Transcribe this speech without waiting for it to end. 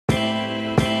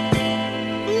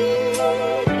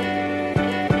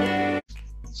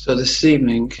So this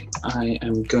evening, I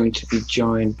am going to be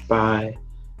joined by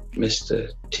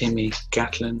Mr. Timmy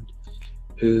Gatlin,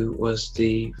 who was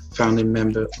the founding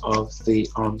member of the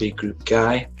R&B group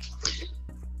Guy.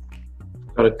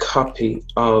 Got a copy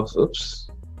of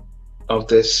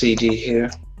their CD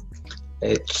here.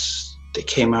 They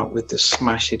came out with the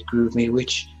Smash It Groove Me,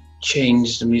 which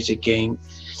changed the music game.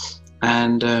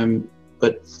 And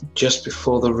but just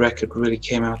before the record really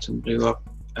came out and blew up,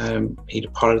 he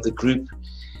departed the group,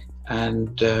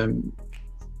 and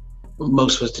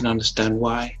most of us didn't understand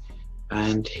why.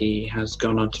 And he has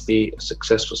gone on to be a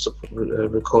successful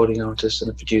recording artist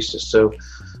and a producer. So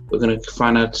we're going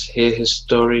to hear his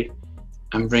story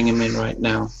and bring him in right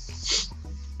now.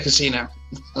 I can see now.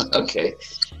 Okay.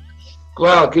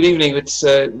 Well, good evening. It's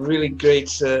really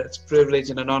great. It's a privilege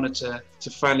and an honor to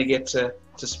finally get to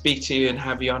speak to you and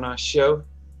have you on our show.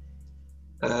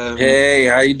 Hey,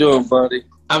 how you doing, buddy?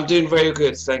 I'm doing very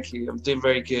good, thank you. I'm doing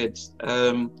very good.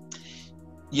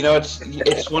 You know,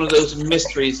 it's one of those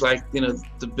mysteries, like, you know,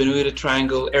 the Bermuda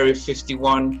Triangle, Area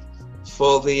 51,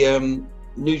 for the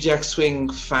New Jack Swing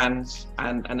fans,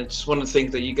 and it's one of the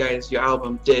things that your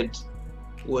album did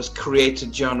was create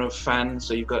a genre of fans.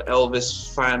 So you've got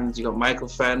Elvis fans, you've got Michael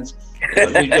fans,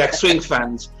 you've got New Jack Swing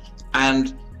fans,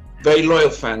 and very loyal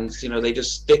fans. You know, they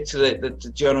just stick to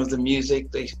the genre of the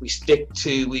music.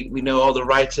 We know all the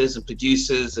writers and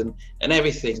producers and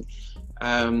everything.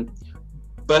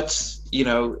 But you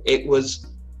know, it was,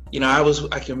 you know,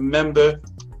 I can remember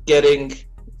getting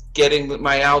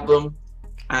my album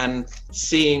and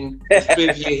seeing the three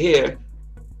of you here.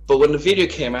 But when the video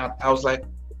came out, I was like,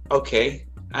 okay.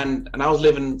 And I was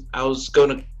living in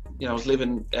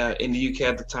the UK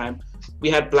at the time.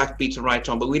 We had Black Beat to write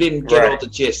on, but we didn't get all the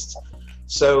gist.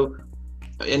 So,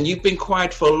 and you've been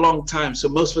quiet for a long time, so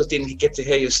most of us didn't get to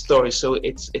hear your story. So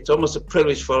it's almost a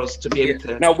privilege for us to be able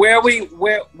to. Now, where are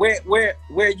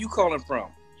you calling from?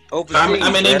 Overseas,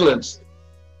 I'm in England.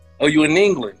 Oh, you in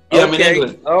England? Yeah, okay. I'm in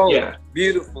England. Oh, yeah,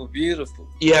 beautiful.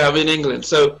 Yeah, I'm in England.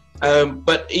 So,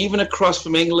 but even across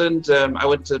from England, I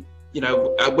went to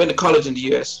college in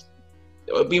the US.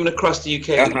 Even across the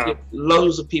UK,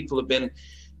 loads of people have been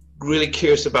really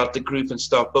curious about the group and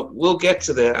stuff, but we'll get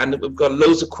to there. And we've got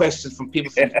loads of questions from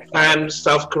people from Japan,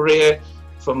 South Korea,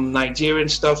 from Nigerian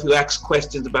stuff, who asked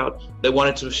questions about, they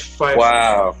wanted to fight.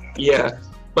 Wow. Yeah,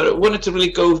 but I wanted to really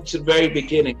go to the very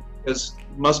beginning, because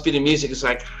it must be the music. It's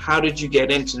like, how did you get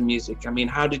into the music? I mean,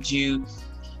 how did you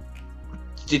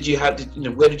have,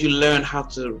 where did you learn how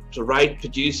to write,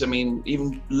 produce? I mean,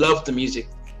 even love the music.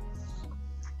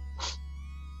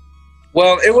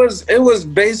 Well, it was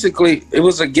basically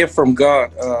a gift from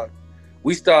God.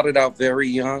 We started out very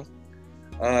young.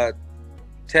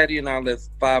 Teddy and I lived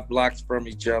 5 blocks from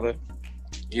each other,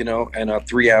 you know, and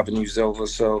 3 avenues over.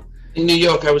 So in New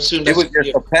York, I would assume it was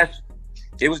just a passion.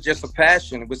 It was just a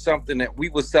passion. It was something that we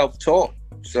were self-taught.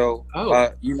 So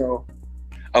you know,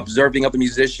 observing other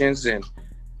musicians and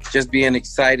just being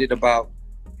excited about,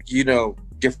 you know,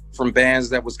 different bands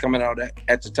that was coming out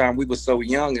at the time. We were so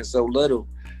young and so little.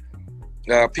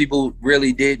 People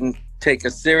really didn't take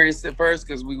us serious at first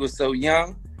because we were so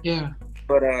young. Yeah.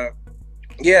 But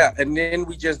yeah, and then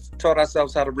we just taught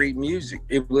ourselves how to read music.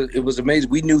 It was amazing.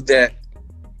 We knew that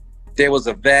there was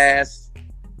a vast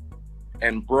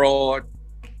and broad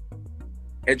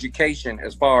education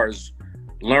as far as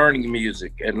learning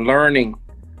music and learning,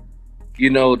 you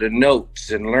know, the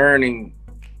notes and learning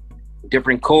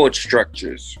different chord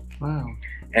structures. Wow.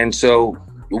 And so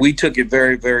we took it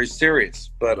very, very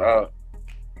serious. But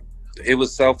it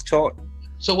was self-taught.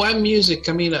 So why music?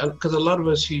 I mean, because a lot of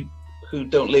us who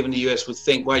don't live in the US would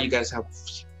think, why you guys have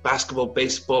basketball,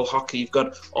 baseball, hockey, you've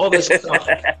got all this stuff.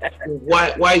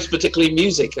 Why is particularly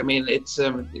music? I mean, it's,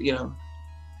 you know.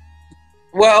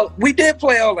 Well, we did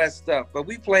play all that stuff, but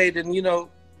we played in, you know,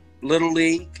 Little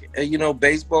League, you know,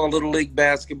 baseball, Little League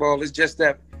basketball. It's just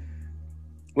that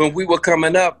when we were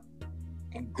coming up,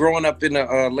 growing up in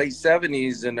the late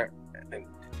 70s, and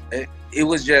it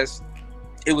was just,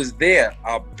 it was there.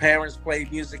 Our parents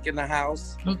played music in the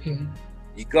house. Okay.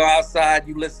 You go outside,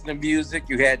 you listen to music.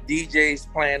 You had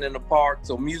DJs playing in the park,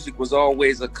 so music was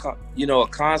always a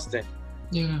constant.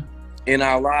 Yeah. In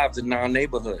our lives, in our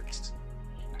neighborhoods.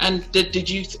 And did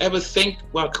you ever think,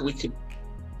 well, we could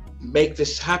make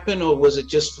this happen, or was it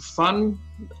just for fun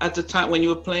at the time when you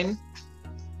were playing?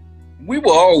 We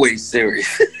were always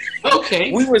serious.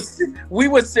 Okay. We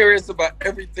were serious about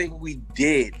everything we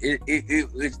did.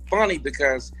 It's funny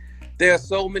because there are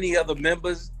so many other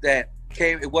members that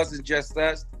came. It wasn't just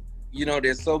us. You know,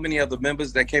 there's so many other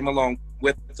members that came along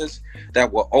with us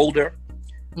that were older,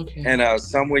 okay, and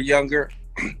some were younger.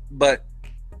 But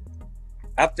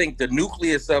I think the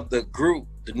nucleus of the group,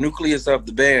 the nucleus of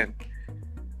the band,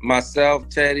 myself,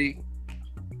 Teddy,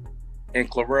 and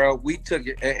Clarell, we took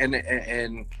it,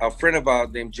 and a friend of ours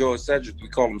named George Cedric, we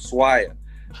call him Swire,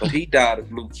 but he died of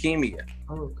leukemia.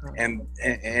 Oh, God.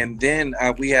 And then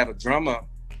we had a drummer,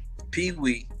 Pee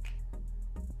Wee,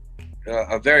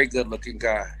 a very good-looking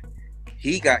guy.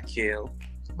 He got killed.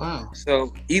 Wow.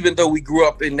 So even though we grew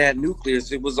up in that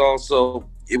nucleus, it was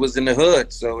in the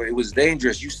hood, so it was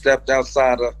dangerous. You stepped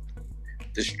outside of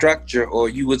the structure, or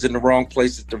you was in the wrong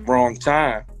place at the wrong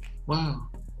time. Wow.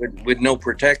 With no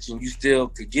protection, you still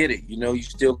could get it. You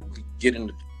still could get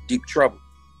into deep trouble.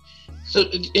 So,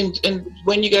 and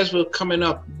when you guys were coming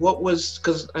up, what was,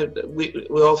 because we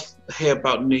all hear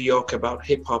about New York, about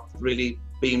hip hop really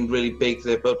being really big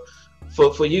there, but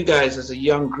for you guys as a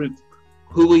young group,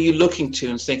 who were you looking to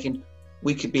and thinking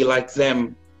we could be like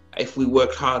them if we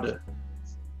worked harder?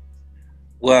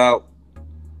 Well,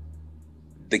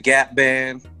 the Gap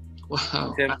Band,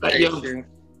 wow, Temptation,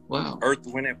 wow, Earth,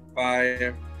 Wind and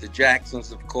Fire, the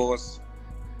Jacksons, of course,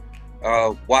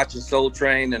 watching Soul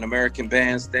Train and American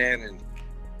Bandstand and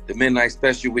the Midnight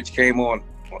Special, which came on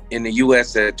in the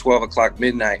U.S. at 12 o'clock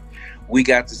midnight. We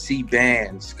got to see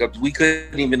bands because we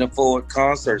couldn't even afford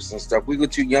concerts and stuff. We were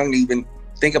too young to even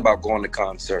think about going to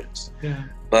concerts. Yeah.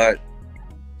 But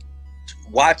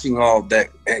watching all that,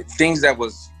 things that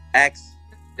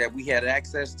we had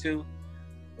access to,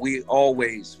 we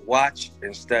always watched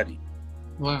and studied.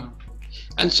 Wow.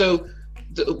 And so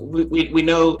we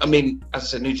know, I mean, as I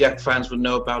said, New Jack fans would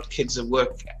know about Kids at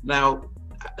Work. Now,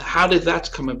 how did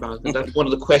that come about? That's one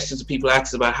of the questions that people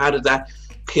ask about. How did that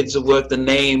Kids at Work, the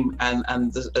name,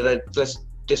 and let's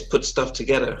just put stuff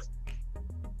together?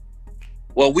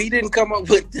 Well, we didn't come up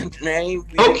with the name.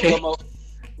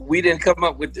 We didn't come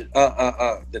up with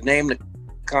the name, the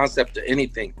concept, or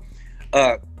anything.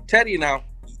 Teddy and I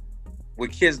were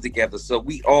kids together, so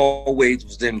we always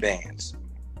was in bands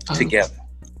together,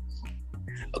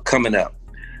 coming up.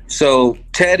 So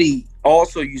Teddy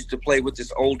also used to play with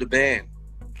this older band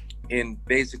in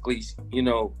basically,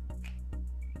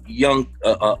 young,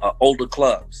 older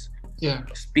clubs,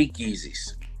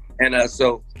 speakeasies. And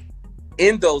so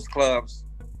in those clubs,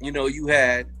 you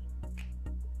had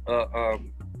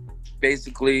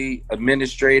basically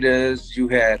administrators, you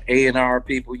had A&R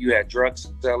people, you had drug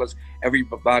sellers,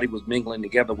 everybody was mingling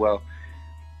together. Well,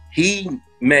 he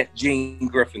met Gene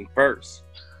Griffin first,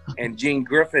 and Gene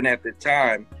Griffin at the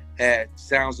time had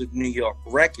Sounds of New York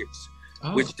Records,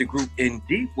 which the group In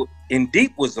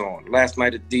Deep was on. Last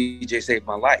Night a DJ Saved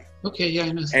My Life. Okay, yeah,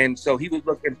 I know. And so he was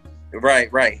looking,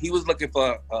 right. He was looking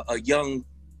for a young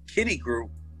kiddie group,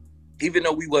 even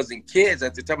though we wasn't kids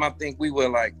at the time. I think we were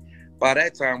like, by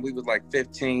that time we was like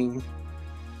 15,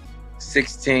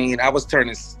 16. I was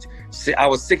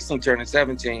 16 turning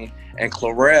 17, and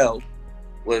Clarell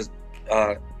was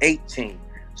 18.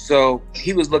 So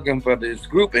he was looking for this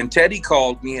group, and Teddy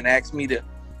called me and asked me to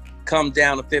come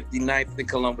down to 59th and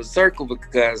Columbus Circle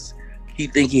because he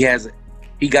think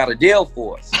he got a deal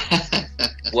for us.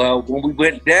 Well, when we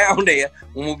went down there,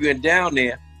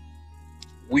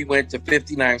 we went to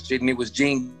 59th Street, and it was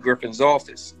Gene Griffin's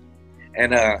office.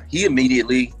 And he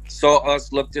immediately saw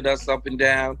us, looked at us up and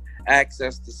down, asked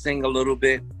us to sing a little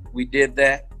bit. We did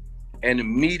that. And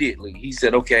immediately he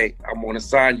said, okay, I'm going to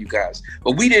sign you guys.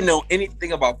 But we didn't know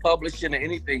anything about publishing or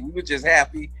anything. We were just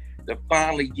happy to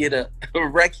finally get a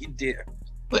record deal.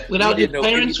 But without your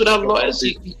parents, without lawyers,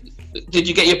 did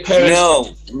you get your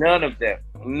parents? No, none of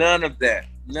that.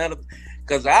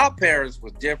 Because our parents were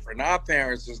different. Our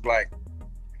parents was like,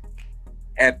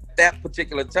 at that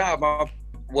particular time,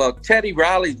 Teddy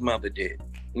Riley's mother did.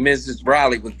 Mrs.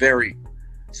 Riley was very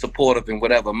supportive and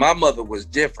whatever. My mother was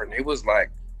different. It was like,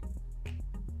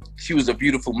 she was a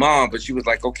beautiful mom, but she was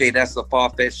like, okay, that's a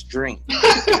far-fetched dream.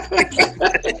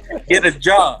 Get a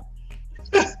job.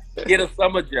 Get a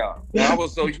summer job. And I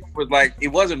was like, it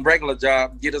wasn't regular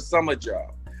job, get a summer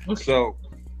job. Okay. So,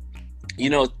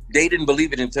 they didn't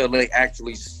believe it until they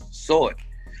actually saw it.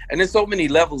 And there's so many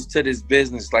levels to this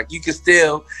business. Like, you can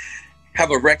still have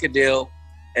a record deal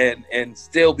and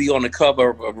still be on the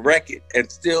cover of a record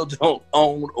and still don't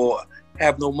own or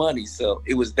have no money. So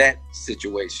it was that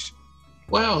situation.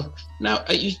 Wow. Now,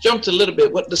 you jumped a little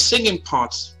bit. What the singing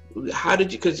parts, how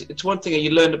did you, because it's one thing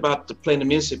you learned about playing the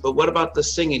music, but what about the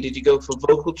singing? Did you go for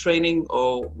vocal training,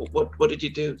 or what did you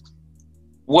do?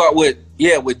 Well, with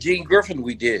Gene Griffin,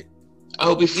 we did.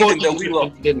 Oh, before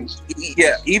you didn't.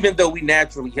 Yeah, even though we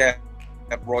naturally have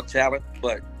raw talent,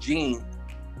 but Gene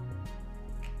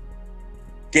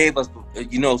gave us,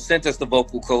 sent us the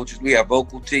vocal coaches. We have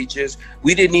vocal teachers.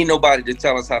 We didn't need nobody to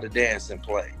tell us how to dance and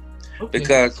play. Okay.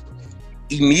 Because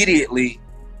immediately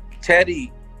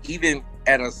Teddy, even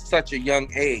at such a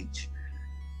young age,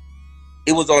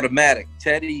 it was automatic.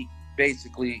 Teddy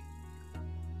basically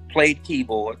played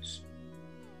keyboards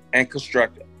and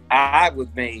constructed. I was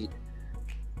made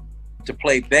to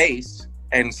play bass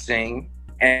and sing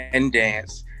and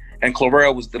dance, and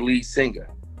Clarell was the lead singer.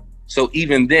 So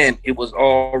even then, it was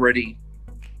already,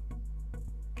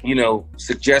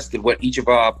 suggested what each of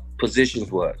our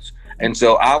positions was. And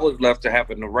so I was left to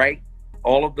having to write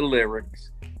all of the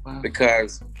lyrics. Wow.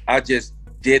 Because I just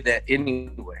did that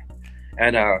anyway.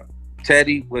 And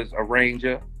Teddy was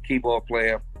arranger, keyboard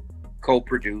player,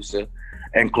 co-producer,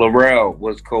 and Clarell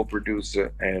was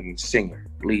co-producer and singer,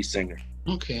 lead singer.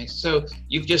 Okay, so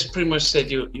you've just pretty much said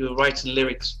you were writing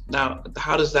lyrics. Now,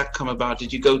 how does that come about?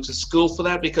 Did you go to school for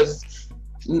that? Because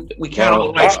we can't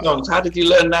all write songs. How did you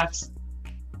learn that?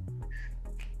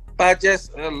 By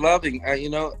just loving,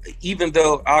 even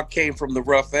though I came from the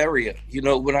rough area,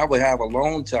 when I would have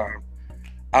alone time,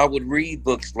 I would read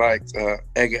books like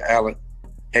Edgar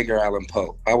Allan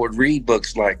Poe. I would read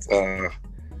books like The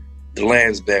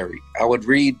Lansbury. I would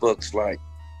read books like,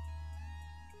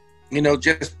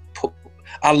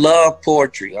 I love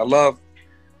poetry. I love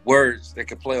words that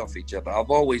can play off each other. I've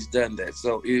always done that.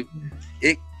 So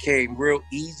it came real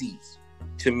easy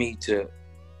to me to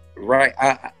write.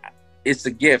 It's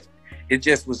a gift. It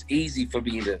just was easy for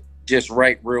me to just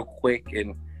write real quick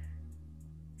and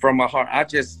from my heart. I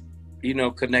just,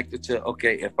 connected to,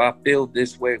 okay, if I feel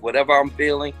this way, whatever I'm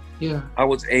feeling, I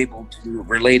was able to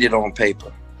relate it on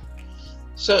paper.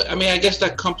 So, I guess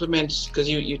that complements, because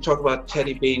you talk about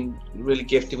Teddy being really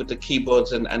gifted with the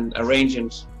keyboards and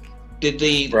arrangements. Did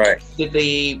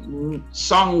the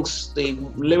songs, the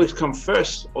lyrics come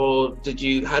first, or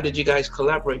how did you guys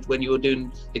collaborate when you were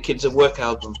doing the Kids at Work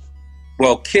album?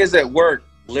 Well, Kids at Work,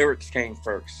 lyrics came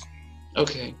first.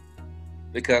 Okay.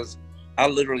 Because I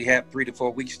literally had 3 to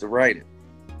 4 weeks to write it.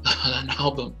 An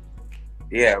album.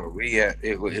 Yeah,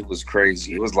 it was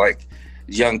crazy. It was like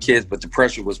young kids, but the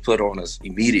pressure was put on us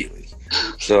immediately.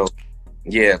 So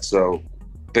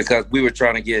because we were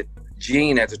trying to get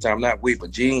Gene at the time, not we, but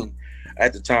Gene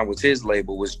at the time with his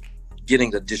label was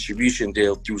getting a distribution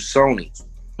deal through Sony.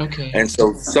 Okay. And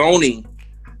so Sony,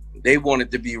 they wanted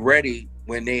to be ready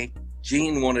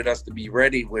Gene wanted us to be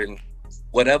ready when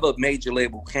whatever major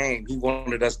label came, he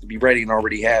wanted us to be ready and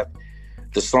already have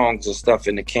the songs and stuff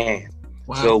in the can.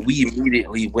 Wow. So we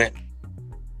immediately went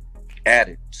at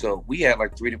it. So we had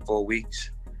like 3 to 4 weeks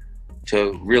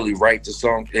to really write the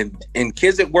song. And in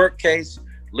Kids at Work case,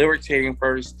 lyrics came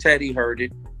first. Teddy heard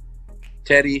it.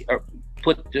 Teddy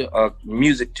put the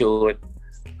music to it.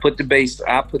 I put the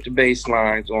bass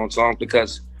lines on songs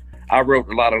because I wrote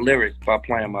a lot of lyrics by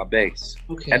playing my bass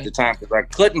at the time because I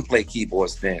couldn't play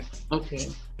keyboards then. Okay.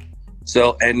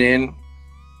 So, and then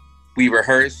we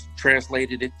rehearsed,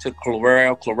 translated it to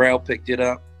Clarell. Clarell picked it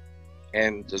up,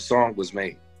 and the song was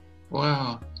made.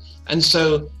 Wow. And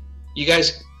so you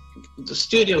guys, the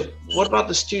studio, what about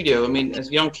the studio? As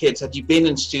young kids, had you been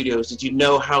in studios? Did you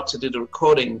know how to do the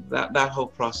recording, that whole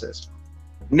process?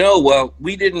 No, well,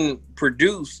 we didn't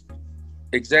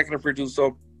executive produce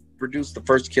or produced the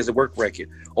first Kids at Work record.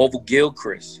 Orville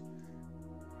Gilchrist,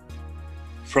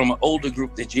 from an older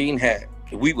group that Gene had.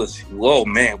 We was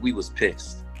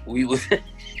pissed. We was,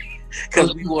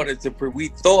 because we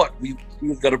thought we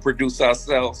was going to produce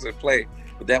ourselves and play,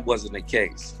 but that wasn't the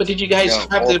case. But did you guys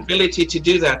have the ability to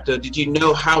do that though? Did you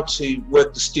know how to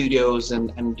work the studios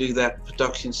and do that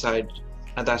production side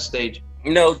at that stage?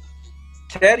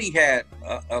 Teddy had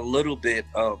a little bit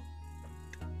of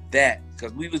that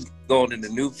because we was going in the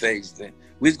new phase then.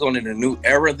 We was going in a new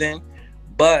era then,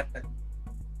 but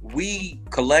we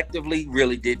collectively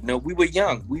really didn't know. We were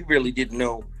young. We really didn't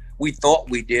know. We thought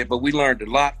we did, but we learned a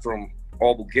lot from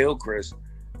Orville Gilchrist,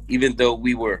 even though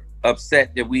we were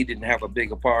upset that we didn't have a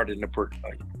bigger part in the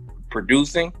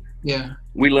producing. Yeah.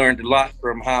 We learned a lot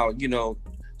from how,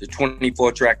 the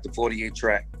 24 track, the 48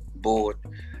 track board,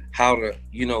 how to,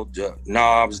 the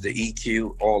knobs, the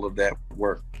EQ, all of that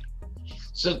work.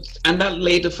 So, and that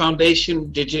laid the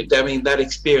foundation, that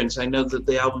experience, I know that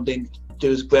the album didn't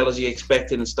do as well as you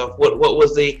expected and stuff. What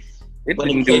was the... It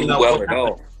didn't do well at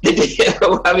all.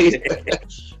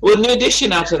 Well, New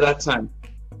Edition out at that time.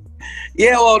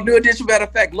 Yeah, well, New Edition, matter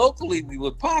of fact, locally we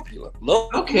were popular.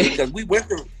 Because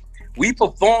we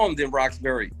performed in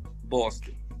Roxbury,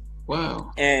 Boston.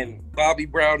 Wow. And Bobby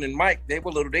Brown and Mike,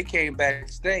 they came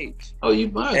backstage. Oh, you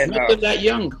must. Not that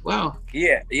young. Wow.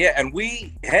 Yeah. And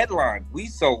we headlined. We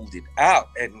sold it out.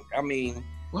 And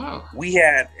wow.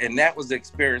 And that was the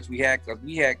experience we had because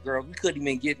we had girls. We couldn't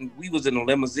even we was in a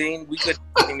limousine. We couldn't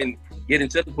even get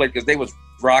into the place because they was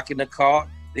rocking the car.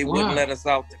 They wouldn't let us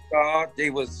out the car.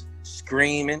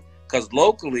 screaming. Because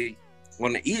locally,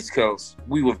 on the East Coast,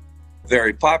 we were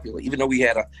very popular, even though we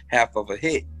had a half of a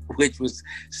hit, which was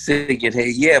singing Hey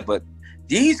Yeah. But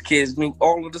these kids knew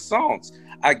all of the songs.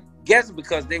 I guess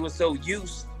because they were so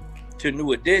used to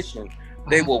New Edition,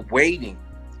 they were waiting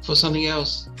for something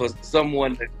else, for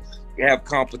someone to have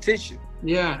competition.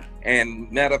 Yeah.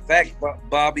 And matter of fact,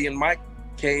 Bobby and Mike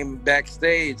came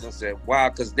backstage and said, wow,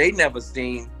 because they never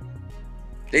seen,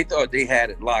 they thought they had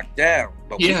it locked down,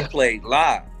 but we played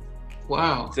live.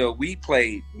 Wow. So we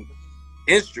played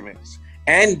instruments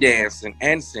and dancing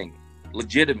and singing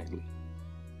legitimately.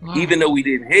 Wow. Even though we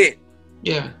didn't hit,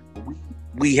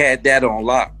 we had that on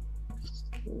lock.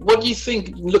 What do you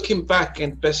think, looking back,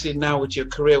 and especially now with your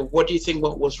career, what do you think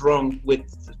what was wrong with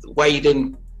why you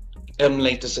didn't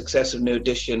emulate the success of New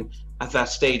Edition at that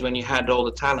stage when you had all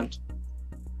the talent?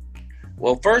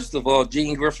 Well, first of all,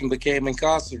 Gene Griffin became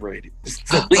incarcerated,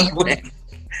 so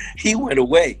he went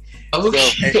away.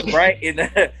 Okay. So,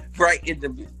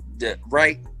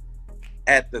 right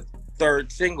at the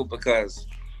third single, because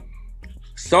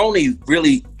Sony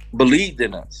really believed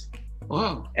in us.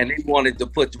 Wow. And they wanted to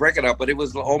put the record out, but it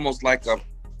was almost like a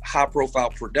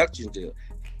high-profile production deal.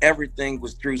 Everything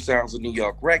was through Sounds of New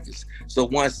York Records. So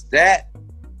once that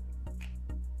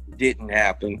didn't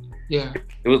happen, it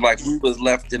was like we was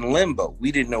left in limbo.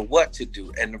 We didn't know what to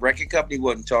do, and the record company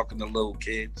wasn't talking to little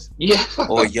kids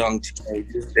or young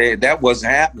teenagers. That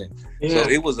wasn't happening. So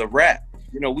it was a wrap.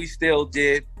 You know, we still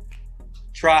did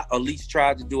at least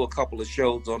try to do a couple of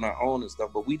shows on our own and stuff,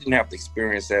 but we didn't have the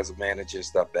experience as a manager and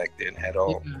stuff back then at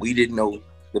all. We didn't know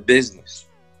the business.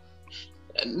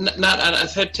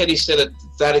 I've heard Teddy say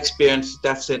that experience,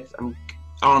 that's it,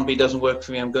 R&B doesn't work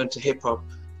for me, I'm going to hip hop.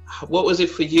 What was it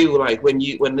for you, like when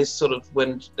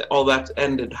all that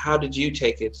ended? How did you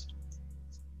take it?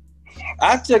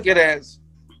 I took it as,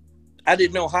 I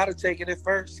didn't know how to take it at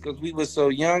first because we were so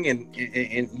young, and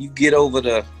you get over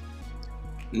the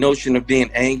notion of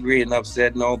being angry and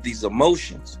upset and all these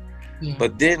emotions.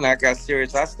 But then I got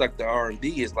serious. I stuck to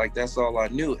R&B. It's like that's all I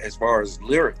knew as far as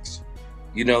lyrics.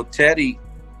 You know, Teddy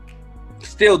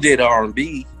still did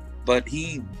R&B, but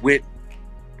he went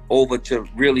over to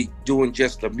really doing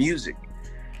just the music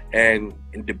and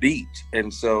the beat.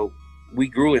 And so we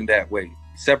grew in that way,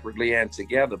 separately and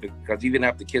together, because even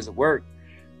after Kids at Work,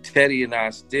 Teddy and I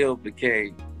still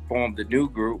formed a new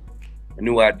group,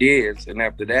 New Ideas, and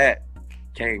after that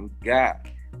came God,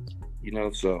 you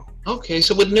know, so. Okay,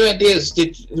 so with New Ideas,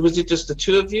 was it just the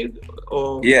two of you?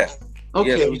 Or? Yeah. Okay.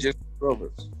 Yeah, it was just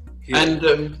brothers. Yeah.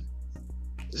 And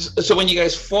so when you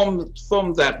guys formed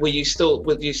that, were you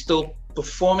still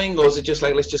performing, or was it just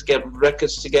like, let's just get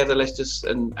records together, let's just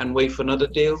and wait for another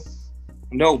deal?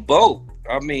 No, both.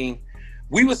 I mean,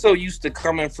 we were so used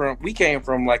to we came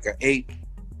from like a 8,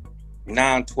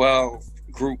 9,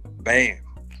 12 group band.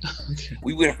 Okay.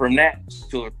 We went from that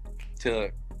to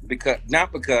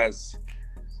not because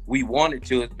we wanted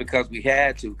to, it's because we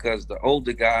had to, because the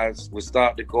older guys would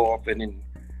start to go off and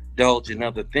indulge in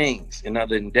other things, in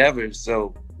other endeavors.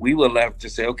 So we were left to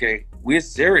say, okay, we're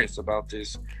serious about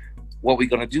this. What we're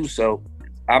gonna do? So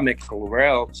I met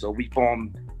Clarell, so we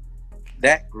formed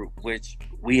that group, which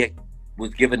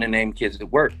was given the name Kids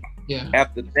at Work. Yeah.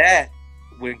 After that,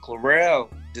 when Clarell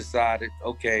decided,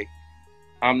 okay,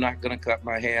 I'm not gonna cut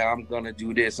my hair, I'm gonna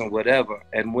do this and whatever,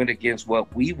 and went against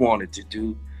what we wanted to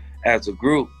do as a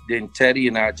group, then Teddy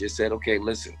and I just said, okay,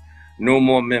 listen, no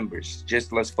more members,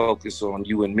 just let's focus on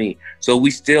you and me. So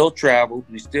we still traveled,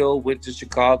 we still went to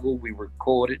Chicago, we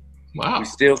recorded. Wow. We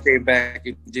still came back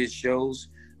and did shows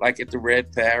like at the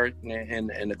Red Parrot and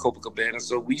the Copacabana.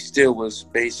 So we still was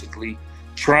basically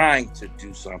trying to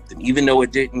do something, even though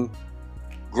it didn't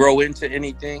grow into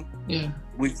anything. Yeah.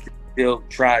 We still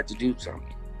tried to do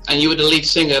something. And you were the lead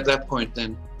singer at that point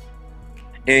then?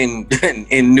 In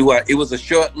it was a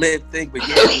short-lived thing, but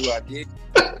New Idea.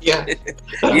 Yeah.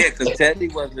 Yeah, because Teddy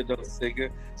wasn't a singer,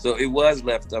 so it was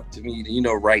left up to me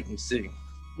to, write and sing.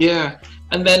 Yeah,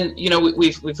 and then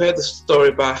we've heard the story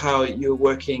about how you were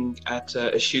working at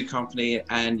a shoe company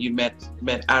and you met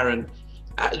Aaron.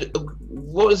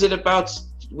 What was it about?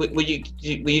 Were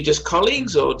you just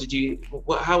colleagues, or did you?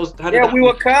 We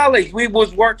were colleagues. We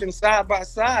was working side by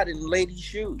side in ladies'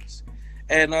 shoes,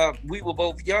 and we were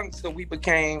both young, so we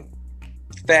became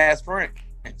fast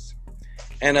friends.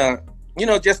 And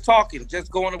just talking,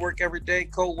 just going to work every day,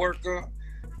 co-worker.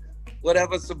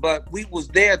 Whatever, but we was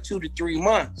there 2 to 3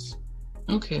 months.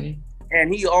 Okay.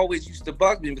 And he always used to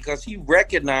bug me because he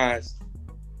recognized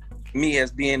me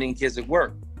as being in Kids at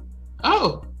Work.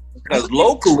 Oh. Because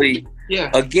locally,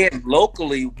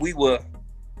 we were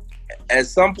at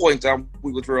some point in time,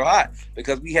 we was real hot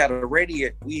because we had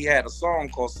a song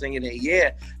called Singing in the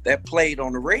Air that played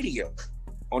on the radio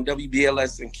on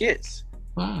WBLS and KISS.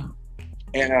 Wow.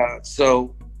 And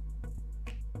so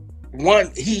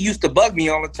he used to bug me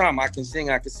all the time. I can sing,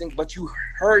 but you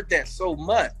heard that so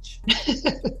much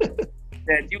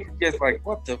that you were just like,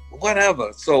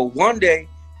 whatever. So one day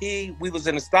we was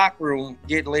in the stock room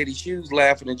getting ladies' shoes,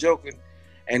 laughing and joking.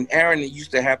 And Aaron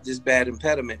used to have this bad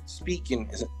impediment, speech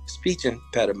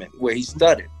impediment, where he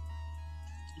stuttered.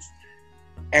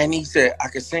 And he said, I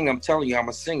can sing, I'm telling you, I'm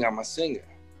a singer.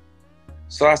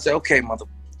 So I said, okay, mother,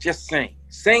 just sing.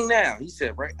 Sing now. He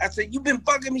said, right? I said, you've been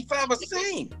bugging me forever,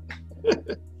 sing.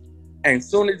 And as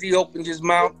soon as he opened his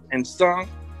mouth and sung,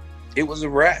 it was a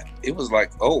rap. It was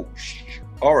like, oh,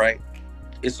 all right,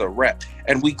 it's a rap.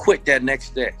 And we quit that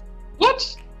next day.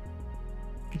 What?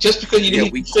 Just because you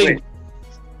didn't sing?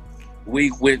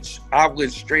 I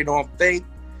went straight on faith.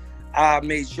 I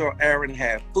made sure Aaron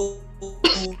had food,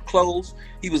 clothes.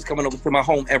 He was coming over to my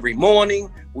home every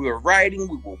morning. We were writing,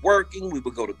 we were working, we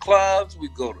would go to clubs,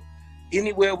 we'd go to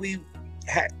anywhere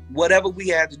whatever we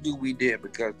had to do, we did.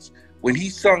 Because when he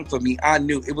sung for me, I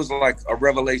knew it was like a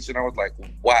revelation. I was like,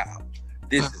 wow,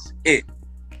 this is it.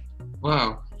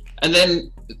 Wow. And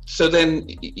then,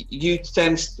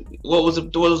 what was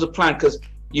the plan? Because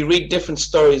you read different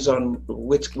stories on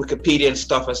Wikipedia and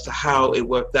stuff as to how it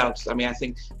worked out. I mean, I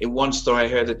think in one story I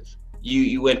heard that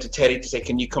you went to Teddy to say,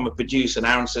 can you come and produce? And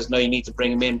Aaron says, no, you need to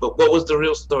bring him in. But what was the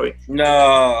real story?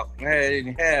 No,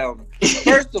 man, hell.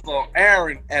 First of all,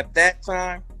 Aaron, at that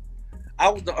time, I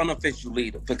was the unofficial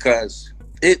leader because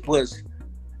it was,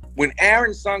 when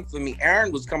Aaron sung for me,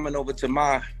 Aaron was coming over to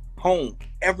my home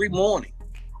every morning,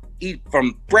 eat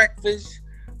from breakfast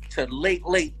to late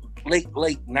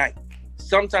night.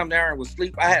 Sometimes Aaron would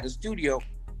sleep. I had a studio,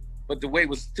 but the way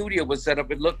the studio was set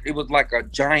up, it was like a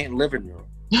giant living room.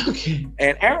 Okay.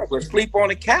 And Aaron would sleep on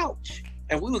the couch,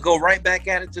 and we would go right back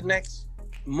at it the next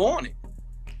morning.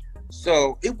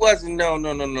 So it wasn't, no,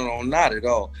 not at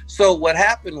all. So what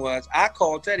happened was I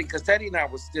called Teddy, because Teddy and I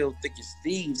was still thick as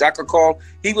thieves. I could call,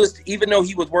 even though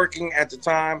he was working at the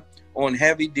time on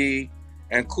Heavy D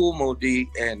and Kool Moe Dee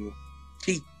and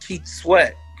Keith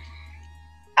Sweat,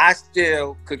 I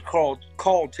still could call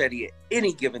Teddy at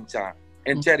any given time,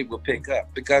 and Teddy would pick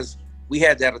up because we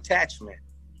had that attachment.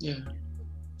 Yeah.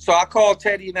 So I called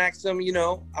Teddy and asked him,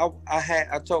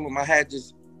 I told him I had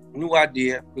this new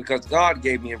idea because God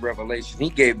gave me a revelation.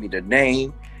 He gave me the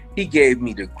name, he gave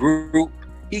me the group,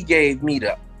 he gave me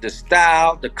the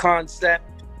style, the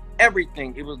concept,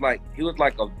 everything. It was like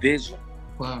a vision.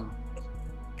 Wow.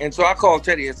 And so I called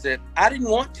Teddy and said, I didn't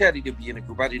want Teddy to be in a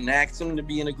group. I didn't ask him to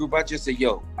be in a group. I just said,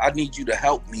 yo, I need you to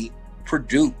help me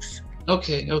produce.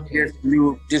 Okay.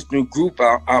 This new group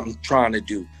I'm trying to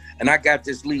do. And I got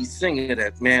this lead singer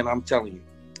that, man, I'm telling you,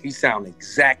 he sounded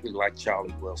exactly like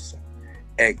Charlie Wilson.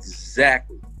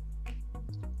 Exactly.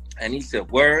 And he said,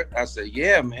 word? I said,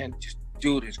 yeah, man, this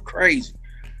dude is crazy.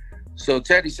 So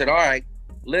Teddy said, all right,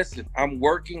 listen, I'm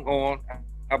working on,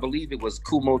 I believe it was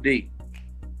Kool Moe Dee.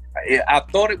 I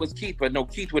thought it was Keith, but no,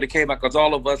 Keith would have came out because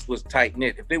all of us was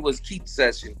tight-knit. If it was Keith's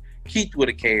session, Keith would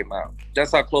have came out.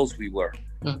 That's how close we were.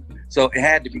 Mm-hmm. So it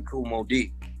had to be Kool Moe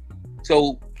Dee.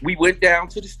 So we went down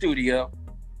to the studio,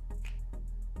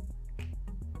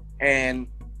 and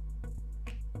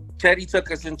Teddy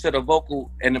took us into the vocal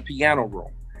and the piano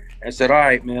room and said, all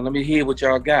right, man, let me hear what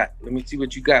y'all got. Let me see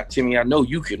what you got, Timmy. I know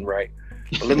you can write,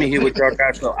 but let me hear what y'all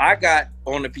got. So I got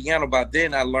on the piano. By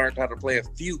then, I learned how to play a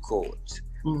few chords.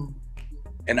 Mm.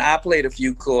 And I played a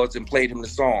few chords and played him the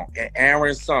song. And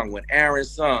Aaron sung. When Aaron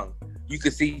sung, you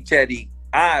could see Teddy's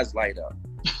eyes light up.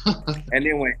 And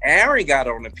then when Aaron got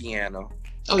on the piano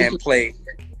and played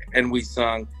and we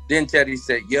sung, then Teddy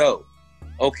said,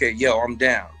 I'm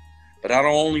down. But I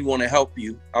don't only want to help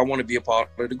you, I want to be a part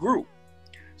of the group.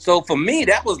 So for me,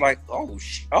 that was like,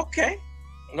 okay,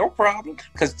 no problem.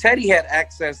 Because Teddy had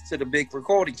access to the big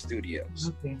recording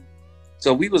studios. Okay.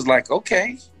 So we was like,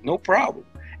 okay, no problem.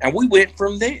 And we went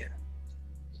from there.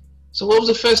 So what was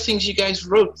the first things you guys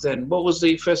wrote then? What was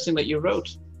the first thing that you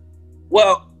wrote?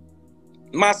 Well,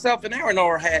 myself and Aaron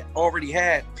already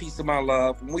had Piece of My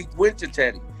Love. When we went to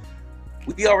Teddy,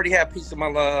 we already had Piece of My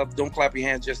Love, Don't Clap Your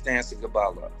Hands, Just Dance, and Goodbye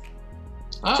Love.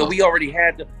 Oh. So we already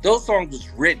had those songs was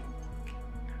written.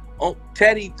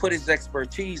 Teddy put his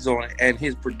expertise on it and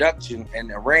his production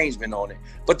and arrangement on it.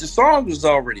 But the song was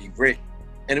already written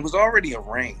and it was already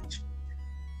arranged.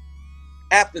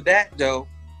 After that, though,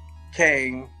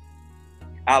 came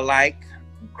I Like,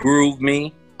 Groove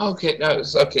Me.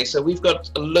 Okay, so we've got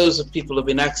loads of people who've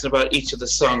been asking about each of the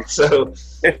songs. So,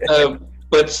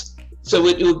 but So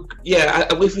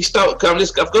if we start,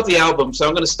 I've got the album, so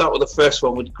I'm going to start with the first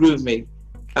one with Groove Me.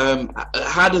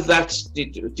 How did that?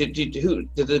 Did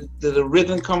the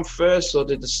rhythm come first, or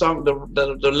did the song,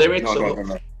 the lyrics?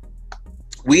 No.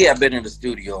 We have been in the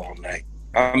studio all night.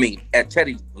 I mean, at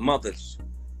Teddy's mother's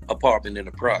apartment in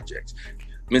the projects.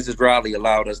 Mrs. Riley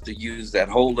allowed us to use that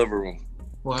whole living room.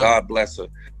 Wow. God bless her,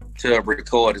 to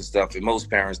record and stuff, and most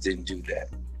parents didn't do that.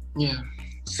 Yeah.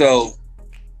 So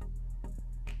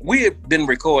we had been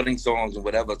recording songs and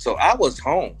whatever. So I was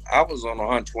home. I was on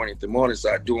 120th and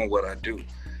Morningside doing what I do.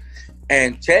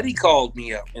 And Teddy called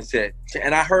me up and said,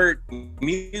 and I heard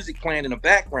music playing in the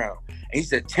background. And he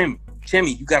said, Timmy,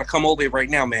 you got to come over here right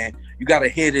now, man. You got to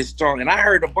hear this song. And I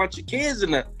heard a bunch of kids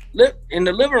in the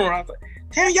living room. I was like,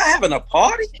 damn, y'all having a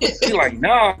party? He's like,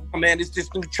 nah, man, it's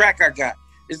this new track I got.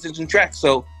 It's this new track.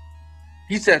 So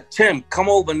he said, Tim, come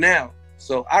over now.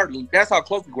 So that's how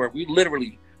close we were. We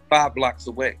literally 5 blocks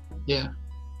away. Yeah.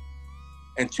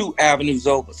 And 2 avenues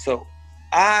over. So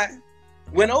I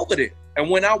went over there. And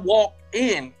when I walked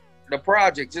in the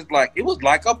project, it was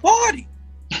like a party.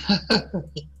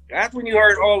 That's when you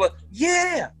heard all of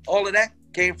that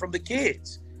came from the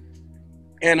kids.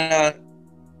 And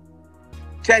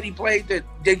Teddy played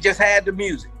they just had the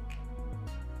music.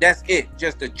 That's it,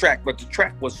 just the track. But the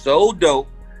track was so dope,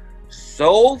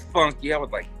 so funky. I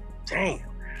was like, damn.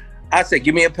 I said,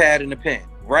 give me a pad and a pen.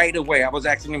 Right away, I was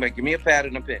asking him, give me a pad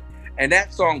and a pen. And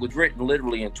that song was written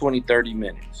literally in 20, 30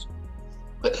 minutes.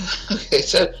 Okay,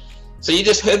 so you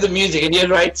just heard the music and you're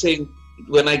writing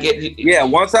when I get... Yeah,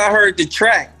 once I heard the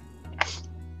track,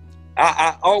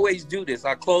 I always do this.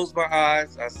 I close my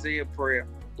eyes, I say a prayer.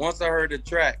 Once I heard the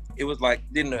track, it was like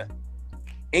then the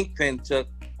ink pen took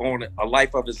on a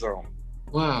life of its own.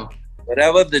 Wow.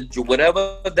 Whatever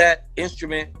that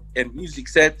instrument and music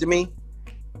said to me,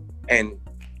 and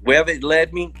wherever it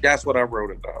led me, that's what I wrote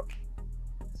about.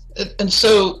 And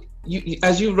so,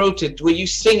 as you wrote it, were you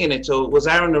singing it, or was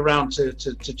Aaron around to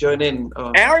join in?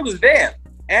 Aaron was there.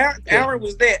 Aaron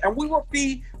was there, and we will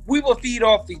feed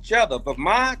off each other. But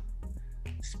my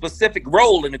specific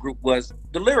role in the group was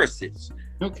the lyricist.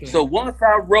 Okay. So once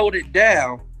I wrote it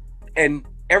down, and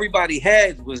everybody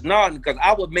heads was nodding, because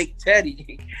I would make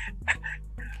Teddy.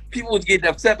 People was getting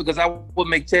upset because I would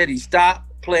make Teddy stop,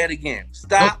 play it again,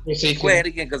 stop, play it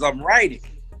again, because I'm writing.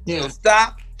 Yeah. So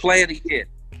stop, play it again.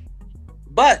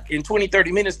 But in 20,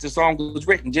 30 minutes, the song was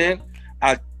written. Jen,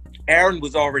 Aaron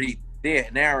was already there,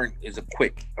 and Aaron is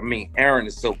Aaron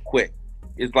is so quick.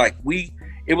 It's like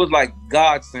it was like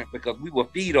God sent, because we would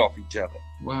feed off each other.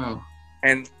 Wow.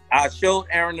 And I showed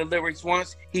Aaron the lyrics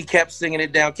once. He kept singing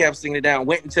it down,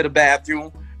 went into the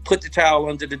bathroom, put the towel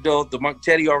under the door.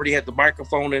 Teddy already had the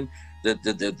microphone and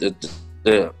the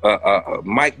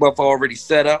mic buffer already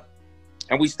set up,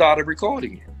 and we started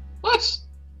recording it. What?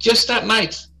 Just that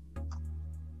night?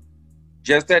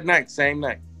 Just that night, same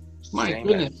night. My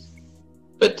goodness.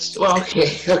 But, well,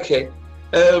 okay.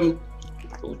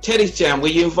 Teddy's Jam, were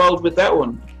you involved with that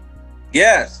one?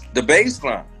 Yes, the bass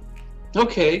line.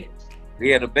 Okay.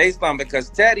 Yeah, the bass line,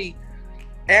 because Teddy,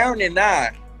 Aaron and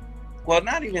I, well,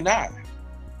 not even I,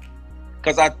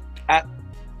 because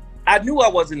I knew I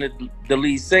wasn't the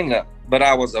lead singer, but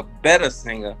I was a better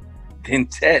singer than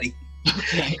Teddy.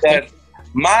 Okay. But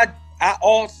my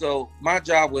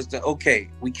job was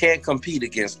we can't compete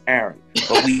against Aaron,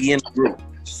 but we in the group.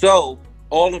 So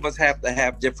all of us have to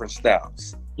have different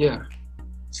styles. Yeah.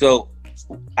 So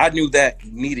I knew that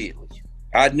immediately.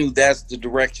 I knew that's the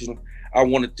direction I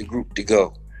wanted the group to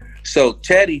go. So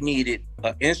Teddy needed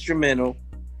an instrumental,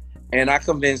 and I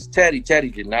convinced Teddy. Teddy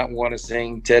did not want to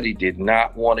sing. Teddy did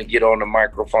not want to get on the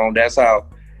microphone. That's how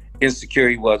insecure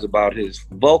he was about his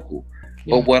vocal.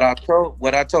 Yeah. But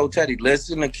what I told Teddy,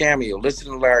 listen to Cameo,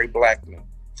 listen to Larry Blackman,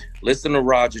 listen to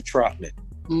Roger Troutman,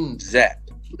 Zach,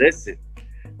 listen.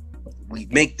 We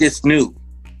make this new.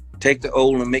 Take the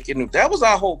old and make it new. That was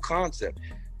our whole concept.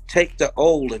 Take the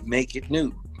old and make it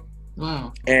new.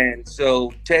 Wow. And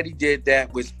so Teddy did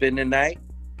that with Spend the Night,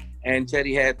 and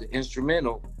Teddy had the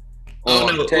instrumental.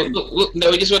 No,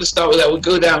 we just want to start with that. We'll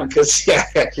go down because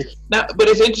Now, but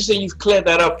it's interesting you've cleared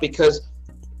that up, because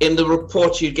in the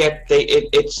report you get,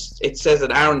 it says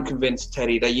that Aaron convinced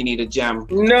Teddy that you need a jam.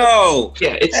 No.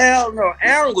 Yeah. Hell no.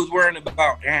 Aaron was worrying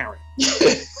about Aaron.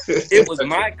 It was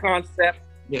my concept.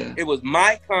 Yeah. It was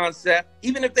my concept.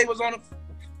 Even if they was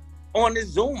on this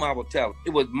Zoom, I will tell them.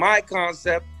 It was my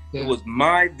concept. Yeah. It was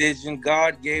my vision.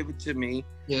 God gave it to me.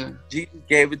 Yeah. Jesus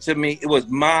gave it to me. It was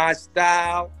my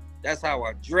style. That's how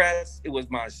I dress. It was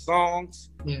my songs.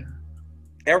 Yeah.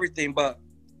 Everything. But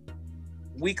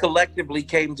we collectively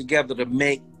came together to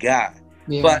make God.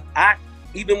 Yeah. But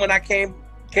even when I came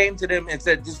came to them and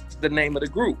said, this is the name of the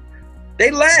group,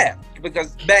 they laughed,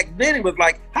 because back then it was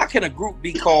like, how can a group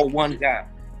be called one guy?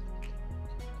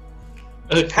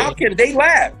 Okay. How can they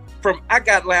laugh? I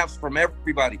got laughs from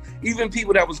everybody, even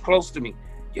people that was close to me.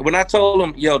 When I told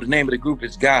them, yo, the name of the group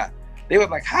is God, they were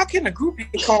like, how can a group be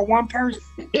called one person?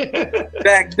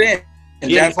 Back then,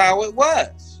 and that's how it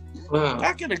was. Wow.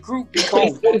 How can a group be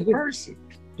called one person?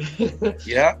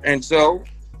 Yeah, and so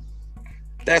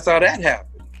that's how that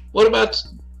happened. What about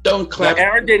Don't Clap? Now,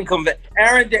 Aaron didn't convince.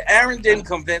 Aaron didn't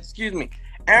convince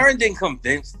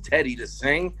Teddy to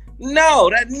sing. No,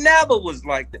 that never was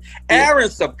like that. Aaron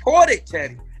supported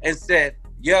Teddy and said,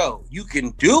 yo, you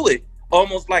can do it.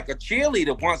 Almost like a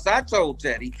cheerleader. Once I told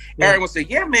Teddy, Aaron would say,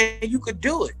 yeah, man, you could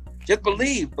do it. Just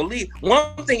believe.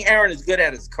 One thing Aaron is good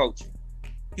at is coaching.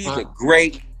 He's a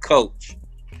great coach.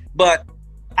 But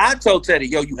I told Teddy,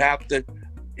 yo, you have to,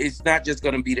 it's not just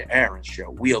going to be the Aaron show.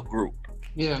 We a group.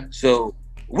 Yeah. So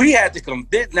we had to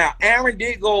convince. Now, Aaron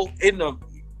did go in the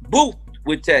booth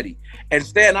with Teddy and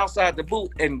stand outside the booth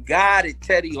and guided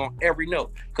Teddy on every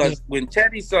note. Because when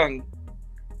Teddy sung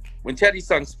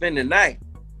Spend the Night,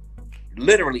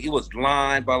 literally it was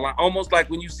line by line, almost like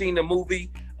when you seen the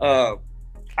movie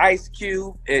Ice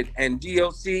Cube and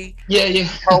DOC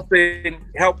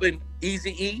helping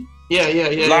Eazy-E.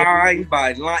 Line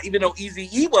by line, even though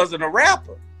Eazy-E wasn't a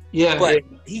rapper. But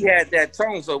he had that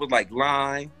tone, so it was like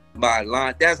line by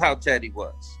line. That's how Teddy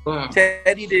was. Wow.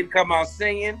 Teddy didn't come out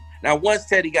singing. Now, once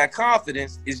Teddy got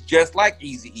confidence, it's just like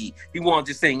Eazy-E. He wanted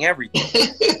to sing everything.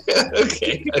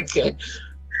 Okay.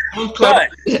 But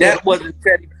that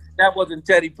wasn't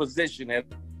Teddy's position at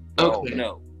all. Okay.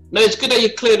 No, it's good that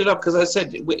you cleared it up, because I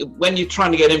said when you're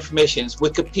trying to get information, it's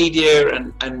Wikipedia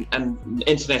and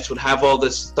internet would have all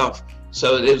this stuff.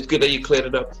 So it was good that you cleared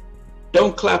it up.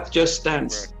 Don't Clap, Just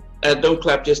Dance. Right. Don't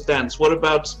Clap, Just Dance. What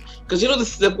about, because you know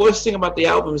the worst thing about the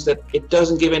album is that it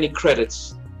doesn't give any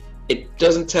credits. It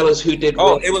doesn't tell us who did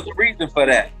what. It was a reason for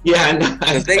that. Yeah, I know.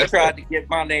 Because they tried to get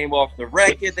my name off the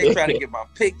record. They tried to get my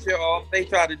picture off. They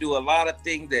tried to do a lot of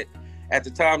things that, at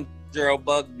the time, Gerald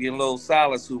Bugsby and Lil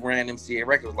Silas, who ran MCA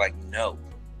Records, was like, no.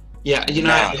 Yeah, you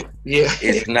know.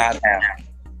 It's not happening.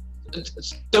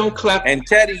 Don't Clap. And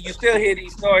Teddy, you still hear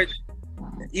these stories.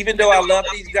 Even though I love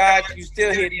these guys, you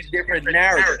still hear these different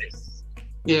narratives.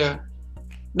 Yeah.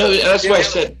 No, that's why I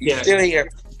said. You still hear.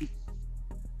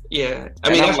 Yeah, I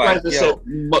mean that's why I said.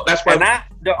 That's why.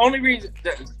 The only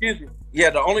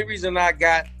reason I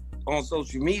got on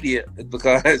social media is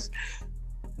because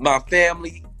my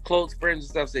family, close friends and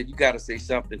stuff said, you got to say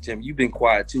something, Tim. You've been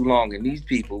quiet too long, and these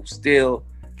people still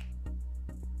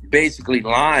basically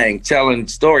lying, telling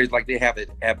stories like they have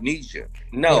amnesia.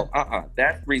 No,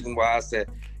 That's the reason why I said,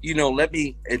 let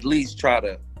me at least try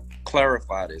to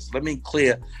clarify this. Let me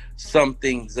clear some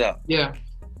things up. Yeah.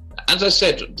 As I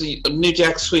said, the New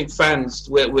Jack Swing fans,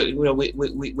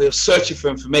 we're searching for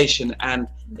information, and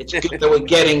it's good that we're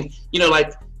getting,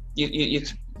 like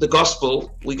the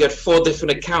gospel, we get 4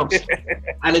 different accounts,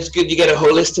 and it's good you get a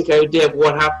holistic idea of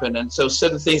what happened. And so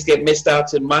certain things get missed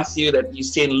out in Matthew that you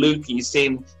see in Luke, you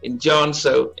see in John.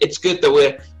 So it's good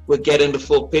that we're getting the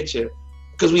full picture,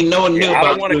 because we know and knew about. I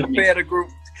don't want to compare the group.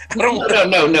 No. Compare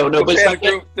the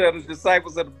group to the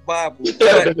disciples of the Bible.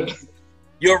 But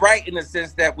you're right in the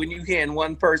sense that when you hear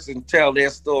one person tell their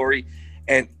story,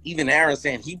 and even Aaron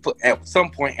saying at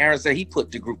some point Aaron said he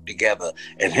put the group together,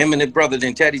 and him and his brother.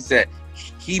 Then Teddy said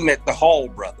he met the Hall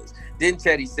brothers. Then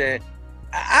Teddy said,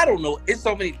 I don't know. It's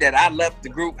so many that I left the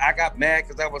group. I got mad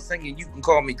because I was singing "You Can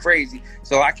Call Me Crazy,"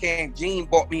 so I can't. Gene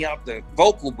bought me out the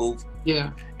vocal booth.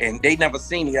 Yeah, and they never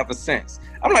seen me ever since.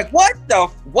 I'm like, what?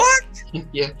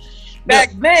 Yeah.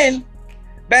 Back then,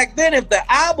 if the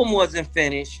album wasn't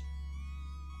finished,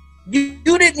 you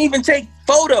didn't even take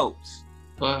photos.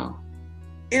 Wow.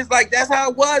 It's like that's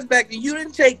how it was back then. You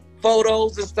didn't take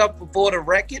photos and stuff before the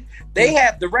record.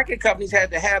 The record companies had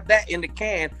to have that in the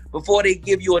can before they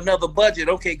give you another budget.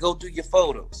 Okay, go do your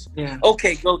photos. Yeah.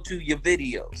 Okay, go do your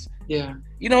videos. Yeah.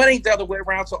 It ain't the other way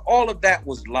around. So all of that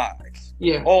was lies.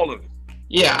 Yeah. All of it.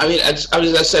 Yeah, I mean, as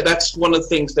I said, that's one of the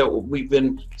things that we've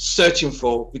been searching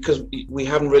for, because we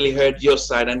haven't really heard your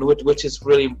side, and which is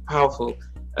really powerful.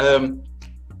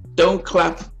 Don't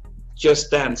Clap,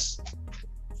 Just Dance.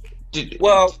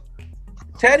 Well,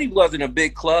 Teddy wasn't a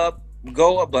big club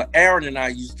goer, but Aaron and I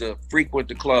used to frequent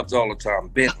the clubs all the time.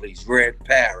 Bentley's, Red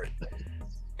Parrot,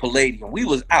 Palladium. We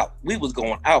was out. We was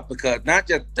going out because not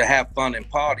just to have fun and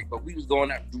party, but we was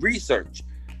going out to research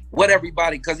what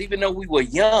everybody, because even though we were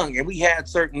young and we had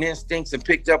certain instincts and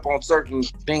picked up on certain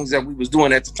things that we was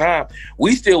doing at the time,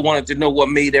 we still wanted to know what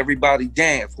made everybody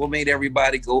dance, what made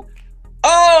everybody go,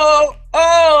 oh,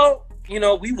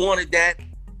 we wanted that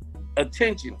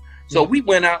attention. So we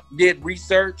went out, did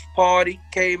research, party,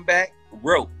 came back,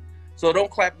 wrote. So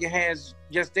Don't Clap Your Hands,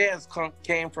 Just Dance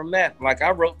came from that. Like,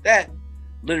 I wrote that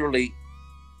literally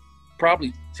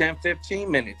probably 10, 15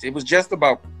 minutes. It was just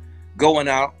about going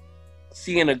out,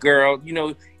 seeing a girl, you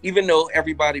know, even though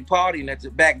everybody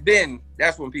partying back then,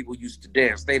 that's when people used to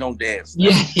dance. They don't dance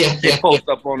now. They post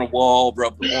up on the wall,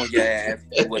 rub on your ass,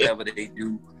 do whatever they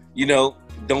do. You know,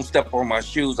 don't step on my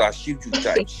shoes, I'll shoot you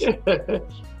type shit.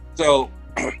 So,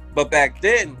 but back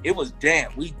then, it was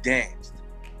dance. We danced.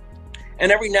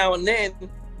 And every now and then,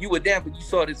 you would dance, but you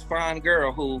saw this fine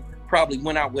girl who probably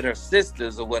went out with her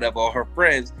sisters or whatever, or her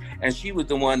friends, and she was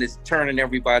the one that's turning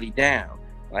everybody down.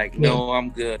 Like, no, I'm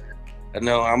good.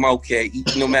 No, I'm okay.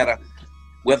 No matter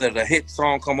whether the hit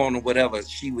song come on or whatever,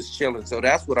 she was chilling. So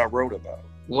that's what I wrote about.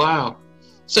 Wow.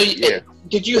 So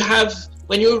did you have,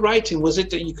 when you were writing, was it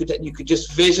that you could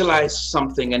just visualize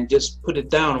something and just put it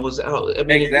down? Was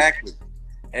exactly.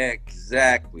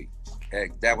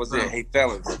 That was it. Hey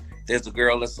fellas, there's a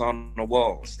girl that's on the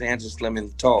wall, standing slim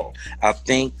and tall. I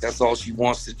think that's all she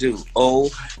wants to do. Oh,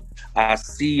 I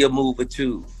see a move or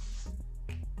two,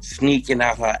 sneaking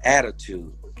out her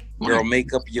attitude. Girl,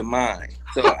 make up your mind.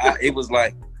 So it was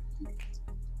like,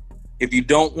 if you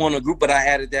don't want a group, but I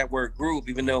added that word groove,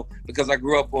 even though, because I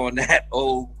grew up on that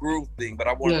old groove thing, but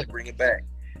I wanted to bring it back.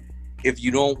 If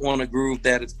you don't want a groove,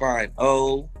 that is fine.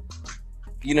 Oh,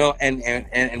 you know,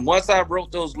 and once I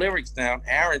wrote those lyrics down,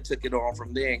 Aaron took it on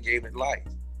from there and gave it life.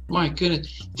 My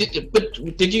goodness.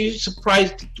 Were you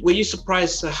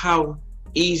surprised at how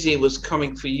easy it was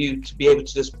coming for you to be able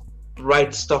to just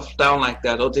write stuff down like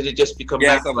that, or did it just become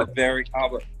natural?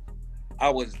 I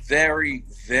was very,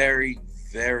 very,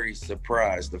 very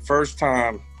surprised. The first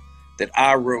time that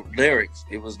I wrote lyrics,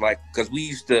 it was like, because we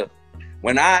used to,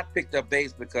 when I picked up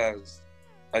bass, because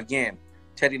again,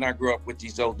 Teddy and I grew up with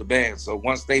these older bands, so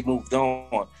once they moved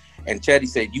on, and Teddy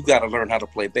said, you got to learn how to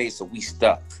play bass, so we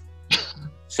stuck.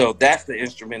 So that's the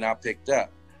instrument I picked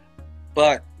up.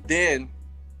 But then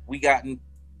we got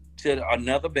into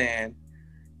another band,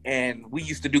 and we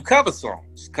used to do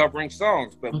covering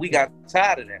songs, but we got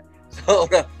tired of that. So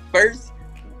the first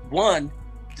one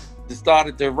that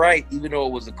started to write, even though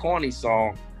it was a corny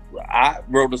song, I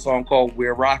wrote a song called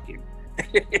We're Rocking.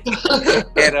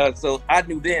 And so I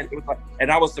knew then, it was like,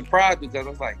 and I was surprised because I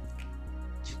was like,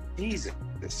 Jesus,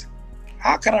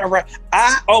 how can I write?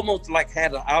 I almost like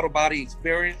had an out-of-body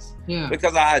experience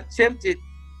because I attempted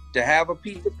to have a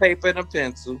piece of paper and a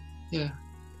pencil.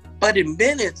 But in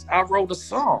minutes, I wrote a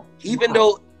song. Even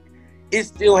though it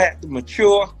still had to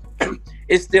mature,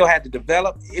 it still had to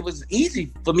develop, it was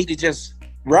easy for me to just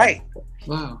write.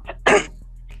 Wow. I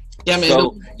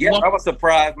was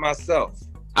surprised myself.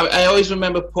 I always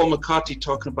remember Paul McCartney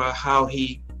talking about how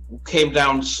he came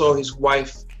down, saw his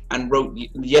wife, and wrote,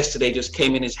 yesterday just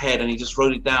came in his head, and he just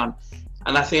wrote it down.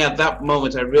 And I think at that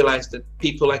moment, I realized that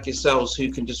people like yourselves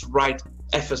who can just write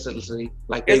effortlessly,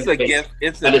 like it's a gift.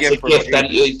 It's a gift that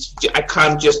I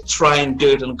can't just try and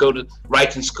do it and go to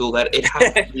writing school. That it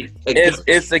has to be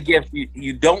it's a gift.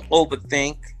 You don't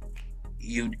overthink.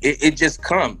 It just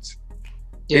comes.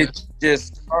 It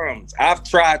just comes. I've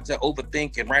tried to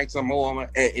overthink and write some more,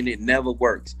 and it never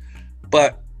works.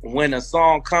 But when a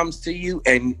song comes to you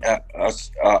and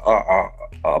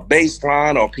a bass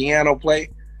line or piano play,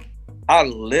 I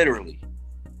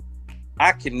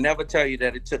can never tell you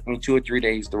that it took me 2 or 3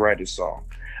 days to write a song.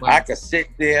 Wow. I could sit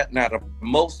there. Now, the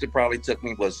most it probably took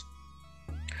me was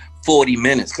 40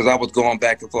 minutes because I was going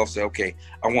back and forth, say, okay,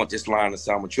 I want this line to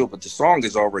sound mature, but the song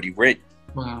is already written.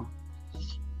 Wow.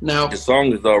 Now, the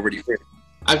song is already written.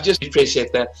 I just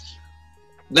appreciate that.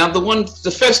 Now,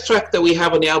 the first track that we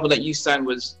have on the album that you sang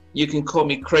was You Can Call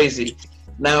Me Crazy.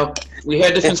 Now, we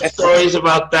heard different stories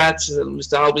about that,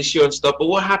 Mr. Albie Shaw and stuff, but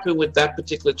what happened with that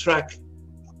particular track?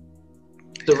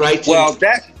 The writing? Well,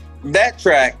 that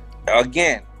track,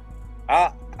 again,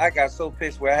 I got so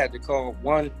pissed where I had to call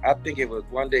I think it was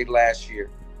one day last year,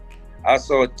 I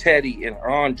saw Teddy and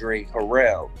Andre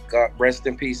Harrell, God rest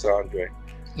in peace, Andre.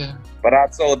 Yeah. But I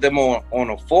saw them on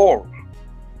a forum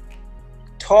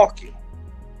talking.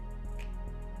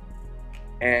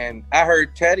 And I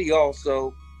heard Teddy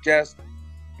also just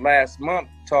last month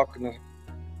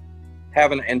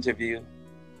having an interview.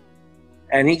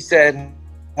 And he said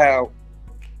how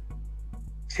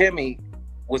Timmy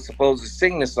was supposed to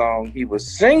sing the song. He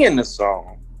was singing the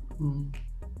song,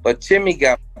 but Timmy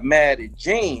got mad at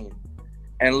Gene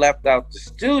and left out the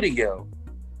studio.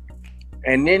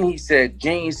 And then he said,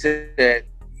 Gene said,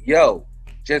 yo,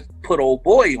 just put old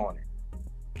boy on it.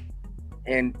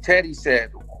 And Teddy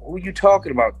said, who you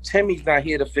talking about? Timmy's not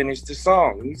here to finish the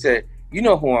song. And he said, you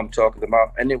know who I'm talking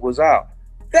about. And it was out.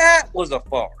 That was a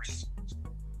farce.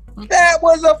 That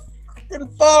was a fucking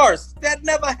farce. That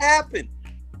never happened.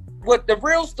 What the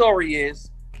real story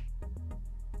is,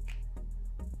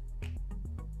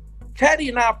 Teddy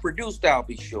and I produced I'll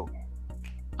Be Sure.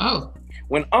 Oh.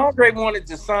 When Andre wanted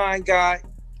to sign Guy,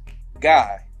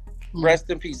 rest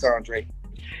in peace, Andre.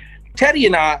 Teddy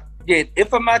and I did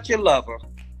If I'm Not Your Lover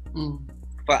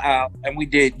for Al, and we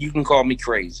did You Can Call Me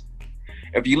Crazy.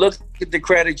 If you look at the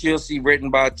credits, you'll see written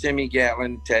by Timmy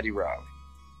Gatlin, Teddy Riley.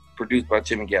 Produced by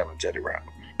Timmy Gatlin, Teddy Riley.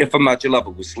 If I'm Not Your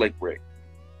Lover with Slick Rick.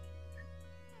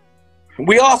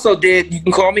 We also did You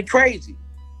Can Call Me Crazy.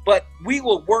 But we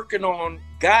were working on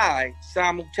Guy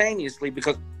simultaneously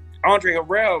because Andre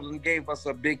Harrell gave us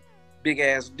a big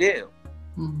ass deal.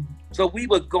 So we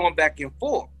were going back and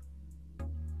forth.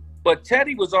 But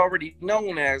Teddy was already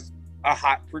known as a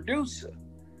hot producer.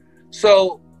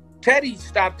 So Teddy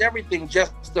stopped everything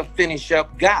just to finish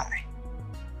up Guy,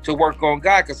 to work on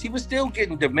Guy, because he was still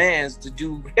getting demands to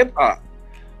do hip hop.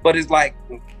 But it's like,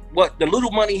 what the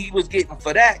little money he was getting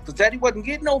for that, because Teddy wasn't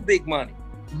getting no big money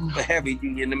for Heavy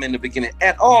D and them in the beginning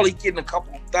at all. He getting a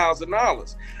couple of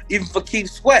 $1,000s, even for Keith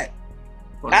Sweat.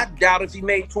 I doubt if he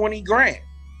made 20 grand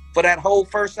for that whole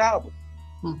first album.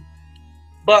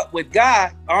 But with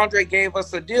Guy, Andre gave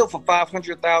us a deal for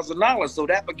 $500,000, so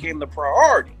that became the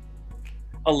priority,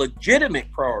 a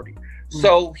legitimate priority.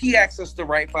 So he asked us to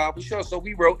write for I'll Be Sure. So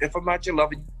we wrote If I'm Not Your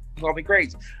Lover, You Can Call Me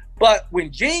Crazy. But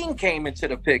when Gene came into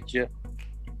the picture,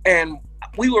 and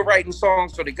we were writing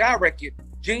songs for the Guy record,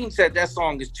 Gene said that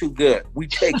song is too good. We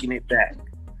taking it back.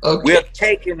 Okay. We're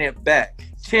taking it back.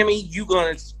 Timmy, you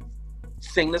gonna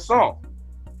sing the song,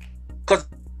 because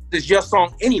it's your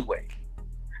song anyway.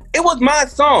 It was my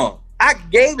song. I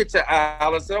gave it to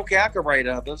Al and said, okay, I can write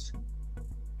others.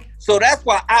 So that's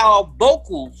why Al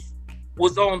vocals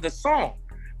was on the song.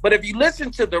 But if you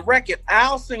listen to the record,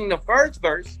 Al sing the first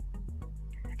verse.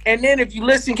 And then if you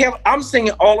listen, I'm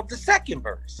singing all of the second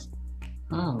verse.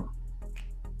 Oh.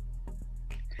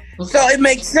 So it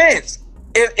makes sense.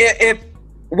 If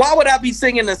why would I be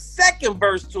singing the second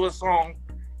verse to a song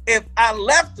if I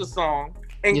left the song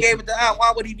and gave it to Al?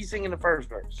 Why would he be singing the first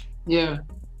verse? Yeah.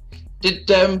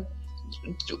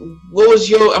 What was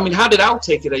your? I mean, how did Al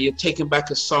take it? That you're taking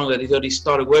back a song that he already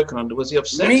started working on? Was he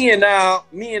upset? Me and Al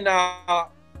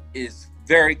is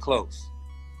very close.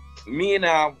 Me and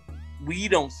Al, we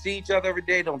don't see each other every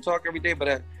day, don't talk every day,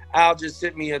 but Al just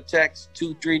sent me a text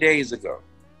 2-3 days ago.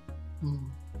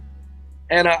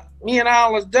 And me and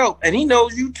Al is dope, and he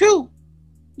knows you too.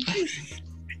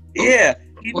 Yeah,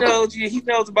 he knows you. He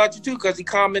knows about you too because he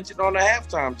commented on the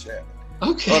halftime chat.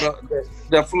 Okay. Or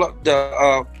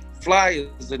the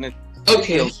flyers and the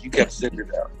videos you kept sending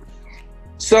out.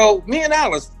 So me and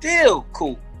Al are still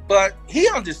cool, but he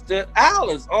understood. Al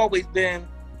has always been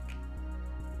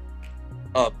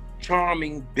a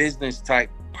charming business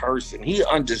type person. He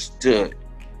understood.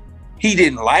 He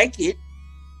didn't like it.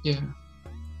 Yeah.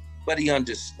 But he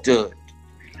understood.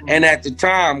 And at the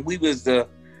time, we was the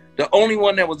only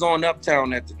one that was on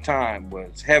Uptown at the time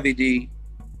was Heavy D,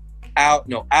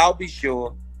 I'll Be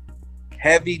Sure,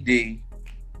 Heavy D,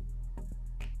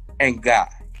 and Guy.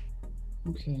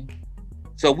 Okay.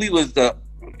 So we was the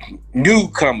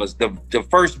newcomers, the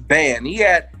first band. He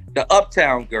had the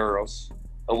Uptown Girls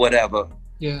or whatever.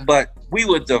 Yeah. But we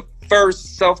were the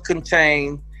first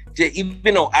self-contained,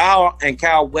 even though Al and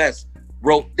Kyle West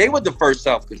they were the first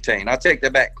self-contained. I'll take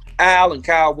that back. Al and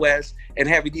Kyle West and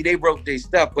Heavy D, they wrote their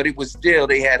stuff, but it was still,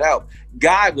 they had help.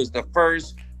 Guy was the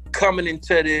first coming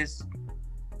into this.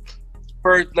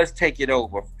 First, let's take it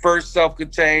over. First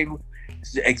self-contained,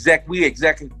 we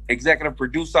executive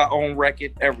produce our own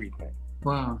record, everything.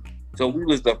 Wow. So we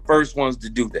was the first ones to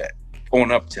do that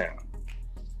on Uptown.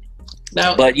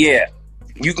 Now, but yeah,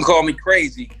 You Can Call Me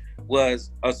Crazy was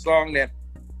a song that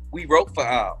we wrote for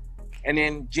Al. And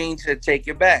then Gene said, take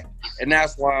it back. And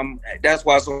that's why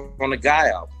it's on the Guy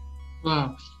album.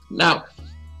 Wow. Now,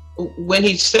 when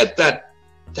he said that,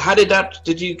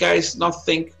 did you guys not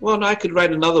think, well, no, I could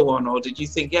write another one? Or did you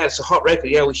think, yeah, it's a hot record,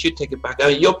 yeah, we should take it back? I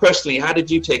mean, how did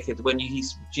you take it when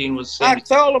Gene was saying? I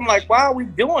told him, like, why are we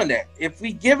doing that? If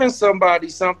we giving somebody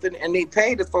something and they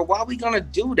paid us for, why are we going to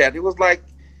do that? It was like,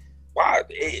 why?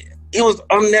 It was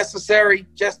unnecessary.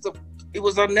 It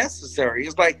was unnecessary.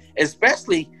 It's like,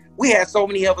 especially, we had so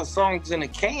many other songs in the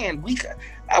can.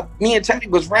 Me and Teddy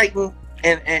was writing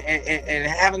and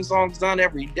having songs done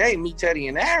every day. Me, Teddy,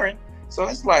 and Aaron. So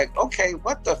it's like, okay,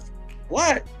 what?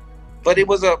 But it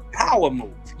was a power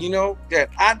move, that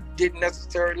I didn't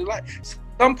necessarily like.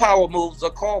 Some power moves are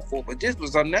called for, but this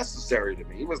was unnecessary to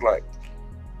me. It was like,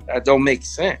 that don't make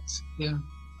sense. Yeah.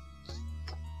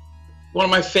 One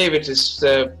of my favorites is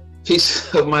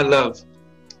Piece of My Love.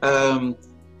 And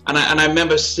I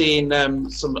remember seeing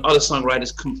some other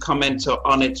songwriters comment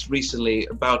on it recently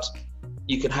about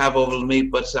you can have all of me,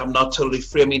 but I'm not totally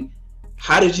free. I mean,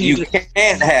 how did you? You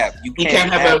can't have. You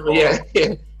can't have.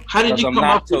 Yeah. How did you come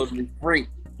up? Totally free.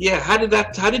 Yeah. How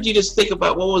did you just think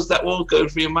about what was going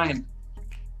through your mind?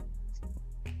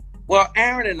 Well,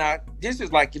 Aaron and I, this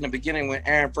is like in the beginning when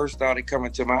Aaron first started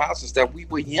coming to my house and stuff. We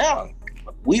were young.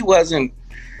 We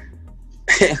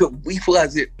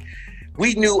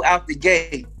knew out the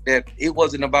gate that it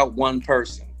wasn't about one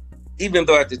person. Even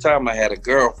though at the time I had a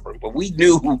girlfriend, but we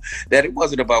knew that it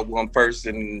wasn't about one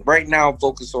person. Right now I'm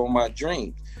focused on my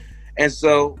dreams. And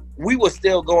so we were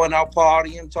still going out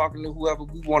partying, talking to whoever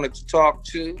we wanted to talk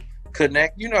to,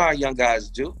 connect. You know how young guys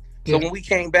do. So when we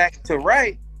came back to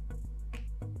write,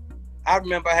 I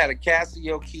remember I had a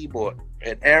Casio keyboard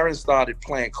and Aaron started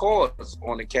playing chords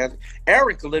on the Casio.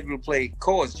 Aaron could literally play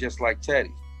chords just like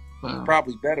Teddy. Wow.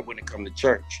 Probably better when it come to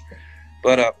church.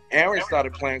 But Aaron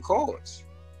started playing chords.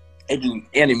 And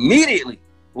immediately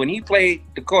when he played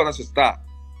the chord, I said, stop.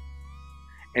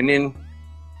 And then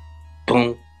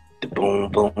boom, boom,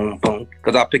 boom, boom.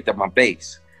 Because I picked up my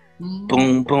bass. Mm-hmm.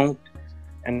 Boom, boom.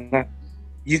 And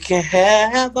you can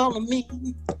have all of me.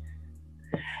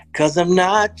 Because I'm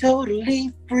not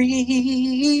totally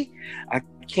free. I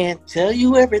can't tell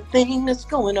you everything that's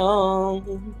going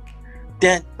on.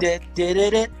 Da, da, da, da,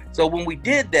 da. So when we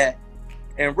did that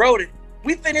and wrote it,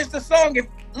 we finished the song in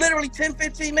literally 10,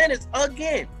 15 minutes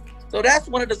again. So that's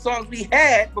one of the songs we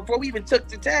had before we even took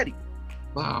to Teddy.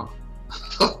 Wow.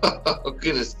 Oh,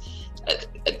 goodness.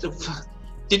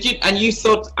 Did you, and you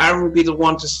thought Aaron would be the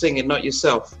one to sing it, not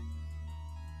yourself?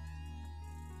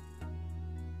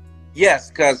 Yes,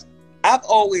 because I've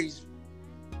always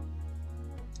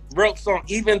wrote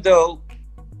songs, even though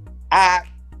I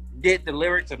did the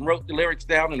lyrics and wrote the lyrics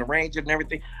down and arranged it and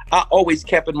everything, I always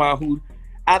kept in mind who,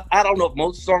 I don't know if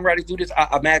most songwriters do this,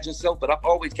 I imagine so, but I've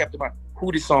always kept in mind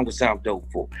who this song would sound dope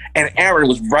for. And Aaron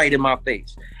was right in my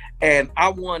face. And I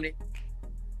wanted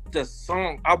the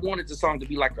song to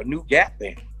be like a new Gap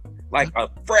band, like a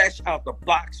fresh out the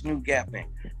box new Gap band.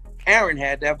 Aaron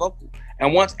had that vocal.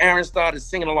 And once Aaron started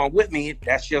singing along with me,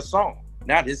 that's your song.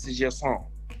 Now this is your song.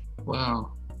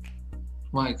 Wow.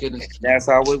 My goodness. And that's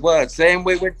how it was. Same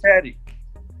way with Teddy.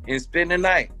 And Spend the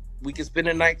Night. We can spend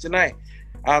the night tonight.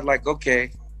 I was like,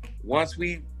 okay, once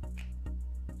we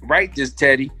write this,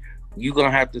 Teddy, you're going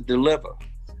to have to deliver.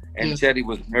 And Teddy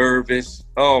was nervous.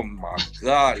 Oh my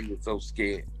God, he was so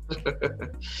scared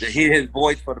to hear his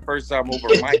voice for the first time over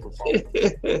a microphone.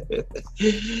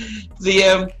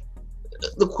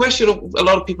 The question a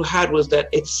lot of people had was that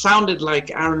it sounded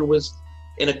like Aaron was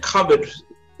in a cupboard,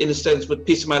 in a sense, with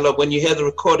Piece of My Love. When you hear the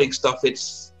recording stuff, it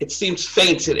seems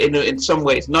faint in some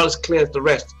ways, not as clear as the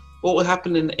rest. What would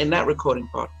happen in that recording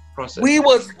process? We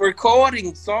was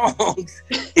recording songs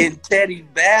in Teddy's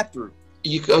bathroom.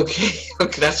 Okay,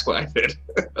 that's what I heard.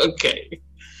 Okay.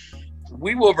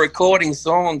 We were recording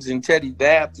songs in Teddy's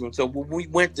bathroom. So when we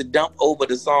went to dump over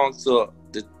the songs to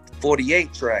the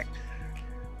 48 track,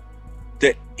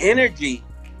 the energy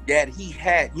that he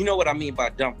had, you know what I mean by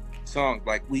dump songs?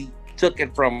 Like we took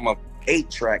it from a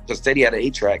 8-track, because Teddy had an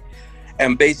 8-track,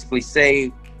 and basically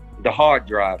saved the hard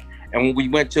drive. And when we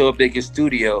went to a bigger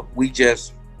studio, we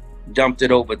just dumped it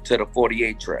over to the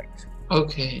 48 tracks.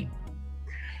 Okay.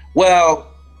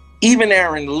 Well, even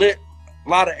a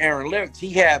lot of Aaron lyrics,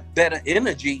 he had better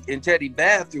energy in Teddy's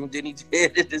bathroom than he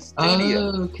did in the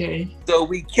studio. Oh, okay. So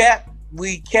we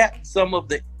kept some of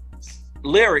the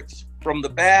lyrics from the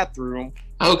bathroom.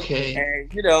 Okay. And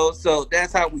so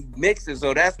that's how we mix it.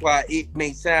 So that's why it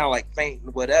may sound like faint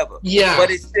and whatever. Yeah.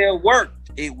 But it still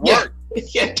worked. It worked.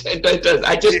 Yeah, it does.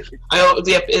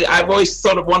 I've always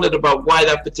sort of wondered about why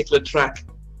that particular track.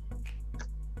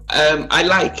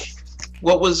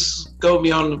 What was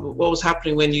going on? What was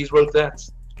happening when you wrote that?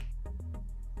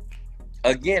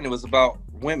 Again, it was about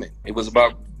women. It was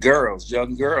about girls,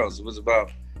 young girls. It was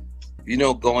about,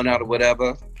 going out or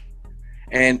whatever.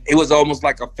 And it was almost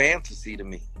like a fantasy to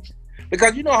me.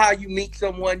 Because you know how you meet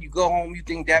someone, you go home, you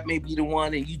think that may be the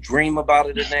one, and you dream about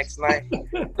it the next night.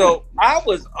 So I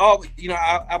was always,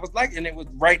 I was like, and it was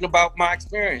writing about my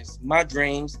experience, my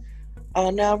dreams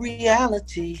are now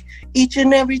reality. Each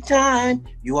and every time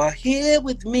you are here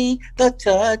with me, the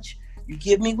touch you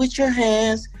give me with your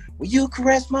hands, when you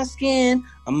caress my skin,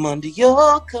 I'm under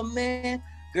your command.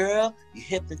 Girl, you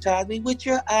hypnotize me with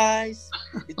your eyes.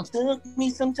 It took me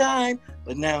some time,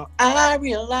 but now I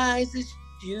realize it's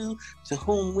you to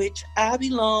whom which I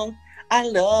belong. I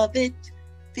love it.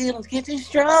 Feelings getting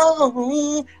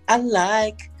strong. I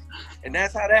like. And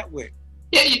that's how that went.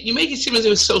 Yeah, you make it seem as if it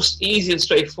was so easy and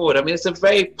straightforward. I mean, it's a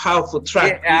very powerful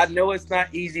track. Yeah, I know it's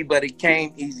not easy, but it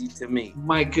came easy to me.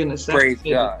 My goodness. Praise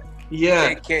God. Yeah.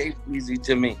 It came easy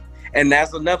to me. And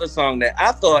that's another song that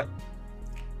I thought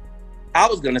I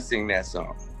was going to sing that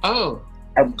song. Oh.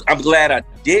 I'm glad I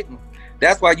didn't.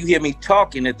 That's why you hear me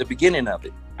talking at the beginning of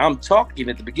it. I'm talking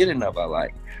at the beginning of it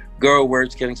like, girl,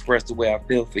 words can express the way I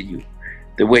feel for you.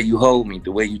 The way you hold me,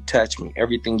 the way you touch me,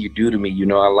 everything you do to me, you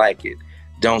know I like it.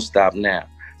 Don't stop now.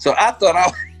 So I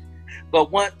thought but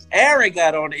once Aaron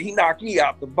got on it, he knocked me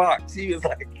out the box. He was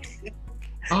like,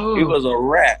 it was a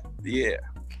rap. Yeah.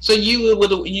 So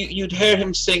you'd hear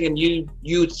him sing and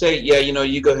you'd say, yeah,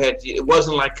 you go ahead. It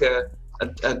wasn't like a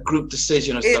group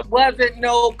decision or something. It wasn't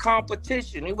no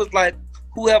competition. It was like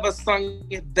whoever sung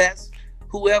it best,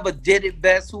 whoever did it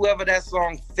best, whoever that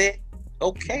song fit,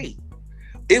 okay.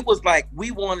 It was like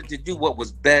we wanted to do what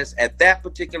was best at that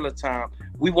particular time.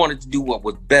 We wanted to do what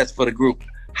was best for the group.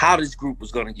 How this group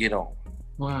was going to get on.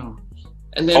 Wow.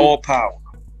 And then all power.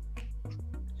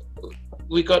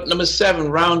 We got number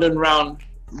 7, Round and Round,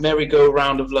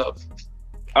 Merry-Go-Round of Love.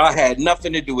 I had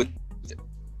nothing to do with it.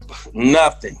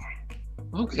 Nothing.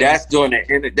 Okay. That's during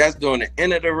the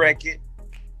end of the record.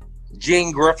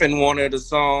 Gene Griffin wanted a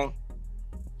song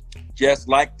just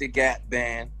like the Gap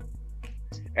Band.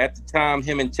 At the time,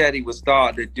 him and Teddy was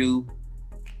starting to do,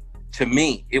 to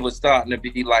me, it was starting to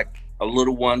be like a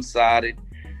little one-sided.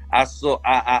 I saw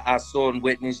and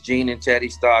witnessed Gene and Teddy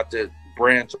start to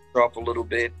branch off a little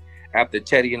bit. After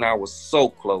Teddy and I were so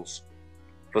close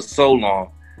for so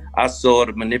long, I saw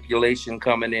the manipulation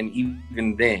coming in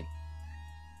even then.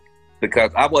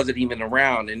 Because I wasn't even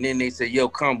around. And then they said, yo,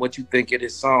 come, what you think of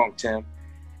this song, Tim?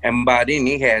 And by then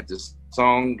he had the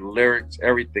song, the lyrics,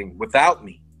 everything, without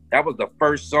me. That was the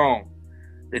first song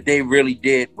that they really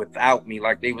did without me.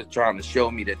 Like they was trying to show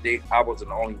me that I wasn't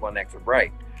the only one that could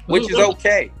write, which is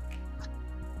okay.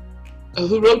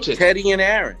 Who wrote it? Teddy and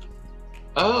Aaron.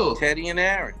 Oh. Teddy and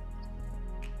Aaron.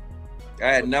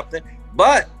 I had nothing.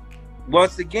 But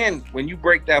once again, when you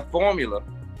break that formula,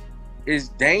 it's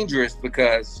dangerous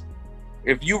because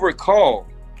if you recall,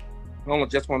 hold on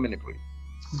just 1 minute, please.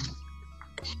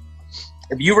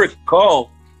 If you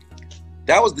recall,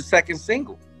 that was the second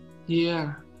single.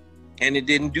 Yeah. And it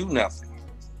didn't do nothing.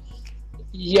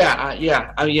 Yeah.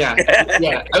 Yeah. I mean,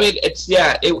 it's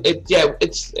I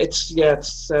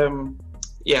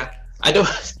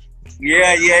don't.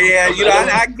 Yeah.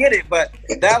 I get it, but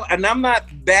and I'm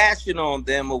not bashing on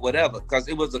them or whatever, because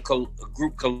it was a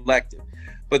group collective.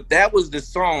 But that was the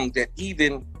song that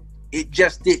it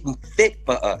just didn't fit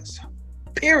for us.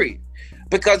 Period.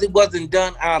 Because it wasn't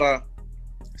done out of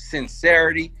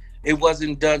sincerity. It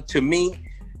wasn't done, to me,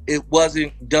 it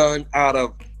wasn't done out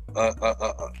of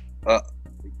a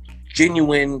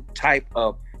genuine type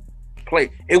of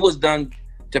play. It was done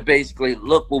to basically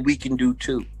look what we can do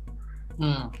too.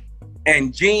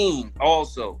 And Gene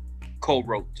also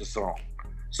co-wrote the song.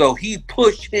 So he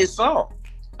pushed his song.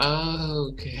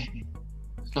 Okay.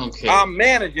 Our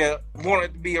manager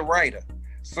wanted to be a writer.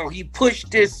 So he pushed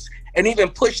this and even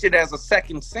pushed it as a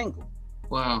second single.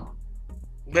 Wow.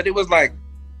 But it was like,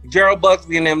 Gerald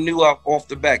Buckley and them knew off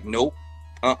the back. Nope.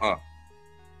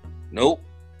 Nope.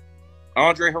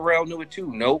 Andre Harrell knew it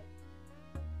too. Nope.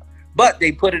 But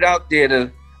they put it out there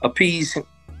to appease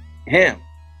him.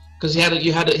 Because he had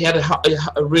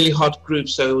a really hot group,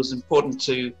 so it was important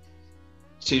to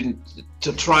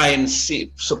try and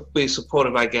be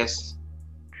supportive, I guess.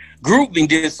 Groove Me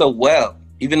did so well,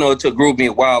 even though it took Groove Me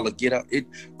a while to get up.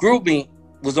 Groove Me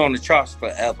was on the charts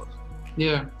forever.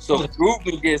 Yeah. So Groove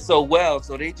Me did so well,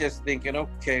 so they just thinking,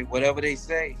 okay, whatever they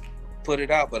say, put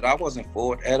it out. But I wasn't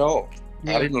for it at all.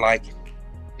 Yeah. I didn't like it.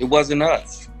 It wasn't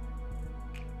us.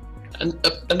 And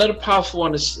another powerful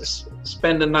one is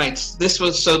Spend the Night. This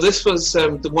was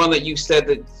the one that you said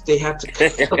that they had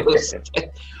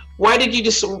to. Why did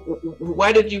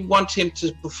you want him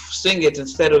to sing it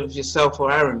instead of yourself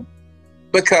or Aaron?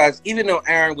 Because even though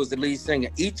Aaron was the lead singer,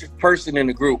 each person in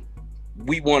the group,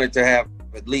 we wanted to have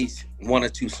at least 1 or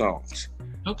 2 songs,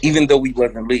 even though we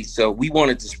wasn't lead. So we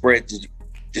wanted to spread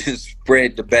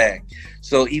the bag.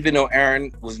 So even though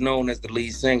Aaron was known as the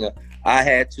lead singer, I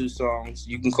had 2 songs.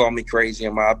 You Can Call Me Crazy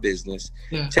in My Business.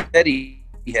 Yeah. Teddy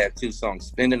had 2 songs,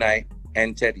 Spend the Night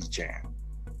and Teddy's Jam.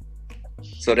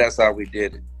 So that's how we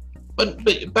did it. But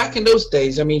back in those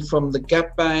days, I mean, from the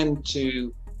Gap Band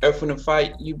to Earth, Wind &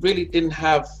 Fire, you really didn't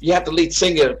have, you had the lead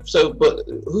singer. So, but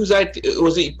whose idea,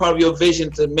 was it part of your vision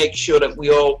to make sure that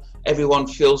everyone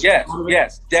feels?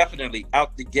 Yes, definitely.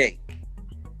 Out the gate.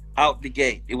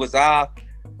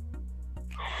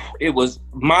 It was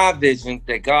my vision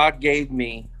that God gave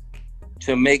me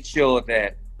to make sure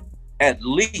that at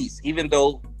least, even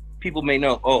though people may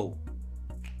know, oh,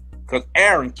 because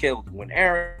Aaron killed him.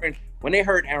 When they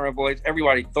heard Aaron voice,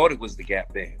 everybody thought it was the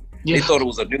Gap Band. Yeah. They thought it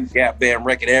was a new Gap Band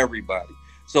record, everybody.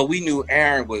 So we knew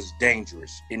Aaron was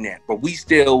dangerous in that. But we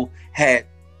still had,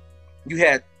 you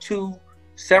had two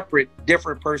separate,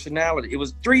 different personalities. It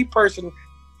was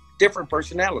different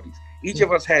personalities. Each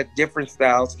of us had different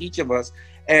styles, each of us.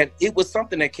 And it was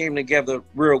something that came together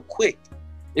real quick.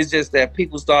 It's just that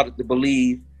people started to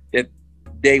believe that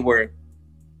they were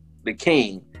the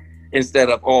king instead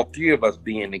of all three of us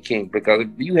being the king. Because if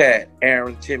you had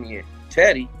Aaron, Timmy, and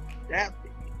Teddy, that,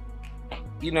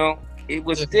 you know, it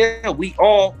was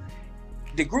still,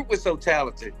 the group was so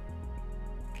talented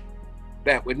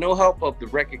that with no help of the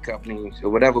record companies or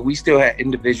whatever, we still had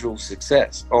individual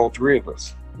success, all three of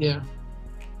us. Yeah.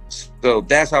 So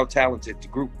that's how talented the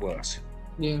group was.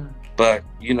 Yeah. But,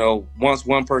 you know, once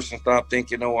one person stopped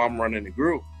thinking, oh, I'm running the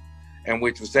group, and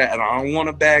which was that, and I don't want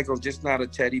a bag or just not a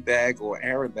Teddy bag or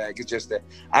Aaron bag. It's just that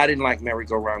I didn't like Merry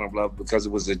Go Round of Love because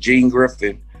it was a Gene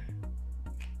Griffin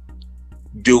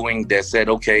doing that said,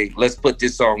 okay, let's put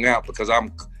this song out because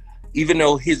even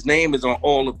though his name is on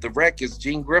all of the records,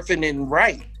 Gene Griffin didn't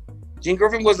write. Gene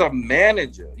Griffin was a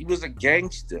manager. He was a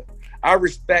gangster. I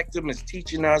respect him as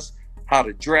teaching us how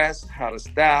to dress, how to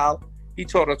style. He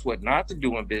taught us what not to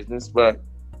do in business, but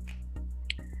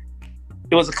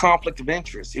it was a conflict of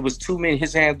interest. It was too many.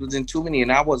 His hands was in too many,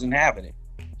 and I wasn't having it.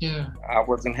 Yeah. I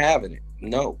wasn't having it.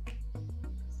 No.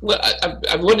 Well,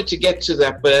 I wanted to get to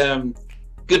that, but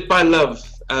Goodbye Love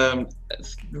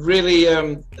really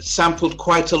sampled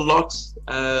quite a lot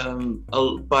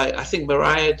by, I think,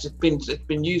 Mariah. It's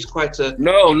been used quite a...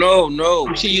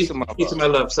 No. She used Piece of My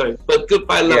Love, sorry. But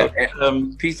Goodbye Love.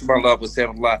 Piece of My Love was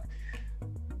sampled a lot.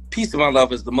 Piece of My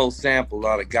Love is the most sampled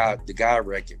out of the Guy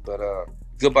record, but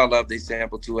Goodbye Love they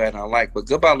sampled too, and I like. But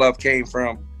Goodbye Love came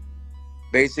from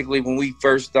basically when we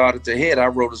first started to hit. I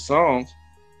wrote a song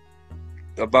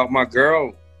about my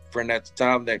girlfriend at the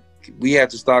time that we had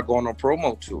to start going on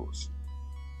promo tours.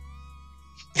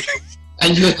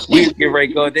 And we was getting ready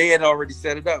to go. They had already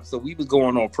set it up, so we was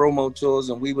going on promo tours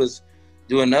and we was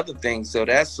doing other things. So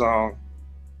that song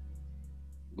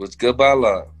was Goodbye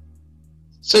Love.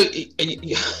 So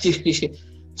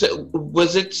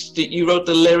was it that you wrote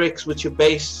the lyrics with your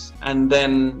bass, and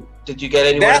then did you get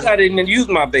anywhere? That I didn't use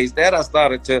my bass. That I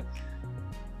started to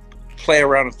play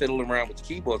around and fiddle around with the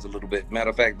keyboards a little bit. Matter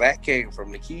of fact, that came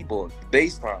from the keyboard, the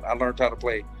bass line. I learned how to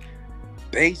play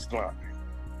bass line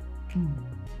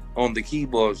on the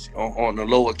keyboards, on the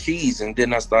lower keys, and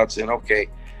then I started saying, okay,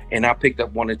 and I picked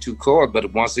up one or two chords.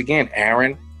 But once again,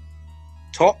 Aaron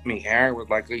taught me. Aaron was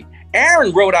like,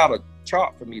 Aaron wrote out a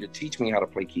chart for me to teach me how to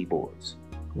play keyboards.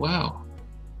 Wow.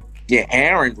 Yeah,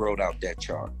 Aaron wrote out that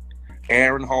chart.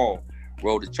 Aaron Hall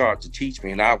wrote a chart to teach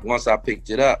me, and once I picked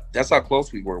it up, that's how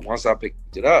close we were. Once I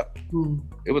picked it up,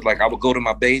 it was like I would go to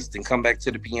my bass, then come back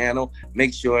to the piano,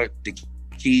 make sure the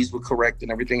keys were correct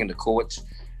and everything, and the chords.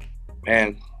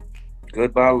 And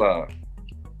Goodbye Love.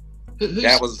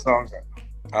 That was a song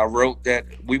I wrote that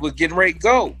we were getting ready to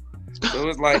go. So it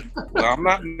was like, well, I'm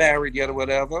not married yet or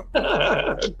whatever.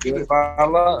 Goodbye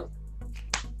Love.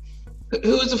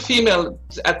 Who was the female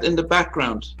in the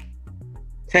background?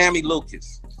 Tammy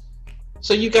Lucas.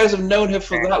 So you guys have known her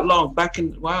for that long,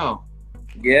 wow.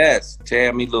 Yes,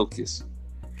 Tammy Lucas.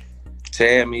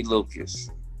 Tammy Lucas.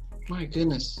 My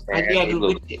goodness.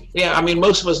 Lucas. Yeah, I mean,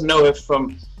 most of us know her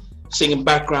from singing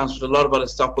backgrounds with a lot of other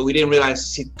stuff, but we didn't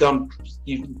realize she'd gone,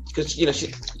 because, you know,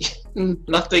 she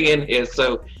nothing in here,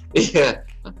 so, yeah.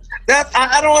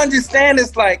 I don't understand.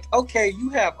 It's like, okay, you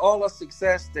have all the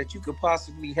success that you could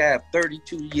possibly have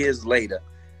 32 years later.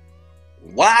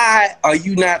 Why are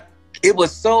you not? It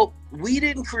was so, we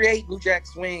didn't create New Jack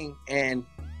Swing, and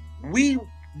we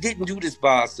didn't do this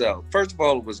by ourselves. First of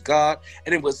all, it was God,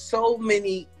 and it was so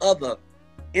many other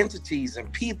entities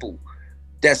and people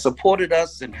that supported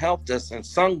us and helped us and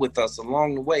sung with us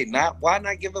along the way. Why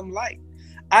not give them light?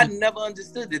 I never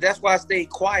understood it. That's why I stayed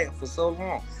quiet for so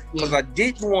long, because I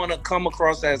didn't want to come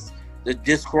across as the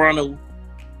disgruntled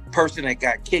person that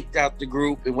got kicked out the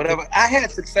group and whatever. I had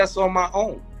success on my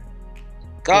own.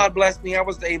 God bless me, I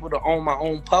was able to own my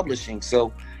own publishing,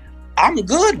 so I'm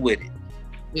good with it.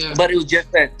 Yeah. But it was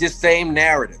just that this same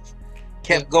narrative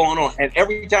kept going on, and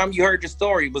every time you heard the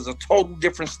story, it was a total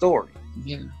different story.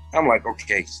 Yeah. I'm like,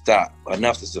 okay, stop.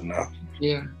 Enough is enough.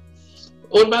 Yeah.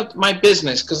 What about My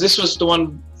Business? Because this was the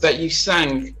one that you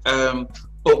sang.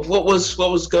 But what was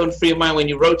going through your mind when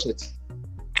you wrote it?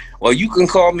 Well, you can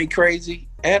call me crazy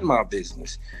and My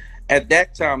Business. At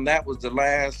that time, that was the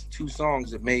last two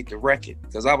songs that made the record,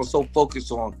 because I was so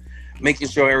focused on making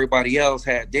sure everybody else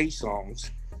had their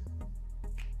songs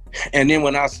And then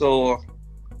when I saw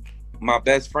my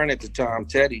best friend at the time,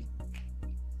 Teddy,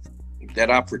 that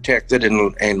I protected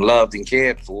and loved and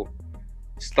cared for,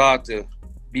 start to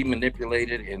be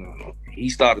manipulated, and he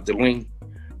started to lean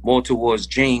more towards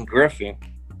Gene Griffin.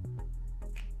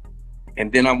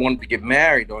 And then I wanted to get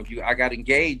married on You. I got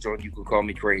engaged on You Can Call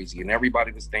Me Crazy, and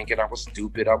everybody was thinking I was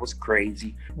stupid, I was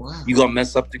crazy. Wow. You gonna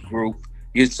mess up the group.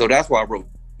 So that's why I wrote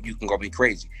You Can Call Me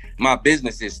Crazy. My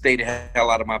business is stay the hell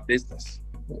out of my business.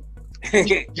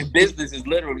 Business is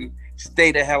literally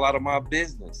stay the hell out of my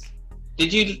business.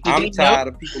 I'm tired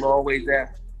of people always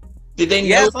ask. Did they know?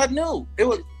 Yes, I knew. It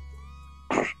was.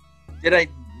 Did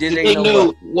they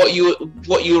know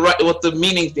what the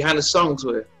meanings behind the songs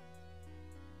were?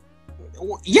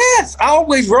 Yes, I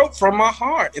always wrote from my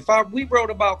heart. We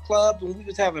wrote about clubs and we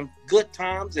was having good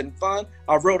times and fun,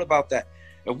 I wrote about that.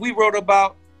 If we wrote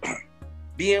about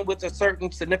being with a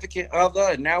certain significant other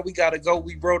and now we gotta go,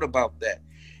 we wrote about that.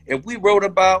 If we wrote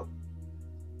about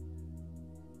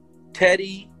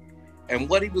Teddy and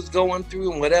what he was going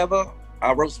through and whatever,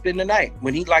 I wrote Spend the Night.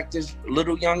 When he liked this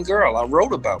little young girl, I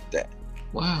wrote about that.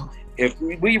 Wow. If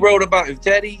we wrote about, if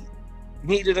Teddy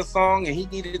needed a song and he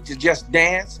needed to just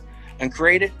dance and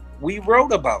create it, we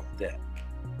wrote about that.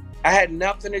 I had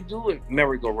nothing to do with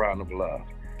Merry-Go-Round of Love.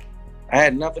 I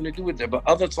had nothing to do with that, but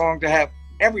other songs that have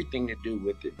everything to do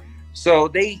with it.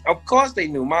 So of course they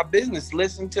knew my business,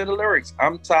 listen to the lyrics.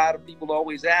 I'm tired of people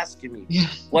always asking me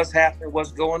what's happening,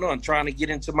 what's going on, trying to get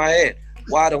into my head.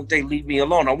 Why don't they leave me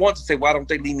alone? I want to say, why don't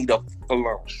they leave me the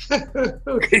alone?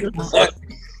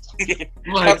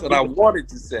 That's what I wanted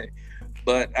to say,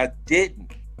 but I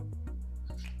didn't.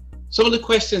 Some of the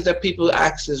questions that people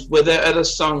ask is, were there other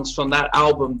songs from that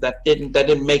album that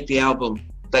didn't make the album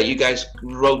that you guys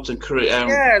wrote and created?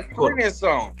 Yeah, plenty of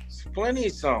songs.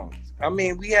 I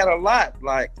mean, we had a lot,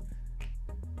 like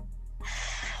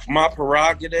My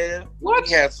Prerogative. What?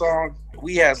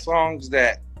 We had songs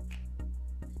that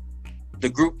the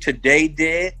group Today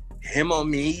did, Him or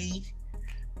Me.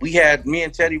 Me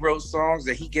and Teddy wrote songs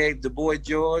that he gave the Boy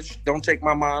George, Don't Take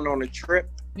My Mind on a Trip.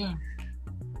 Yeah.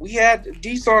 We had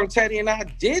these songs Teddy and I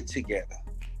did together.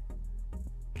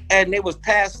 And they was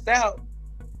passed out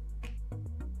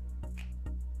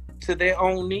to their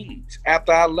own needs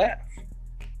after I left.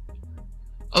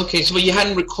 Okay, so you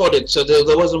hadn't recorded, so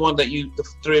there wasn't one that the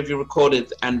three of you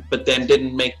recorded, but then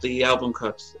didn't make the album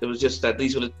cuts. It was just that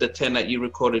these were the 10 that you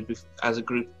recorded as a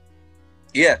group.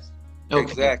 Yes, okay.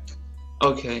 Exactly.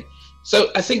 Okay,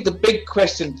 so I think the big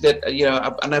question that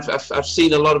and I've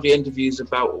seen a lot of your interviews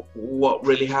about what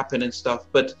really happened and stuff,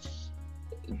 but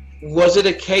was it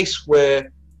a case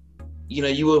where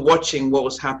you were watching what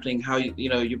was happening, how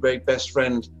your very best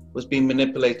friend was being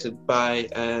manipulated by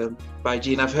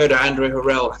Gene? I've heard Andre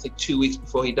Harrell, I think 2 weeks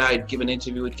before he died, give an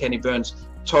interview with Kenny Burns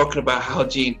talking about how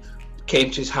Gene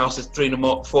came to his house at 6 in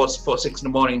the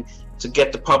morning to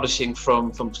get the publishing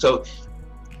from. So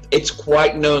it's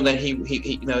quite known that he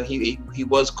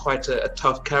was quite a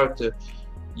tough character.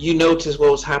 You noticed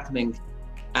what was happening,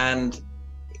 and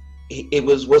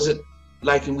was it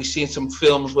like, and we see in some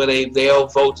films where they all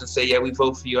vote and say, yeah, we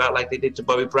vote for you out, like they did to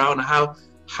Bobby Brown?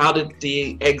 How did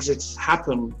the exits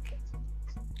happen?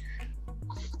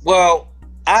 Well,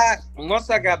 once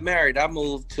I got married, I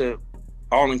moved to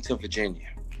Arlington, Virginia.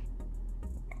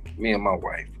 Me and my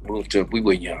wife we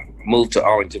were young, moved to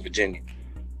Arlington, Virginia.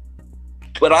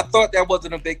 But I thought that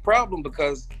wasn't a big problem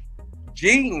because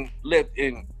Gene lived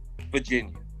in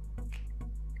Virginia.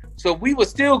 So we were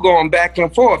still going back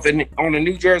and forth. And on the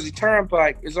New Jersey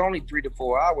Turnpike, it's only 3 to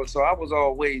 4 hours. So I was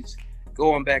always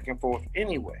going back and forth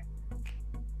anyway.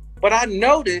 But I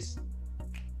noticed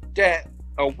that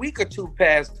a week or two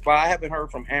passed by, I haven't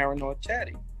heard from Aaron or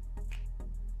Teddy.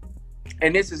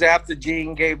 And this is after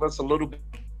Gene gave us a little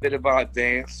bit of our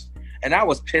advance. And I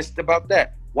was pissed about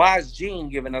that. Why is Gene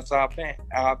giving us our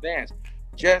advance?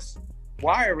 Just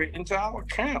wire it into our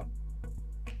account.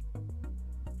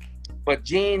 But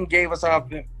Gene gave us our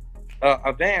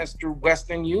advance through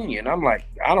Western Union. I'm like,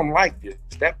 I don't like this.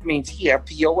 That means he has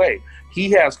POA.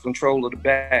 He has control of the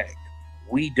bag.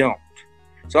 We don't.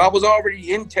 So I was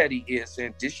already in Teddy ear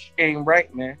saying, this ain't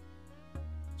right, man.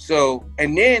 So,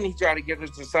 and then he tried to get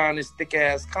us to sign this thick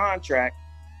ass contract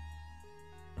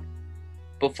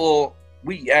before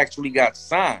we actually got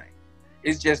signed.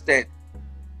 It's just that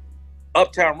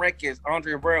Uptown Records,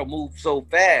 Andre Harrell moved so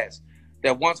fast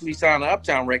that once we signed the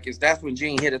Uptown Records, that's when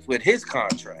Gene hit us with his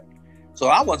contract. So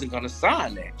I wasn't going to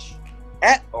sign that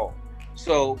at all.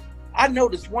 So I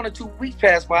noticed 1 or 2 weeks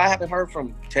passed by, I haven't heard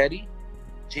from Teddy,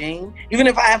 Gene. Even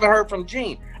if I haven't heard from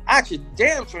Gene, I should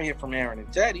damn sure hear from Aaron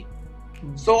and Teddy.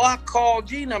 So I called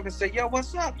Gene up and said, yo,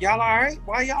 what's up? Y'all all right?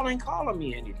 Why y'all ain't calling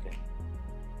me anything?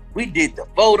 We did the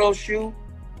photo shoot,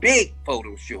 big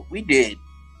photo shoot. We did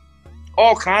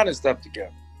all kind of stuff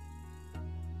together.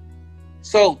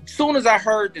 So as soon as I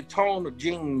heard the tone of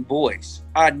Gene's voice,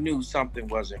 I knew something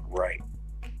wasn't right.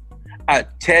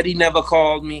 Teddy never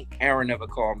called me. Aaron never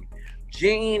called me.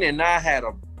 Gene and I had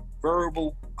a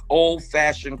verbal,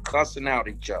 old-fashioned cussing out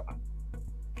each other.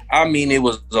 I mean, it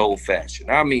was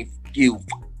old-fashioned. I mean, you,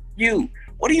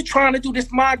 what are you trying to do? This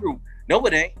is my group. No,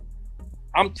 it ain't.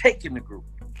 I'm taking the group.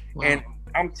 Wow. And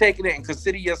I'm taking it and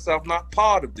consider yourself not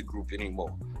part of the group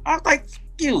anymore. I was like,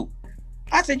 you.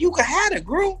 I said, you could have a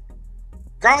group.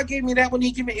 God gave me that when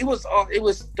he gave me, it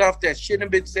was stuff that shouldn't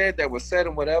have been said, that was said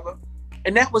and whatever.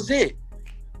 And that was it.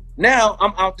 Now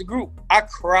I'm out the group. I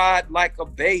cried like a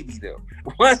baby though.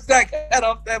 Once I got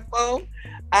off that phone,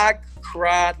 I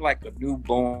cried like a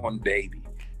newborn baby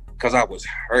because I was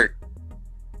hurt.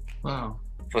 Wow.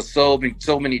 For so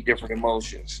many different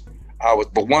emotions.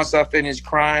 But once I finished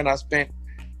crying, I spent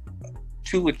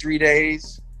 2 or 3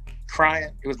 days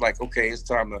crying. It was like, okay, it's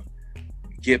time to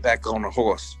get back on the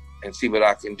horse and see what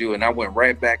I can do. And I went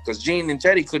right back because Gene and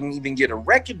Teddy couldn't even get a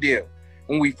record deal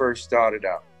when we first started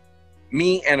out.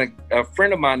 Me and a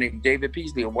friend of mine named David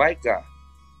Peasley, a white guy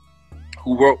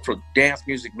who wrote for Dance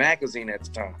Music Magazine at the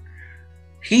time,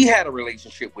 he had a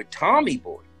relationship with Tommy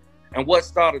Boy. And what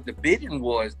started the bidding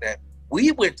was that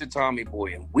we went to Tommy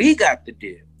Boy and we got the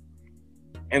deal.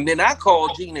 And then I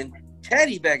called Gene and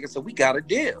Teddy back and said, we got a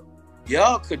deal.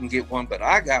 Y'all couldn't get one, but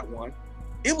I got one.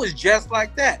 It was just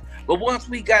like that. But once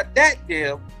we got that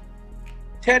deal,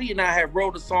 Teddy and I had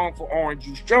wrote a song for Orange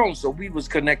Juice Jones, so we was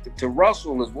connected to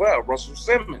Russell as well, Russell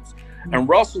Simmons. And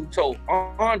Russell told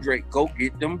Andre, go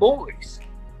get them boys.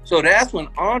 So that's when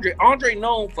Andre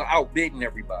known for outbidding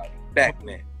everybody back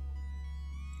then,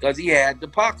 because he had the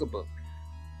pocketbook.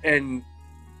 And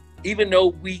even though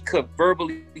we could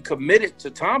verbally committed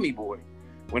to Tommy Boy,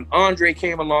 when Andre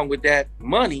came along with that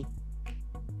money,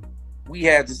 we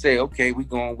had to say, okay, we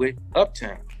going with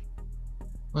Uptown.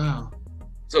 Wow.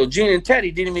 So Gene and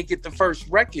Teddy didn't even get the first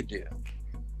record deal.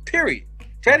 Period.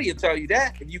 Teddy will tell you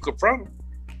that if you confront him.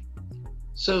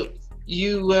 So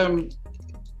you,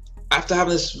 after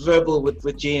having this verbal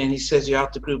with Gene and he says you're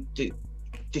out the group,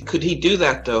 could he do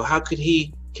that though? How could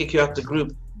he kick you out the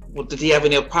group? Well, did he have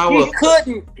any power?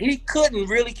 He couldn't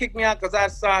really kick me out because I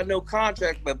signed no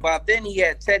contract, but by then he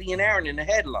had Teddy and Aaron in the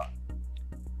headlock.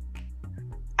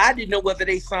 I didn't know whether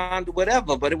they signed or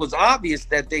whatever, but it was obvious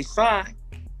that they signed.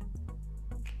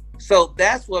 So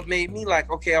that's what made me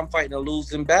like, okay, I'm fighting a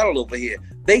losing battle over here.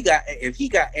 If he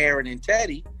got Aaron and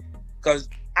Teddy, because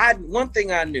one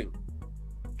thing I knew,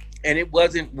 and it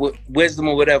wasn't wisdom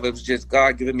or whatever, it was just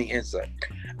God giving me insight.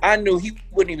 I knew he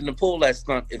wouldn't even pull that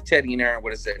stunt if Teddy and Aaron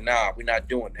would have said, nah, we're not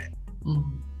doing that.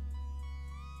 Mm-hmm.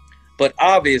 But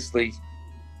obviously,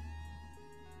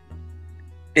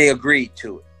 they agreed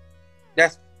to it.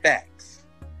 That's facts.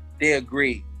 They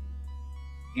agreed.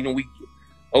 You know, we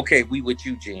with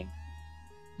you, Gene.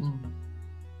 Mm-hmm.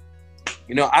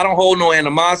 You know, I don't hold no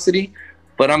animosity,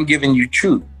 but I'm giving you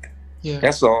truth. Yeah.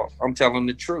 That's all. I'm telling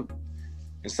the truth.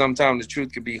 And sometimes the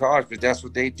truth can be harsh, but that's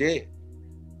what they did.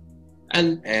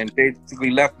 And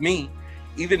basically left me,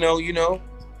 even though, you know,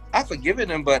 I've forgiven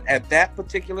them, but at that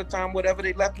particular time, whatever,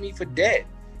 they left me for dead.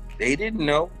 They didn't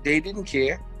know. They didn't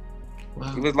care.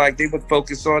 Wow. It was like they would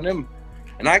focus on them.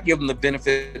 And I give them the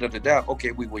benefit of the doubt.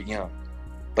 Okay, we were young.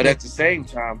 But at the same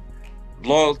time,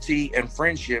 loyalty and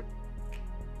friendship,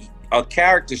 a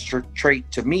character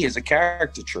trait to me is a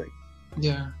character trait.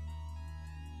 Yeah.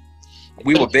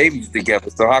 We were babies together,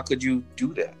 so how could you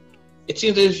do that? It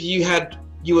seems as if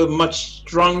you were much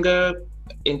stronger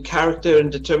in character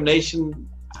and determination.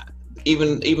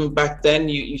 Even back then,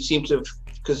 you seem to have,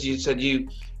 because you said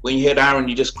when you hit Aaron,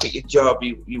 you just quit your job.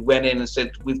 You went in and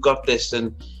said, we've got this,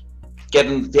 and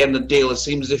getting the deal. It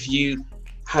seems as if you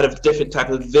had a different type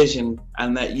of vision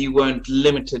and that you weren't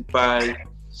limited by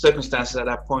circumstances at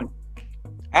that point.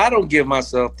 I don't give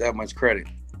myself that much credit.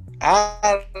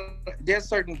 There's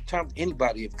certain times,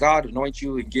 anybody, if God anoints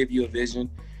you and give you a vision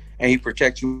and he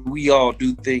protects you, we all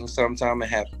do things sometime and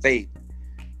have faith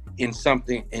in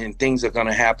something, and things are going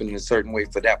to happen in a certain way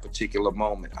for that particular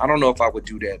moment. I don't know if I would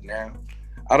do that now.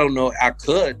 I don't know. I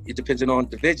could. It depends on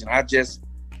the vision.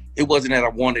 It wasn't that I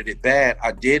wanted it bad.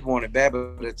 I did want it bad,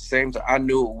 but at the same time, I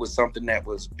knew it was something that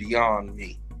was beyond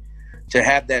me. To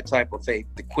have that type of faith,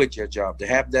 to quit your job, to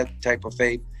have that type of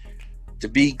faith, to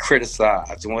be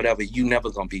criticized and whatever, you never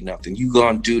gonna be nothing. You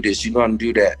gonna do this, you gonna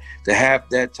do that. To have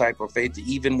that type of faith,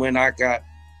 even when I got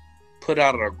put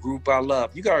out of a group I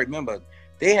love. You gotta remember,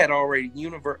 they had already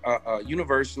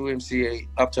Universal, MCA,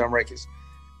 Uptown Records.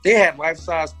 They had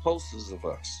life-size posters of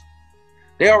us.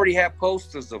 They already had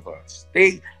posters of us.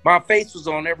 My face was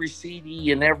on every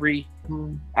CD and every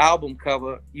album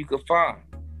cover you could find.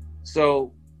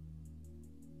 So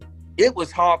it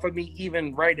was hard for me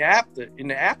even right after, in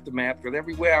the aftermath, because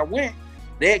everywhere I went,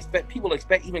 people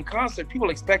expect even concert, people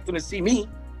expecting to see me,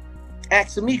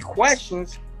 asking me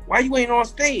questions. Why you ain't on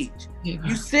stage? Yeah.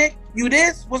 You sick? You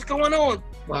this? What's going on?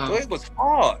 Wow. So it was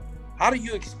hard. How do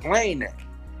you explain that?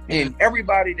 Yeah. And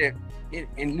everybody that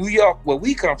in New York, where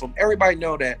we come from, everybody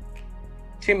know that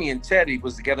Timmy and Teddy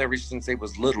was together ever since they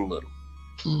was little.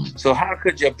 So how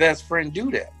could your best friend do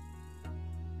that?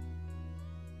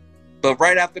 But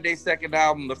right after their second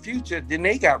album, The Future, then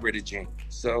they got rid of James.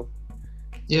 So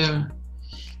yeah,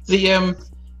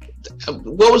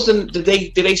 what was did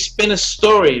they spin a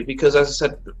story? Because as I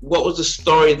said, what was the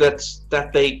story because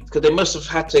they must have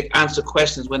had to answer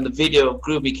questions when the video of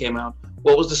Groovy came out.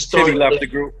 What was the story? Timmy left the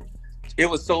group. It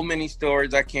was so many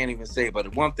stories I can't even say,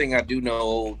 but one thing I do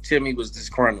know, Timmy was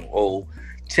disgruntled.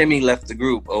 Timmy left the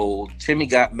group. Timmy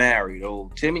got married.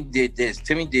 Timmy did this.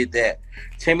 Timmy did that.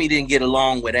 Timmy didn't get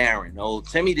along with Aaron.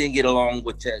 Timmy didn't get along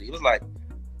with Teddy. It was like,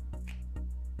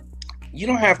 you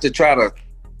don't have to try to,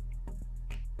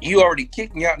 you already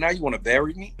kicked me out, now you want to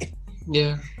bury me?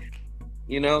 Yeah.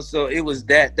 So it was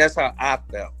that's how I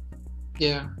felt.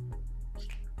 Yeah.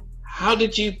 How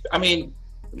did you,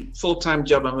 full-time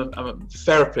job, I'm a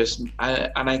therapist, and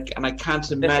I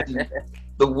can't imagine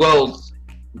the world,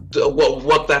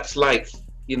 what that's like,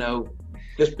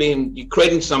 just you're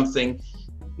creating something,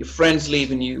 your friends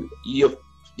leaving you,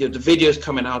 the video's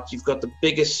coming out, you've got the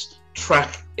biggest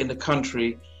track in the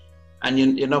country, and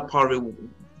you're not part of it.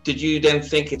 Did you then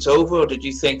think it's over, or did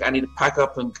you think I need to pack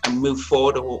up and move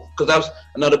forward? Because that was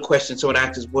another question someone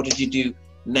asked is, what did you do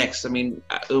next? In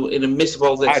the midst of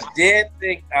all this, I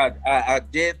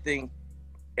did think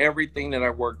everything that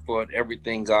I worked for,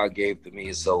 everything God gave to me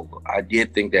is over. I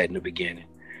did think that in the beginning.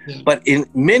 Yeah. But in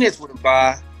minutes went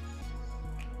by,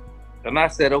 and I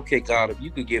said, okay, God, if you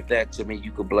could give that to me,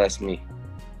 you could bless me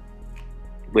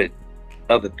with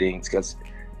other things, because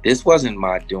this wasn't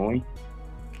my doing.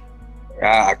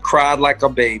 I cried like a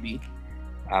baby.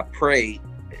 I prayed,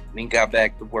 and then got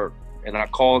back to work. And I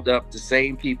called up the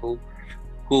same people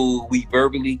who we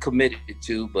verbally committed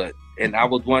to, and I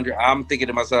was wondering, I'm thinking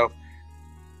to myself,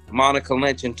 Monica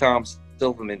Lynch and Tom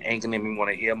Silverman ain't gonna even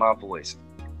want to hear my voice.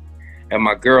 And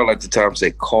my girl at the time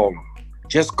said, call them.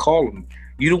 Just call them.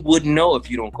 You wouldn't know if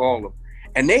you don't call them.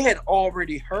 And they had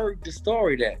already heard the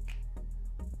story that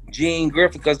Gene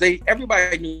Griffin, because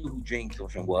everybody knew who Gene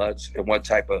Griffin was and what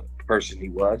type of person he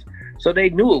was. So they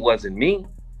knew it wasn't me.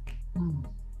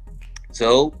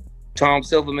 So Tom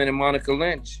Silverman and Monica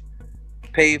Lynch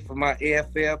paid for my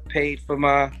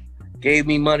airfare, gave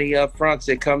me money up front,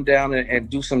 said come down and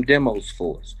do some demos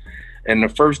for us. And the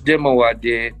first demo I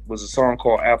did was a song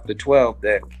called After 12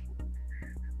 that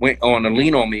went on a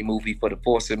Lean On Me movie for the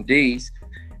Force MDs.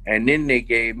 And then they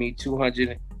gave me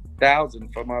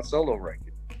 $200,000 for my solo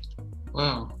record.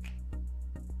 Wow.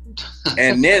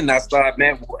 And then I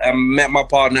met my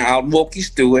partner out, Wookie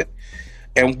Stewart,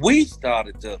 and we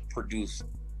started to produce.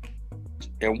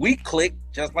 And we clicked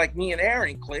just like me and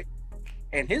Aaron clicked,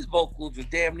 and his vocals was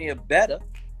damn near better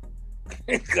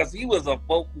because he was a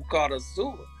vocal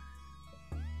connoisseur.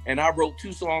 And I wrote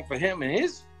 2 songs for him and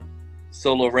his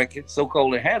solo record, So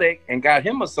Cold and Headache, and got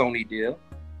him a Sony deal.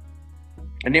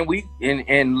 And then we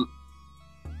and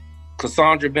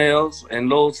Cassandra Mills and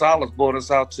Lowell Salas brought us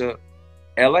out to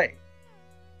LA.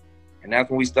 And that's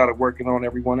when we started working on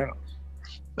everyone else.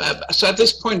 So at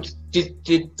this point, did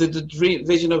the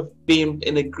vision of being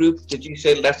in a group, did you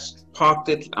say, let's park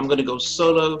it, I'm going to go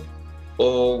solo,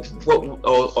 or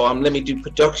let me do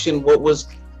production? What was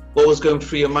going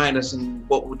through your mind, and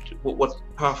what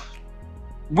path?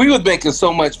 We were making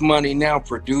so much money now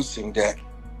producing that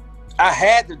I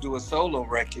had to do a solo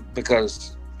record,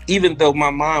 because even though my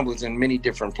mind was in many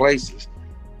different places,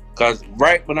 because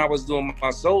right when I was doing my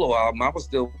solo album, I was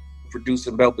still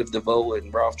producing Bell Biv DeVoe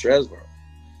and Ralph Tresvant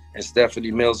and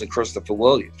Stephanie Mills and Christopher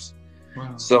Williams.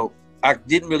 Wow. So I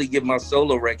didn't really give my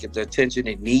solo record the attention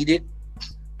it needed,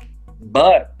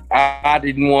 but I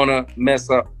didn't want to mess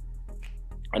up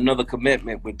another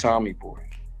commitment with Tommy Boy.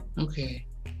 Okay.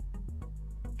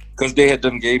 Because they had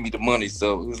done gave me the money,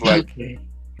 so it was like, okay.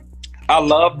 I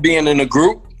love being in a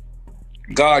group.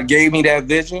 God gave me that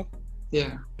vision.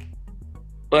 Yeah.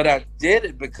 But I did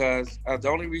it because the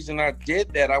only reason I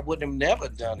did that, I would have never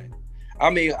done it.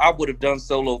 I would have done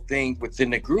solo things within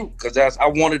the group because I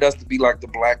wanted us to be like the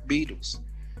Black Beatles.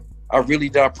 I really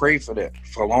did. I prayed for that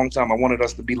for a long time. I wanted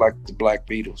us to be like the Black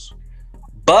Beatles,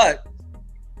 but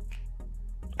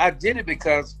I did it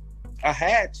because I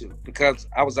had to, because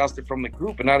I was ousted from the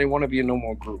group and I didn't want to be in no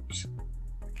more groups.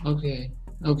 Okay.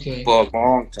 For a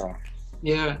long time.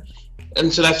 Yeah,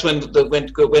 and so that's when the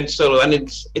went solo, and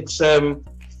it's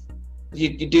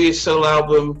you do your solo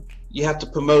album, you have to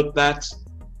promote that,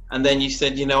 and then you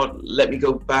said, you know what, let me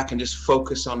go back and just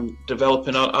focus on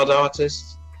developing other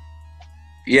artists.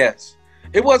 Yes,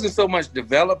 it wasn't so much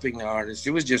developing the artists;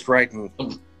 it was just writing,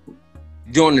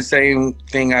 doing the same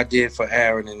thing I did for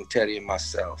Aaron and Teddy and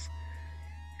myself,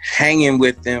 hanging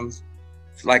with them,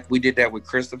 like we did that with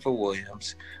Christopher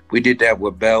Williams, we did that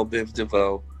with Belle Biv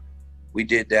DeVoe, we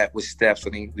did that with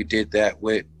Stephanie, we did that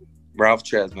with Ralph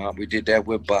Tresvant, we did that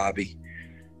with Bobby.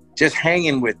 Just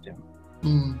hanging with them,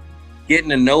 getting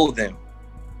to know them,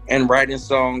 and writing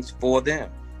songs for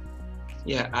them.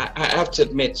 Yeah, I have to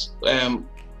admit,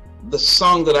 the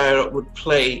song that I would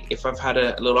play if I've had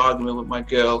a little argument with my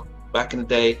girl back in the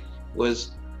day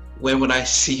was When I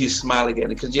See You Smile Again,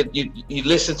 because you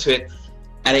listen to it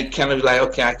and it kind of like,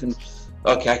 okay,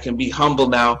 I can be humble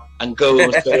now and go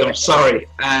and say I'm sorry.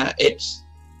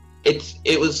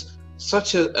 It was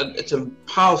such it's a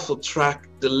powerful track.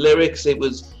 The lyrics, they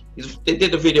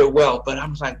did the video well, but I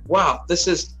was like, wow, this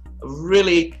is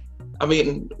really, I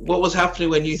mean, what was happening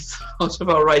when you thought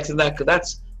about writing that?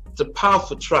 Because it's a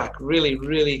powerful track, really,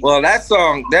 really. Well, that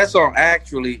song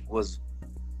actually was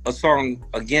a song,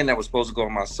 again, that was supposed to go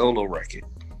on my solo record.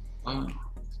 Oh.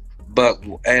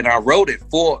 And I wrote it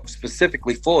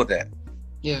specifically for that.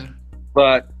 Yeah.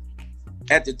 But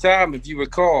at the time, if you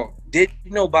recall, did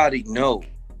nobody know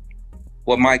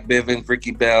what Mike Bivins,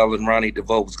 Ricky Bell, and Ronnie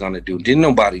DeVoe was going to do? Didn't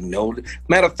nobody know?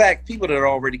 Matter of fact, people that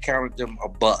already counted them a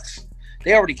bust.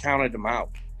 They already counted them out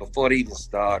before they even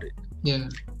started. Yeah.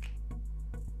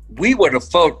 We were the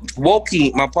first,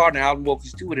 Wokey, my partner, Alvin Wokey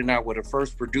Stewart, and I were the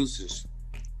first producers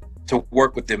to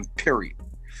work with them, period.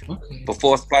 Okay.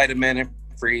 Before Spider-Man and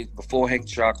Freeze, before Hank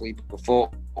Shocklee, before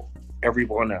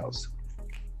everyone else.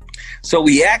 So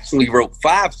we actually wrote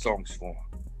 5 songs for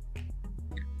them.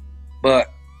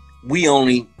 But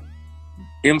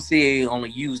MCA only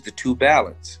used the 2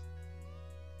 ballads.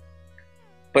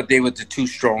 But they were the 2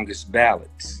 strongest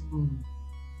ballads.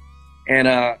 And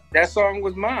that song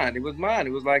was mine. It was mine.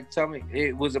 It was like,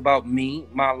 it was about me,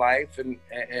 my life, and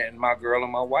my girl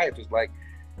and my wife. It's like,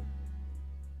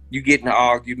 you get in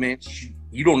arguments,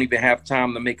 you don't even have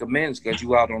time to make amends because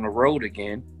you out on the road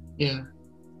again. Yeah.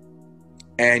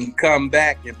 And you come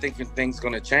back and thinking things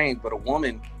gonna change, but a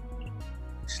woman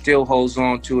still holds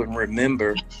on to and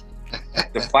remember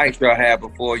the fight y'all had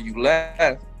before you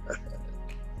left.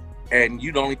 And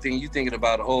the only thing you thinking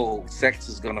about, oh, sex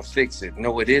is gonna fix it.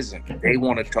 No, it isn't. They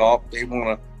wanna talk, they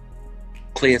wanna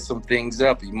clear some things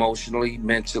up emotionally,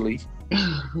 mentally.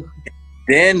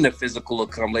 Then the physical will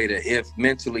come later if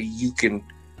mentally you can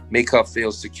make her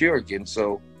feel secure again.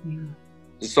 So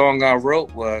the song I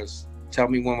wrote was, Tell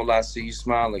Me When Will I See You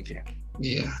Smile Again?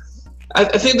 Yeah.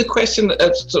 I think the question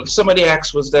that somebody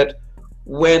asked was that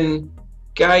when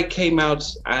Guy came out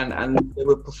and they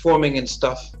were performing and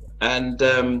stuff, and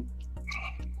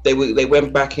they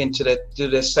went back into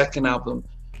their second album,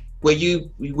 were you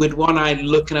with one eye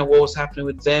looking at what was happening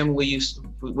with them?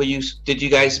 Did you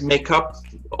guys make up,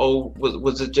 or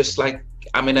was it just like,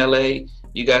 I'm in LA,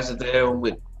 you guys are there, and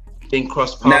we didn't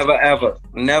cross paths?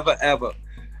 Never ever.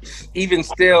 Even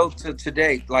still to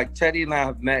today, like Teddy and I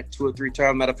have met 2 or 3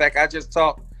 times. Matter of fact, I just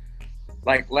talked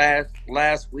like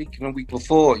last week and the week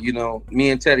before,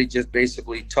 me and Teddy just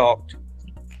basically talked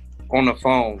on the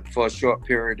phone for a short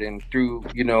period and through,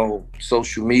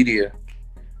 social media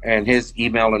and his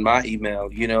email and my email.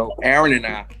 Aaron and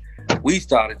I, we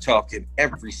started talking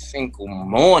every single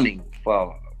morning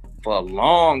for a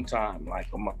long time, like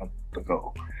a month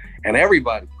ago. And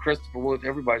everybody, Christopher Woods,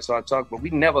 everybody started talking, but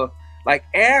we never, like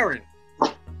Aaron,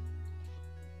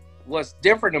 what's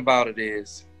different about it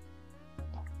is,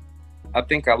 I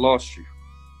think I lost you.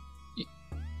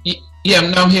 Yeah,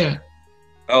 I'm now here.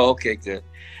 Oh, okay, good.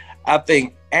 I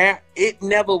think it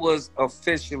never was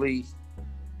officially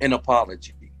an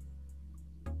apology.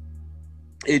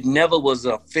 It never was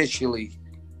officially,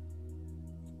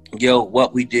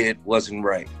 what we did wasn't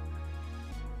right.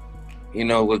 It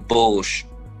was bullshit,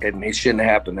 and it shouldn't have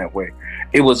happened that way.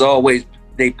 It was always,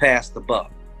 they passed the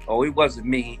buck. Oh, it wasn't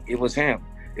me, it was him.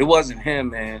 It wasn't him,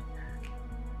 man.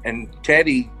 And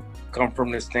Teddy come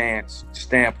from the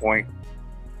standpoint,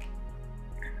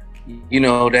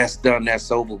 that's done,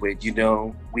 that's over with,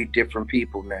 we different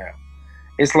people now.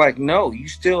 It's like, no, you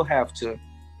still have to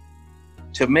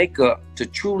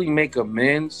truly make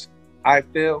amends, I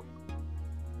feel.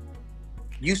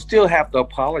 you still have to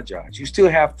apologize. You still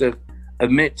have to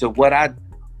admit to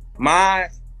my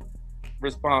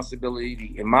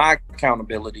responsibility and my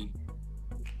accountability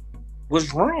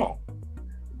was wrong.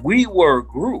 We were a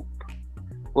group.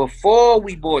 Before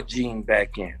we brought Gene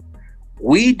back in,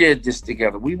 we did this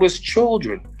together. We was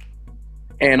children.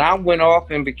 And I went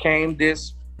off and became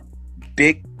this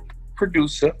big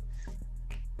producer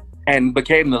and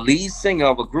became the lead singer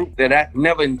of a group that I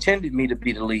never intended me to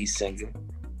be the lead singer.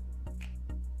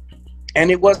 And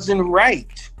it wasn't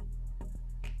right.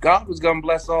 God was going to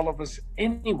bless all of us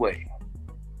anyway.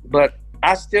 But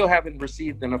I still haven't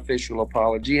received an official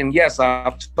apology. And yes,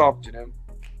 I've talked to them,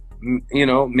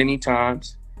 many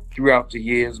times throughout the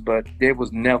years, but there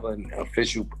was never an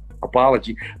official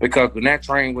apology, because when that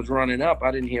train was running up,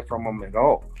 I didn't hear from them at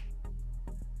all.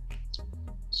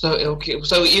 So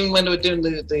even when they were doing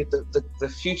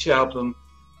the Future album,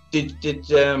 did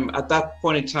at that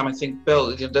point in time, I think,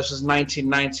 Bill, this was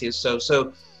 1990 or so.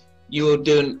 So you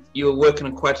were working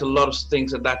on quite a lot of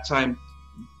things at that time.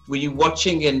 Were you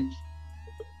watching and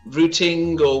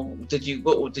rooting, or did you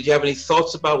have any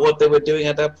thoughts about what they were doing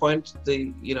at that point?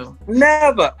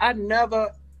 Never. I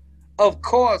never. Of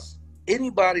course,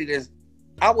 anybody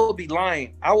I will be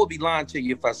lying to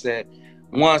you if I said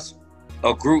once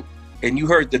a group and you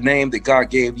heard the name that God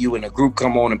gave you and a group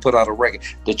come on and put out a record,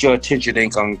 that your attention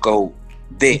ain't gonna go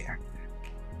there.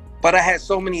 But I had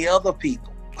so many other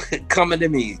people coming to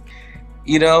me.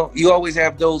 You always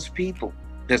have those people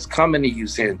that's coming to you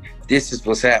saying, this is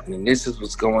what's happening, this is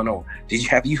what's going on.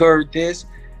 Have you heard this?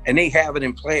 And they have it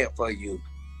and play it for you.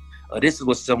 This is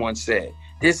what someone said.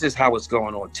 This is how it's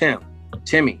going on.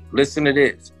 Timmy, listen to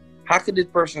this. How could this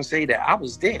person say that? I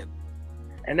was there.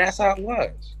 And that's how it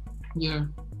was. Yeah.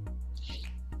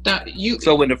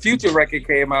 So when the Future record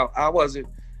came out, I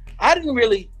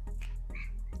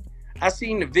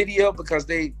seen the video because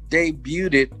they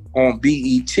debuted it on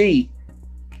BET.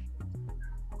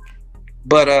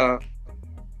 But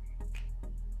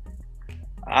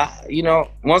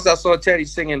once I saw Teddy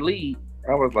singing lead,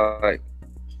 I was like,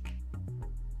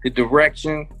 the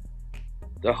direction,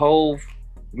 the whole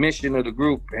mission of the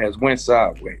group has went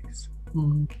sideways.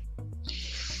 Mm-hmm.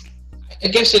 I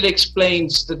guess it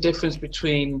explains the difference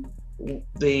between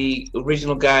the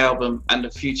original Guy album and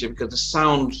the Future, because the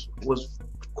sound was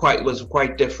quite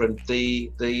different.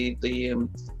 The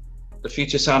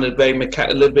Future sounded very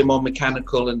a little bit more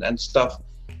mechanical and stuff,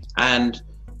 and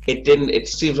it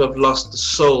seems to have lost the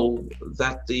soul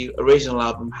that the original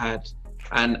album had.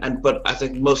 But I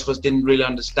think most of us didn't really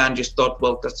understand, just thought,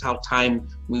 well, that's how time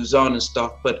moves on and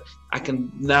stuff. But I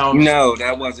can now... No,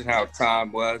 that wasn't how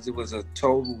time was. It was a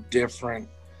total different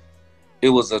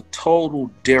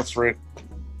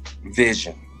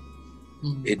vision.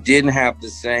 Mm-hmm. It didn't have the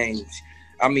same...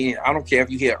 I mean, I don't care if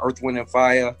you hear Earth, Wind &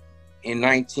 Fire in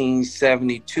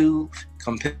 1972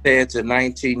 compared to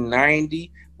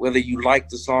 1990, whether you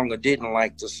liked the song or didn't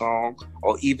like the song,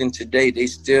 or even today, they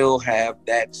still have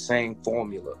that same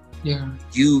formula. Yeah.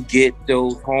 You get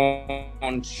those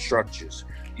horn structures,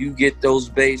 you get those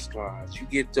bass lines, you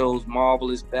get those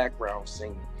marvelous background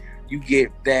singing, you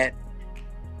get that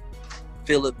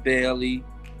Philip Bailey,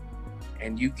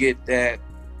 and you get that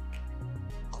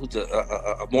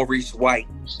a Maurice White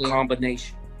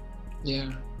combination.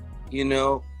 Yeah.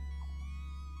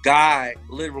 Guy,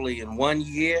 literally in 1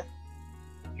 year,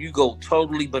 you go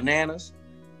totally bananas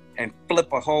and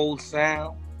flip a whole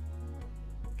sound.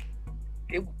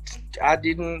 I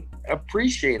didn't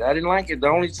appreciate it. I didn't like it. The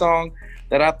only song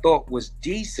that I thought was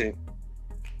decent,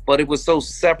 but it was so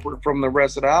separate from the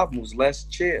rest of the album, was Let's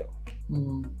Chill.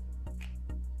 Mm.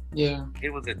 Yeah.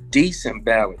 It was a decent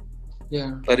ballad.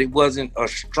 Yeah. But it wasn't a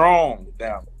strong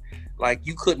ballad. Like,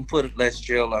 you couldn't put Let's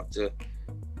Chill up to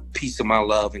Piece of My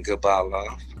Love and Goodbye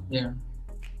Love. Yeah.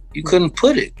 You couldn't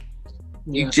put it.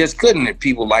 Yeah. You just couldn't if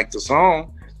people like the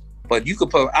song. But you could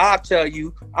put, I'll tell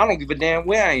you, I don't give a damn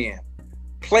where I am.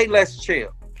 Play Let's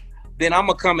Chill. Then I'm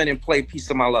going to come in and play Piece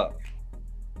of My Love.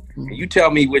 Mm-hmm. And you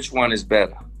tell me which one is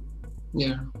better.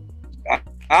 Yeah.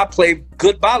 I play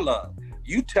Goodbye Love.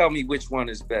 You tell me which one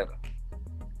is better.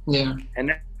 Yeah.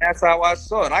 And that's how I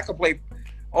saw it. I could play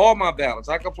all my ballads.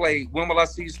 I could play When Will I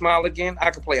See You Smile Again?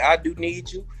 I could play I Do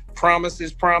Need You,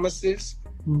 Promises, Promises.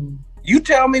 Mm-hmm. You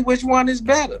tell me which one is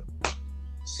better.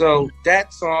 So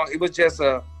that song, it was just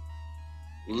the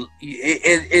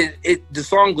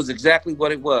song was exactly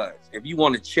what it was. If you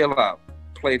want to chill out,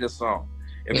 play the song.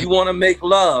 If you want to make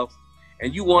love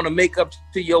and you want to make up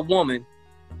to your woman,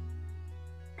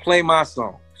 play my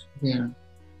songs. Yeah.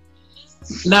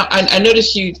 Now, I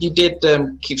noticed you did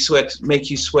Make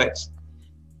You Sweat,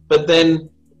 but then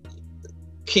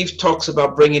Keith talks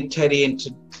about bringing Teddy in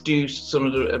do some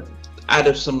of the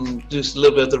do a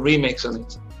little bit of the remix on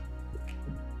it.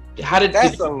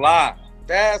 That's a lot.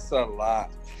 That's a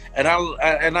lot. And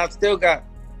I still got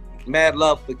mad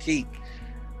love for Keith.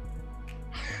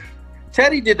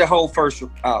 Teddy did the whole first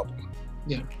album.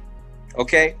 Yeah.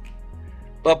 Okay?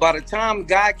 But by the time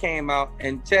Guy came out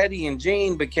and Teddy and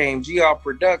Gene became GR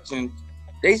Productions,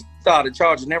 they started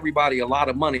charging everybody a lot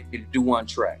of money to do one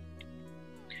track.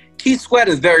 Keith Sweat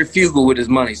is very frugal with his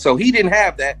money, so he didn't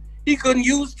have that. He couldn't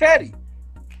use Teddy.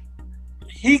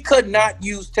 He could not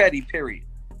use Teddy, period.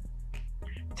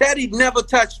 Teddy never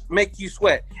touched Make You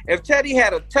Sweat. If Teddy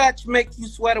had a touch Make You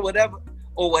Sweat or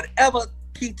whatever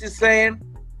Keith is saying,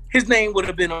 his name would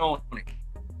have been on it.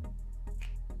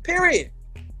 Period.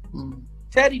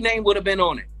 Teddy's name would have been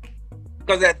on it.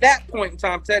 Because at that point in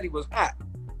time, Teddy was hot.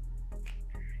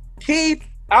 Keith,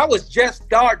 I was just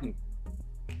starting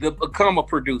to become a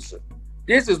producer.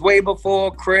 This is way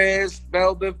before Chris,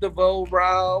 Bell Biv DeVoe,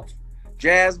 Ralph,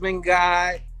 Jasmine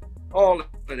Guy, all of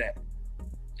that.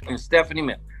 And Stephanie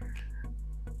Miller.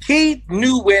 Keith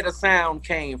knew where the sound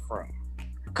came from.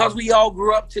 Because we all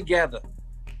grew up together.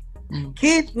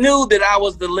 Keith knew that I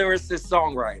was the lyricist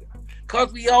songwriter.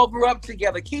 Because we all grew up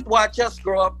together. Keith watched us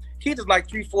grow up. Keith is like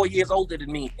 3-4 years older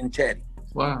than me and Teddy.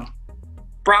 Wow.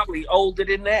 Probably older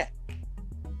than that.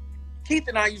 Keith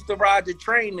and I used to ride the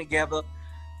train together,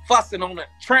 fussing on the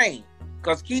train.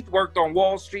 Because Keith worked on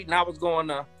Wall Street and I was going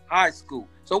to high school.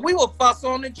 So we would fuss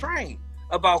on the train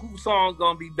about whose song's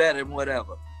going to be better and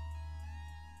whatever.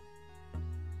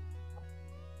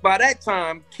 By that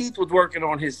time, Keith was working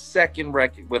on his second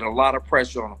record with a lot of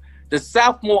pressure on him. The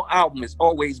sophomore album is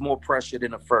always more pressure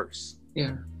than the first.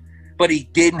 Yeah. But he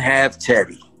didn't have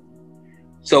Teddy.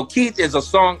 So Keith is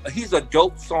he's a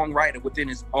dope songwriter within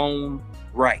his own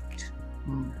right.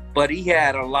 But he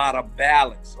had a lot of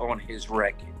balance on his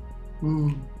record.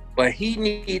 But he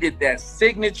needed that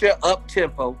signature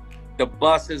up-tempo to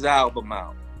bust his album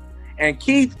out. And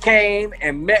Keith came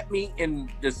and met me in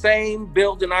the same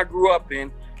building I grew up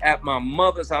in at my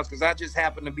mother's house, because I just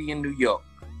happened to be in New York.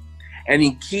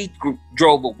 And Keith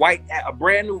drove a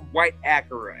brand new white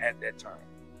Acura at that time.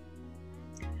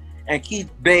 And Keith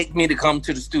begged me to come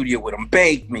to the studio with him.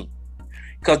 Begged me.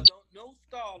 Because no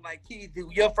star like Keith,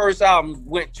 your first album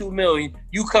went 2 million.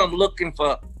 You come looking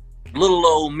for little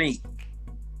old me.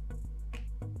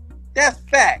 That's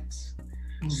facts.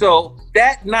 So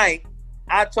that night,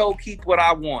 I told Keith what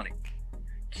I wanted.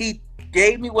 Keith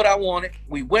gave me what I wanted.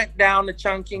 We went down to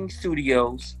Chungking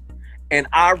Studios and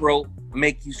I wrote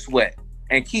Make You Sweat.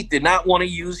 And Keith did not want to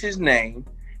use his name.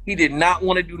 He did not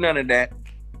want to do none of that,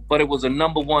 but it was a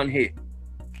 #1 hit.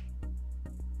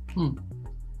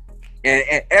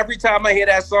 And every time I hear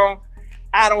that song,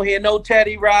 I don't hear no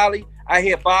Teddy Riley. I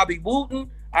hear Bobby Wooten,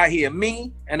 I hear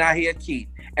me, and I hear Keith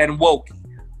and Wokey.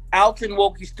 Alton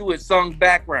Wokey Stewart sung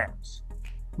backgrounds.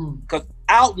 Because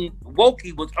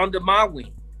Wokey was under my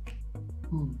wing.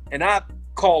 And I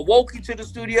called Wokey to the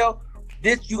studio.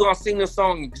 You gonna sing the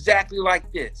song exactly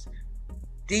like this.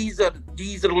 These are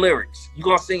the lyrics. You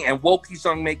gonna sing, and Wokey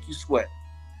sung Make You Sweat.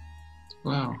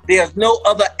 Wow. There's no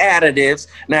other additives.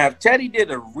 Now, if Teddy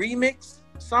did a remix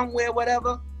somewhere,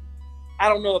 whatever, I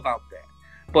don't know about that.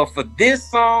 But for this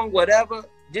song,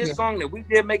 song that we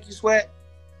did, Make You Sweat,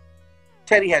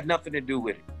 Teddy had nothing to do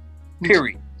with it.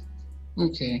 Period.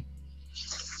 Okay.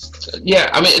 Yeah,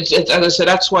 I mean, as I said,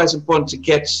 that's why it's important to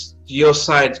get your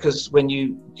side, because when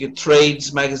you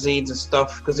trades, magazines and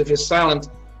stuff, because if you're silent,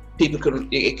 it could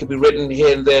be written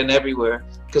here and there and everywhere.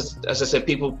 Because as I said,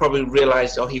 people probably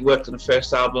realize, he worked on the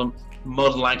first album, more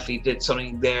than likely did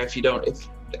something there. As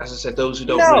I said, those who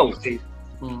don't really.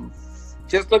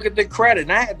 Just look at the credit.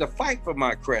 And I had to fight for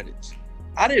my credits.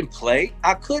 I didn't play.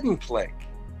 I couldn't play.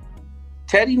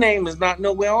 Teddy's name is not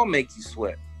nowhere on Make You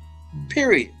Sweat.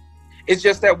 Period. It's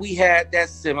just that we had that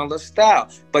similar style.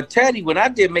 But Teddy, when I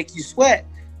did Make You Sweat,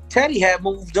 Teddy had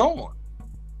moved on.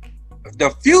 The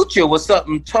future was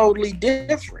something totally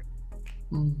different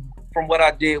from what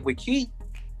I did with Keith.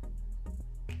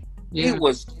 It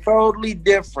was totally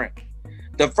different.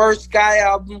 The first Guy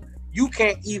album, you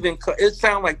can't even, it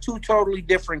sounded like two totally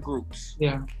different groups.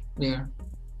 Yeah.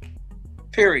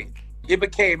 Period. It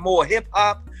became more hip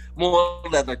hop, more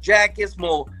leather jackets,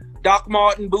 more Doc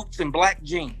Marten boots and black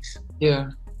jeans.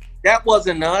 Yeah. That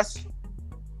wasn't us.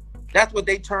 That's what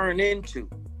they turned into.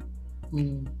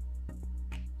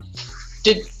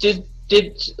 Did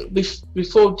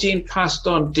before Gene passed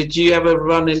on, did you ever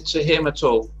run into him at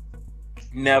all?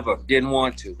 Never. Didn't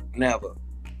want to. Never.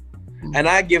 And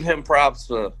I give him props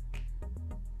for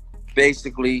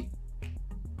basically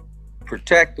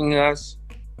protecting us,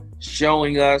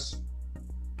 showing us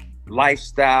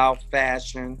lifestyle,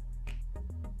 fashion,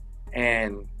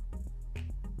 and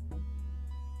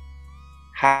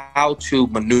how to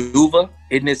maneuver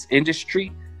in this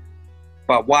industry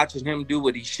by watching him do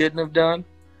what he shouldn't have done.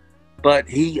 But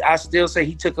I still say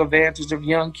he took advantage of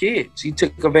young kids. He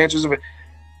took advantage of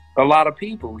a lot of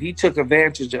people. He took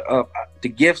advantage of the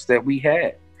gifts that we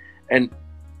had. And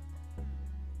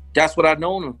that's what I've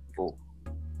known him for.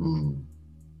 Mm.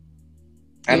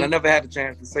 And yeah. I never had a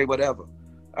chance to say whatever.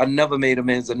 I never made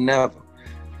amends, and never.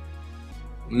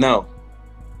 No.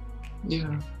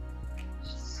 Yeah.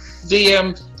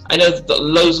 I know that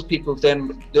loads of people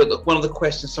then, one of the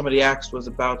questions somebody asked was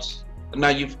about, now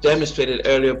you've demonstrated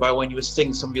earlier by when you were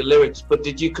singing some of your lyrics, but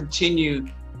did you continue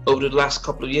over the last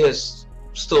couple of years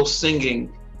still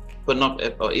singing, but not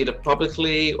either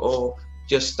publicly or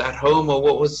just at home, or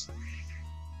what was?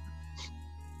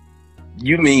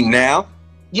 You mean now?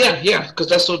 Yeah, because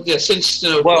that's what. Yeah, since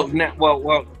now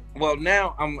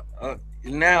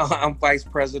I'm vice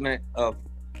president of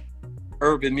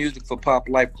Urban Music for Pop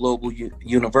Life Global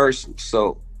Universal.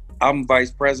 So I'm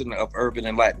vice president of Urban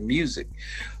and Latin Music.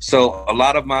 So a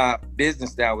lot of my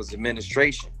business now is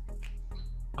administration.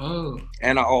 Oh.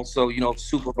 And I also,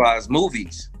 supervise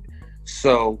movies.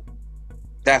 So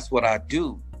that's what I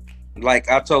do.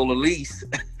 Like I told Elise,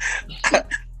 I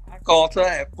called her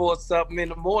at 4-something in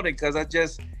the morning because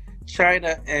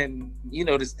China and,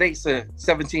 the States are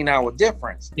 17-hour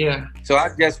difference. Yeah. So I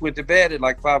just went to bed at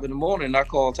like 5 in the morning, and I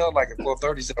called her like at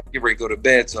 4:30, so I'm getting ready to go to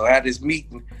bed. So I had this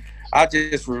meeting. I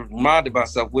just reminded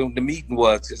myself when the meeting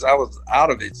was, because I was out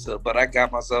of it. So, but I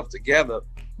got myself together.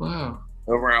 Wow.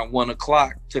 Around 1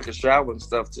 o'clock, took a shower and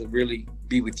stuff to really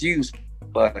be with you.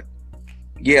 But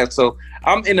yeah, so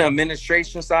I'm in the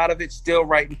administration side of it, still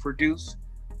write and produce.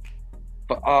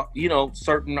 But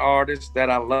certain artists that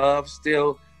I love,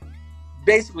 still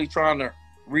basically trying to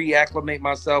reacclimate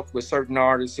myself with certain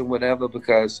artists and whatever,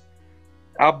 because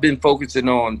I've been focusing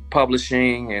on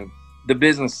publishing and the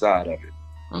business side of it.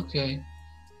 Okay.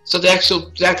 So the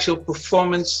actual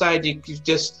performance side,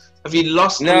 have you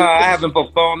lost? No, I haven't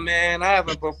performed, man. I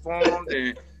haven't performed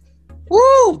in,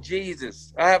 woo,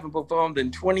 Jesus. I haven't performed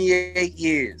in 28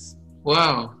 years.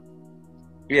 Wow.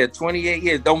 Yeah, 28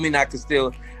 years. Don't mean I can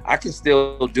still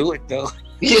do it though.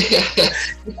 Yeah.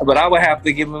 But I would have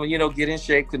to get in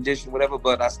shape, condition, whatever.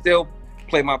 But I still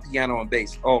play my piano and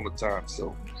bass all the time.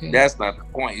 So That's not the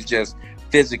point. It's just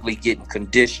physically getting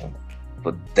conditioned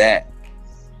for that.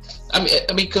 I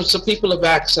mean, because some people have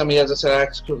asked. I mean, as I said,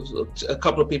 a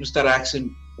couple of people started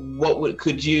asking,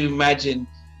 could you imagine,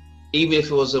 even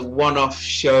if it was a one-off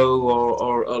show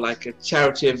or like a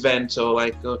charity event or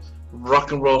like a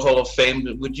Rock and Roll Hall of Fame?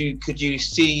 Could you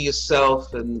see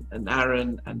yourself and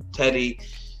Aaron and Teddy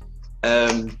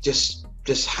just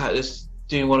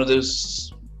doing one of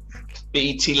those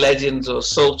BET Legends or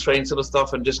Soul Train sort of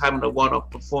stuff and just having a one-off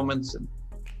performance?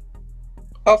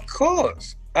 Of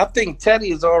course. I think Teddy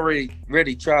has already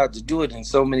tried to do it in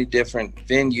so many different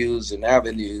venues and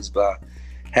avenues by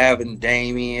having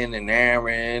Damien and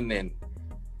Aaron and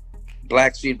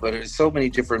Blackstreet, but there's so many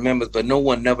different members, but no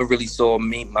one never really saw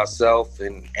me, myself,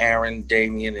 and Aaron,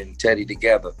 Damien, and Teddy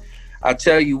together. I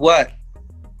tell you what,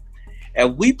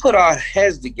 if we put our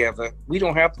heads together, we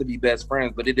don't have to be best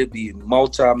friends, but it'd be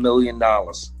multi-million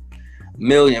dollars.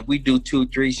 If we do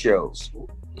 2-3 shows.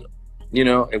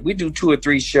 If we do 2 or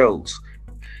 3 shows,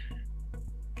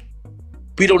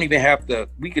 we don't even have to,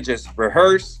 we could just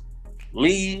rehearse,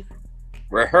 leave,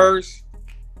 rehearse,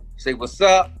 say what's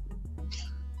up,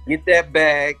 get that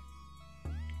bag.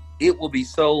 It will be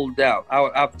sold out.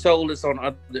 I've told this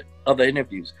on other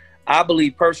interviews. I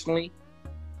believe personally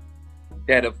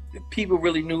that if people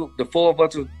really knew the 4 of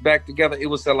us were back together, it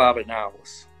would sell out in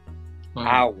hours. Mm-hmm.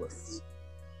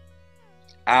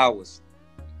 Hours.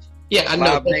 Yeah, I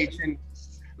know.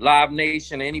 Live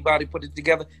Nation, anybody put it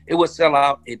together, it would sell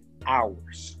out in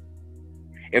hours.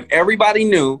 If everybody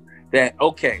knew that,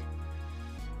 okay,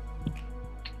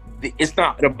 it's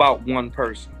not about one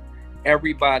person.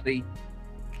 Everybody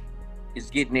is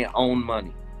getting their own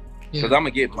money. Because I'm going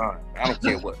to get mine. I don't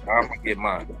care what. I'm going to get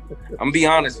mine. I'm going to be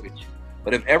honest with you.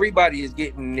 But if everybody is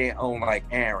getting their own, like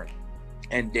Aaron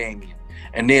and Damien,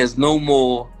 and there's no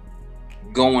more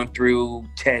going through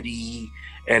Teddy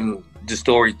and the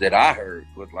stories that I heard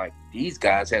was like, these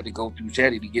guys had to go through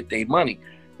Teddy to get their money.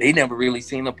 They never really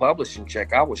seen a publishing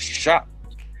check. I was shocked.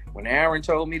 When Aaron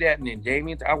told me that, and then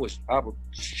Damien, I was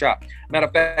shocked. Matter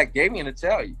of fact, Damien will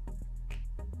tell you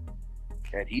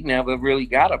that he never really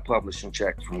got a publishing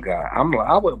check from God. I'm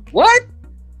like, what?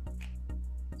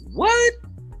 What?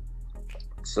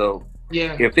 So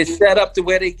yeah, if it's set up to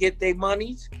where they get their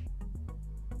monies,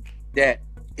 that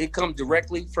it come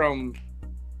directly from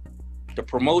the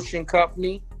promotion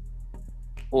company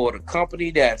or the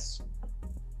company that's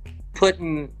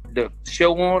putting the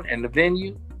show on and the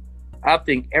venue, I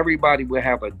think everybody will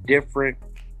have a different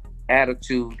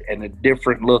attitude and a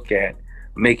different look at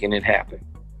making it happen.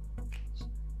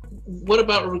 What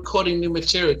about recording new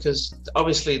material? Because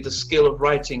obviously the skill of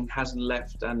writing hasn't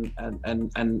left, and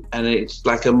it's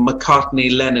like a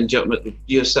McCartney, Lennon joke,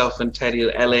 yourself and Teddy,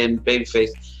 LA and Babyface.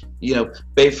 You know,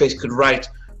 Babyface could write,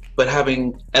 but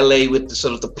having LA with the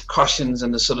sort of the percussions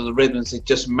and the sort of the rhythms, it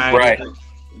just married. Right.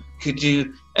 Could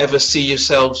you ever see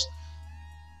yourselves,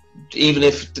 even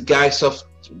if the guy stuff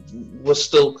was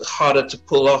still harder to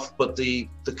pull off, but the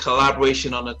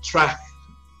collaboration on a track?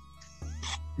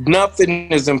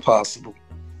 Nothing is impossible.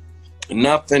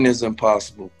 Nothing is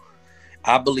impossible.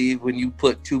 I believe when you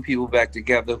put two people back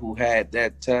together who had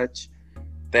that touch,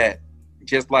 that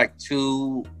just like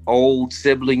two old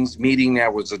siblings meeting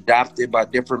that was adopted by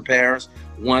different parents,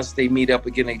 once they meet up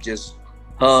again, they just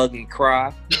hug and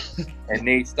cry and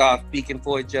they start speaking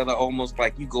for each other almost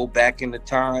like you go back in the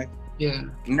time. Yeah.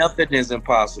 Nothing is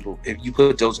impossible if you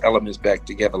put those elements back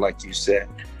together, like you said.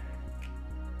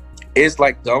 It's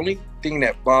like the only thing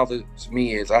that bothers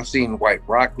me is I've seen white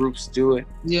rock groups do it.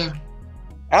 Yeah.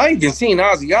 I even seen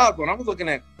Ozzy Osbourne. I was looking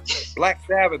at Black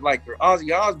Sabbath, like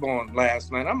Ozzy Osbourne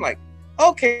last night. I'm like,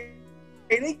 okay,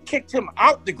 they kicked him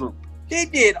out the group. They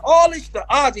did all this to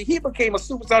Ozzy. He became a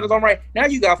superstar in his own right. Now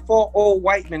you got four old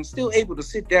white men still able to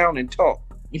sit down and talk.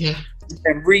 Yeah.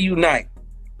 And reunite.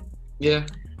 Yeah.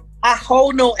 I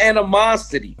hold no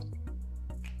animosity.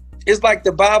 It's like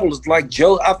the Bible is like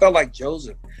Joe. I felt like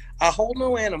Joseph. I hold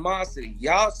no animosity.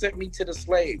 Y'all sent me to the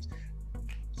slaves.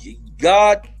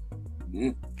 God,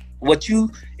 what you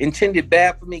intended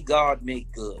bad for me, God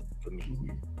made good for me.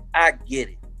 I get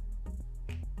it.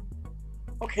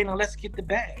 Okay, now let's get the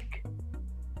bag.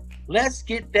 Let's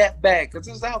get that bag, because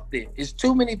it's out there. It's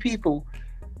too many people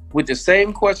with the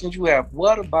same questions you have.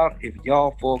 What about if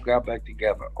y'all four got back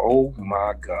together? Oh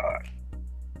my God.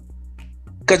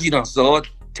 Because you done saw it.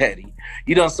 Teddy.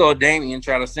 You done saw Damien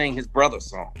try to sing his brother's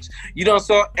songs. You done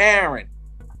saw Aaron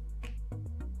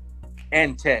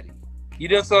and Teddy. You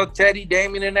done saw Teddy,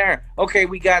 Damien, and Aaron. Okay,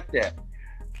 we got that.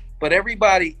 But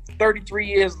everybody, 33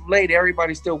 years later,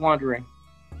 everybody's still wondering,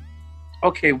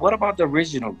 okay, what about the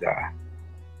original guy?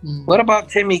 What about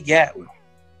Timmy Gatlin?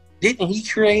 Didn't he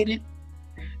create it?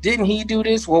 Didn't he do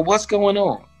this? Well, what's going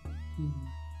on?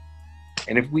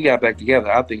 And if we got back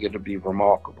together, I think it'll be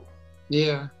remarkable.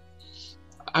 Yeah.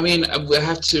 I mean, we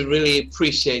have to really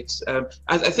appreciate.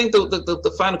 I think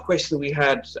the final question we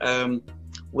had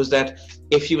was that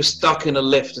if you were stuck in a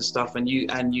lift and stuff, and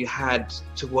you had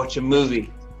to watch a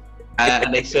movie,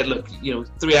 and they said, look,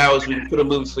 3 hours, we can put a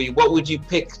movie for you. What would you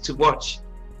pick to watch?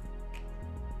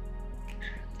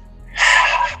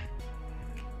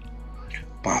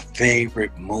 My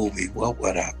favorite movie. What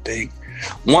would I pick?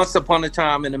 Once Upon a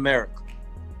Time in America.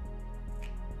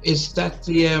 Is that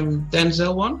the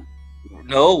Denzel one?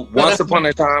 No, Once Upon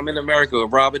a Time in America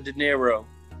with Robert De Niro.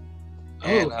 Oh.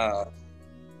 And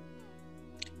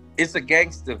it's a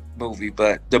gangster movie,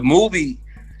 but the movie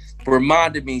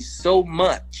reminded me so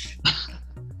much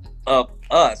of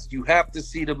us. You have to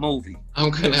see the movie.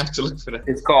 I'm gonna have to look for that.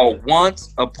 It's called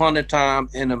Once Upon a Time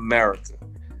in America.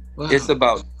 Wow.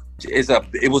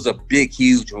 It was a big,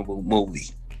 huge movie.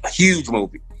 A huge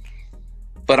movie.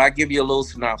 But I give you a little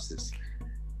synopsis.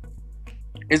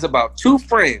 It's about two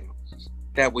friends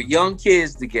that were young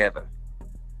kids together,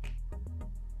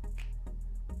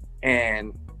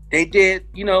 and they did,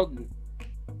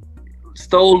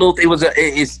 stole a little.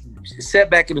 It's set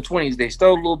back in the 20s. They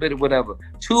stole a little bit of whatever.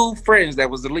 Two friends that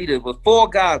was the leader. It was four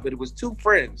guys, but it was two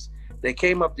friends that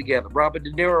came up together. Robert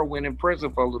De Niro went in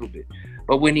prison for a little bit,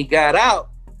 but when he got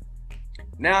out,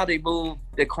 now they moved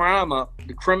the crime up,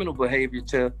 the criminal behavior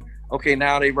to, okay,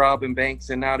 now they robbing banks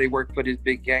and now they work for this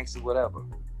big gangster, whatever.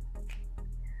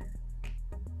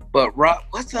 But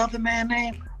what's the other man's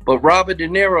name? But Robert De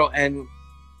Niro and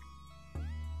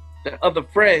the other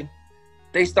friend,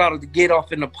 they started to get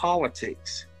off into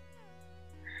politics.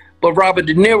 But Robert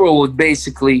De Niro was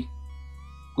basically,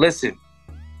 listen,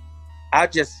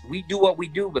 we do what we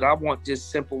do, but I want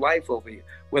just simple life over here.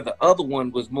 Where the other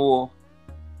one was more,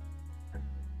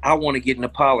 I want to get into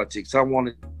politics. I want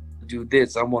to do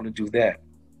this. I want to do that.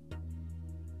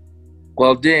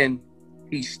 Well, then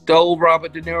he stole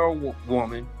Robert De Niro's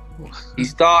woman. He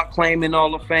started claiming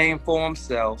all the fame for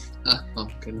himself.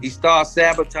 He started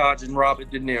sabotaging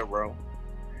Robert De Niro.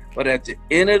 But at the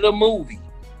end of the movie,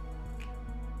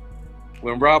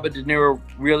 when Robert De Niro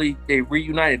they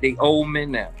reunited, they old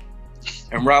men now.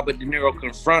 And Robert De Niro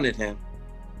confronted him.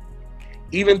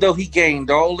 even though he gained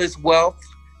all this wealth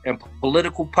and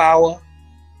political power,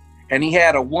 and he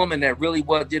had a woman that really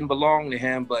didn't belong to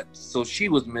him, but so she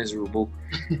was miserable.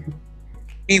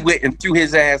 He went and threw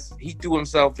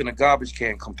himself in a garbage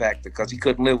can compactor because he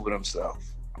couldn't live with himself.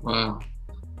 Wow.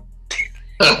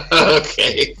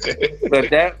 Okay. But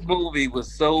that movie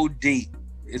was so deep.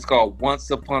 It's called Once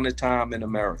Upon a Time in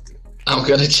America. I'm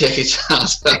gonna check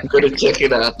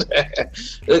it out.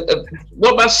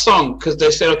 What about song? Because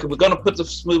they said, okay, we're gonna put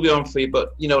this movie on for you,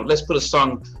 but let's put a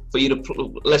song for you to.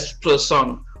 Let's put a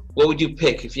song. What would you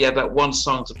pick if you had that one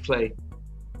song to play?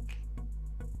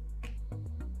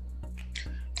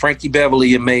 Frankie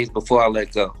Beverly and Maze, Before I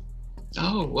Let Go.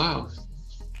 Oh, wow.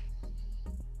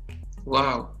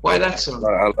 Wow. Why that song?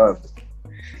 I love it.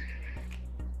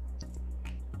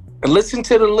 And listen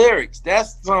to the lyrics. That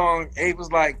song, it was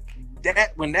like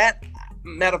that.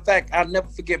 Matter of fact, I'll never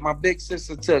forget, my big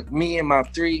sister took me and my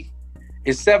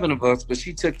it's 7 of us, but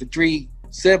she took the 3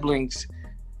 siblings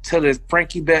to the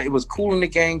it was Kool and the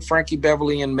Gang, Frankie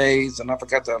Beverly and Maze, and I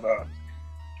forgot the other.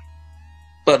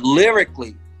 But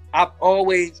lyrically, I've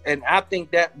always, and I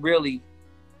think that really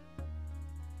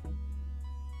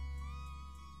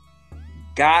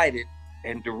guided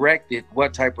and directed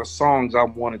what type of songs I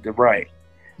wanted to write.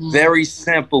 Very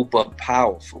simple but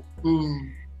powerful.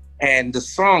 And the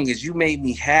song is "You Made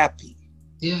Me Happy."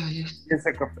 Yeah, yeah. It's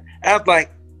like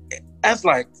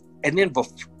and then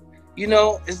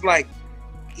it's like,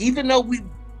 even though we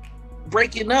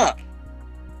breaking up,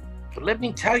 but let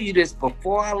me tell you this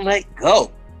before I let go.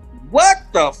 What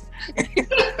the?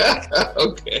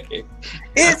 Okay.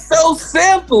 It's so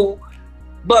simple,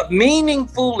 but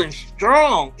meaningful and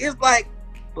strong. It's like,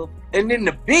 and then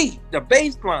the beat, the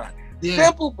bass line,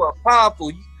 simple but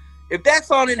powerful. If that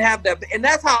song didn't have that, and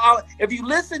that's how, if you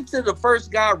listen to the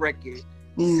first Guy record,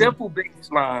 simple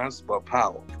bass lines but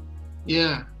powerful.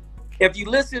 Yeah. If you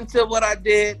listen to what I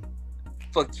did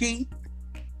for Keith,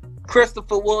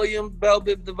 Christopher Williams, Bell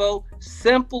Biv DeVoe,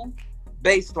 simple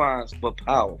bass lines but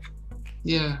powerful.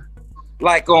 Yeah.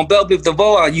 Like on Bell Biv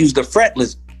DeVoe, I used the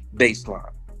fretless bass line.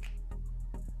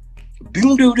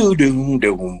 Boom, doo, doo, doom,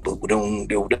 doom, boom, doom,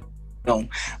 doom, doom.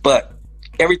 But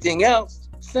everything else,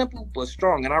 simple but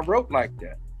strong. And I wrote like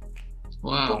that.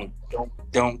 Wow.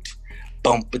 Don't.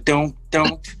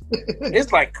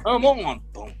 It's like, come on.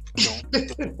 Boom,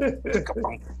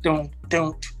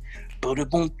 don't.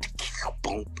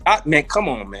 Man, come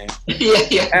on, man.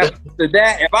 Yeah. After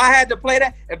that, if I had to play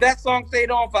that, if that song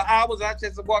stayed on for hours, I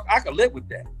could live with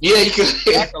that. Yeah, you could.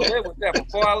 I could live with that.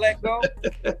 Before I let go,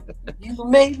 you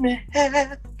made me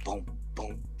happy. Boom,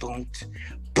 boom, boom,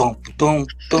 boom, boom,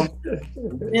 boom.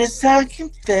 Yes, I can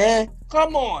feel.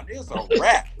 Come on, it's a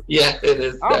rap. Yeah, it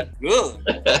is. I'm good.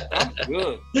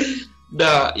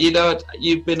 No,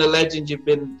 you've been a legend.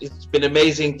 It's been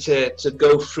amazing to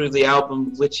go through the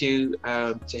album with you,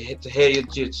 to hear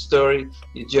your story,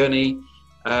 your journey.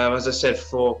 As I said,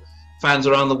 for fans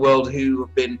around the world who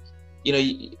have been,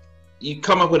 you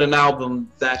come up with an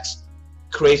album that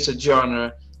creates a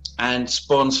genre and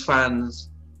spawns fans,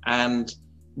 and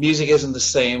music isn't the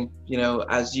same,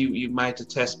 as you might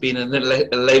attest. Being a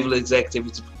label executive,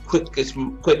 it's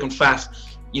quick and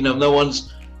fast. No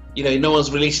one's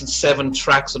releasing 7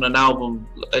 tracks on an album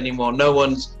anymore. No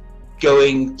one's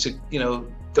going to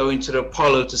the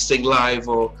Apollo to sing live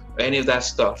or any of that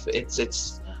stuff. So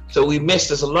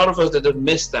there's a lot of us that have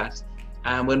missed that,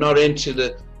 and we're not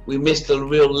we miss the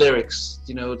real lyrics,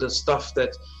 the stuff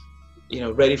that,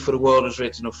 Ready for the World is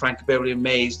written, or Frankie Beverly and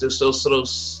Maze, those sort of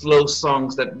slow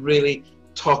songs that really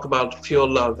talk about pure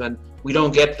love, and we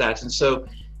don't get that. And so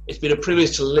it's been a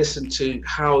privilege to listen to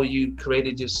how you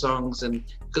created your songs, and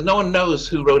because no one knows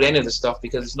who wrote any of the stuff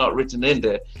because it's not written in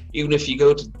there. Even if you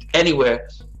go to anywhere,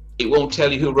 it won't tell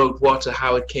you who wrote what or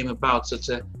how it came about. So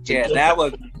that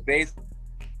was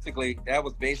basically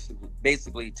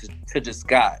to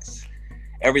disguise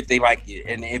everything like it.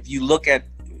 And if you look at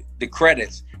the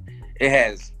credits, it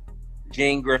has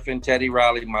Gene Griffin, Teddy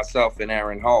Riley, myself, and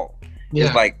Aaron Hall. Yeah.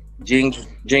 It's like Gene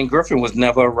Griffin was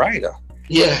never a writer.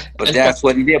 Yeah. But that's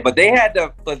what he did. But they had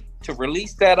to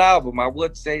release that album, I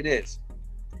would say this,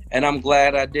 and I'm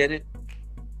glad I did it.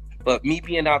 But me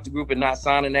being out the group and not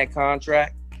signing that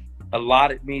contract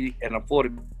allotted me and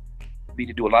afforded me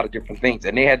to do a lot of different things.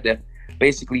 And they had to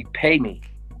basically pay me,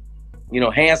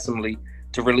 handsomely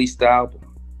to release the album.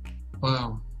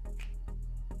 Wow.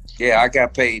 Yeah, I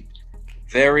got paid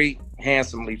very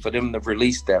handsomely for them to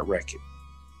release that record.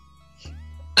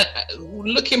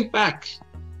 Looking back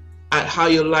at how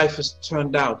your life has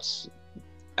turned out,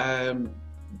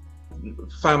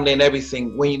 family and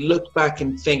everything, when you look back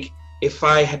and think, if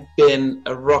I had been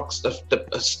a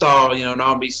star, an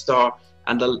R&B star,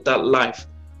 and that life,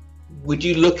 would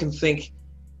you look and think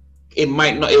it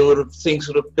might not, it would have, things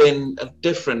would have been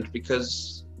different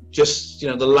because just, you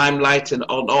know, the limelight and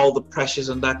all the pressures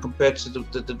and that compared to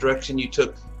the direction you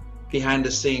took behind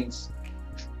the scenes?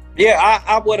 Yeah,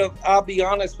 I would have, I'll be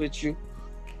honest with you,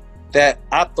 that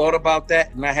I thought about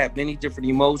that and I had many different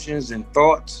emotions and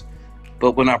thoughts.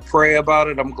 But when I pray about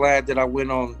it, I'm glad that I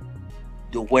went on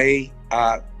the way,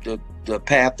 the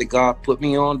path that God put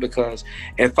me on, because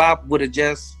if I would have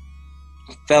just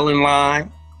fell in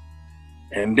line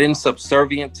and been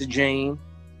subservient to Jane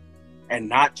and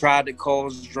not tried to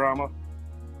cause drama,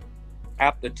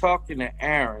 after talking to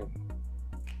Aaron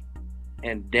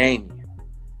and Damien,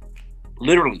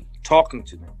 literally talking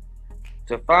to them,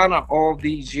 to find out all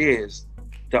these years,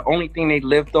 the only thing they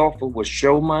lived off of was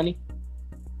show money,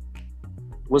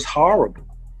 was horrible.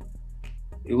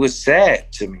 It was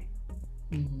sad to me.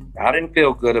 Mm-hmm. I didn't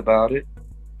feel good about it.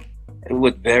 It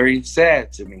was very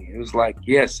sad to me. It was like,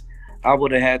 yes, I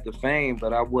would have had the fame,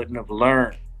 but I wouldn't have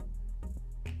learned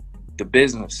the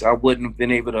business. I wouldn't have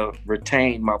been able to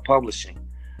retain my publishing.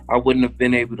 I wouldn't have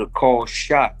been able to call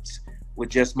shots with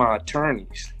just my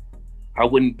attorneys. I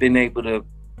wouldn't have been able to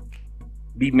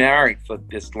be married for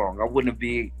this long. I wouldn't have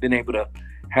been able to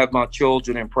have my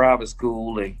children in private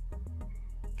school, and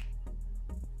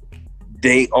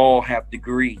they all have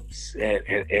degrees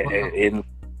and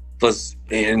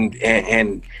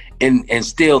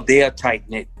still they're tight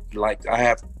knit. Like I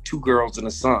have 2 girls and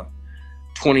a son,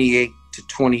 28 to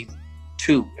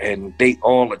 22, and they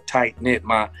all are tight knit.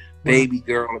 My baby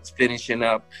girl is finishing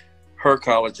up her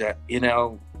college at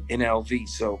NLV.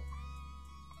 So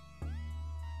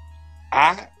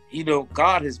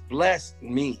God has blessed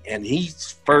me, and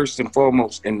He's first and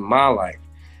foremost in my life.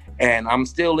 And I'm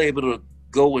still able to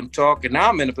go and talk. And now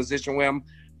I'm in a position where I'm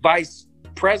vice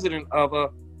president of a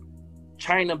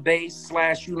China-based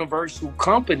 / Universal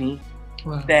company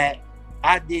that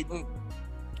I didn't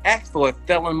ask for. It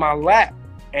fell in my lap,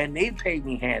 and they paid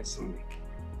me handsomely.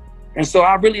 And so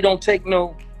I really don't take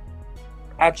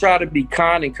I try to be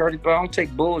kind and courteous, but I don't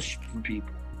take bullshit from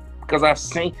people, because I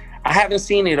haven't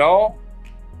seen it all,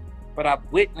 but I've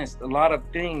witnessed a lot of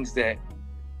things that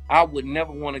I would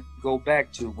never want to go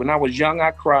back to. When I was young,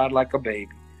 I cried like a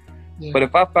baby. Yeah. But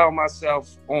if I found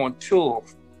myself on tour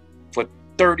for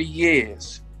 30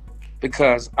 years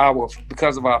because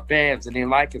of our fans and they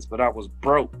like us, but I was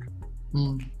broke,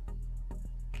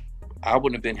 I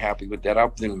wouldn't have been happy with that. I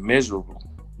would have been miserable.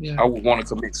 Yeah. I would want to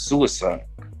commit suicide.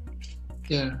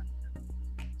 Yeah.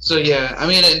 So yeah, I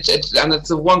mean, it's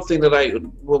the one thing that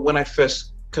when I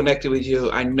first connected with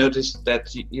you, I noticed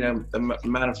that a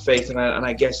man of faith, and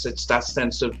I guess it's that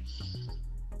sense of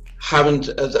having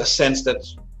a sense that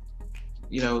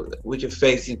with your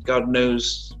faith, God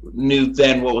knew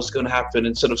then what was going to happen,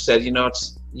 and sort of said, you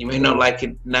may not like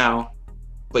it now,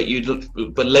 but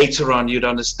later on you'd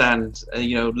understand,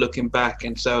 looking back.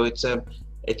 And so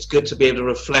it's good to be able to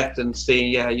reflect and see,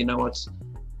 yeah, you know what,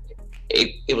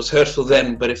 it was hurtful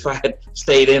then, but if I had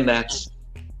stayed in that,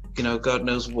 God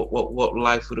knows what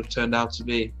life would have turned out to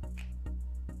be.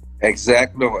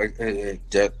 Exactly.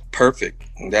 That's perfect.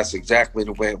 And that's exactly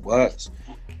the way it was.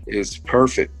 It was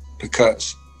perfect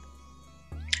because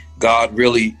God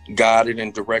really guided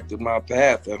and directed my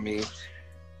path. I mean,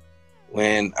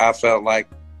 when I felt like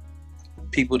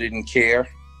people didn't care,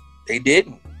 they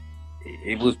didn't.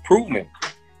 It was proven.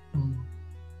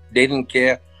 They didn't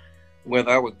care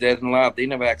whether I was dead and alive. They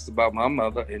never asked about my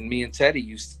mother. And me and Teddy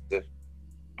used to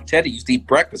eat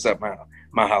breakfast at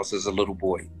my house as a little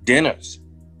boy. Dinners.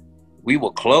 We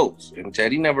were close. And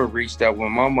Teddy never reached out.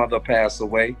 When my mother passed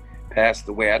away, I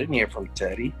didn't hear from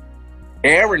Teddy.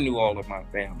 Aaron knew all of my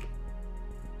family.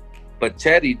 But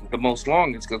Teddy, the most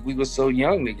longest, because we were so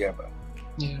young together.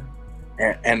 Yeah.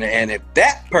 And if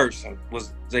that person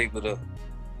was able to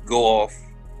go off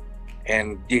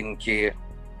and didn't care,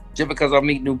 just because I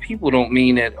meet new people don't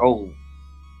mean that,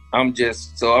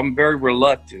 I'm very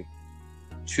reluctant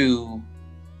to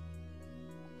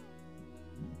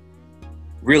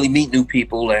really meet new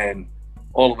people and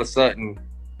all of a sudden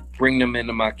bring them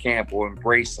into my camp or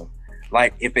embrace them.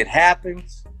 Like, if it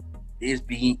happens, it's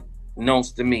known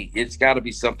to me. It's got to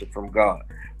be something from God.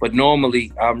 But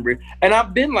normally, and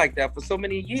I've been like that for so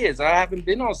many years. I haven't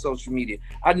been on social media.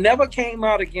 I never came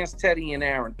out against Teddy and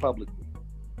Aaron publicly.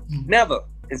 Never,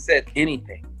 and said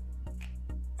anything.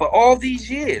 For all these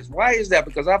years. Why is that?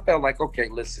 Because I felt like, okay,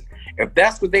 listen, if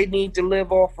that's what they need to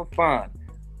live off of, fine.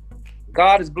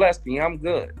 God has blessed me. I'm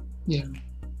good. Yeah.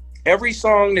 Every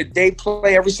song that they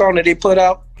play, every song that they put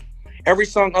out, every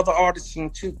song other artists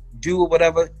can do or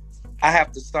whatever, I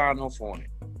have to sign off on it.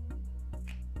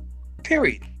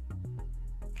 Period.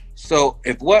 So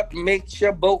if what makes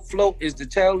your boat float is to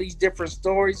tell these different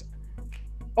stories,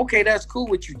 okay, that's cool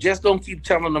with you. Just don't keep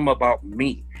telling them about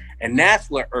me. And that's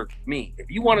what irked me.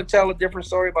 If you want to tell a different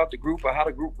story about the group or how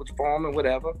the group was formed or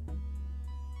whatever,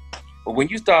 but when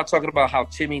you start talking about how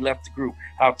Timmy left the group,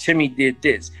 how Timmy did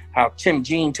this, how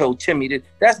Gene told Timmy this,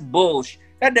 that's bullshit.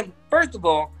 First of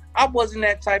all, I wasn't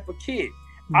that type of kid.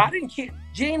 I didn't care.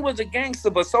 Gene was a gangster,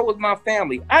 but so was my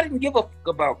family. I didn't give a fuck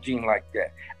about Gene like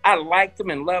that. I liked him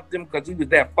and loved him because he was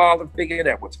that father figure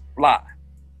that was fly.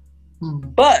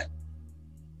 But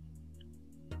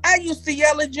I used to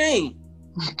yell at Gene.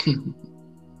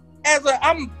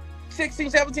 I'm 16,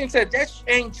 17, said, that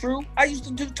ain't true. I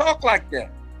used to talk like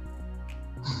that.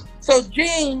 So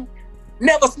Gene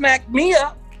never smacked me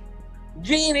up.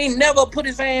 Gene ain't never put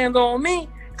his hands on me.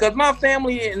 Because my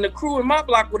family and the crew in my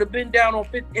block would have been down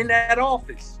in that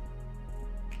office.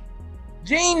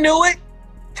 Gene knew it.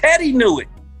 Teddy knew it.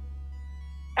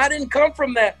 I didn't come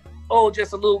from that,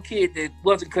 just a little kid that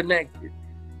wasn't connected.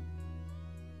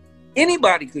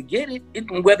 Anybody could get it.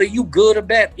 Whether you good or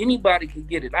bad, anybody could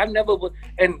get it. I never would.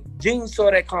 And Gene saw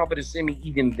that confidence in me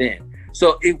even then.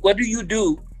 So what do you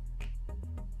do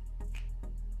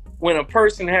when a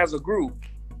person has a group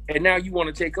and now you want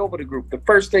to take over the group? The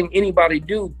first thing anybody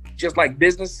do, just like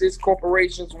businesses,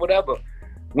 corporations, whatever,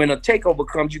 when a takeover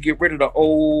comes, you get rid of the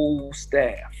old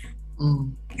staff.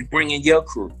 You bring in your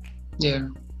crew. Yeah.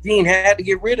 Gene had to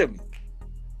get rid of me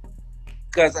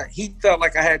because he felt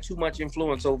like I had too much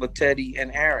influence over Teddy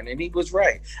and Aaron, and he was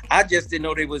right. I just didn't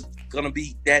know it was gonna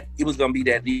be that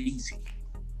easy.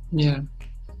 Yeah.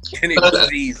 And it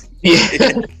was easy.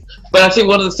 Yeah. But I think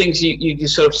one of the things you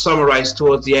sort of summarized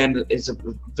towards the end is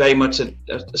very much a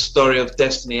story of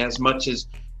destiny, as much as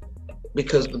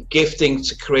because the gifting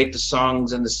to create the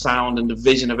songs and the sound and the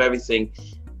vision of everything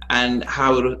and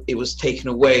how it was taken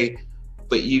away.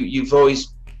 But you've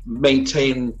always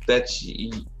maintained that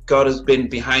God has been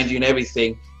behind you in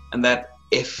everything, and that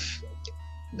if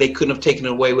they couldn't have taken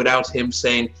it away without him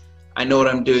saying, I know what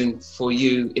I'm doing for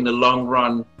you in the long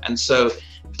run. And so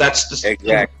that's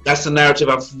the narrative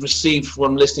I've received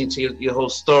from listening to your whole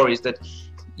story, is that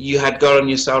you had God on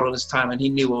your side all this time, and he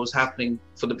knew what was happening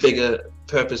for the bigger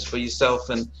purpose for yourself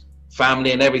and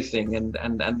family and everything.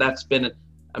 And that's been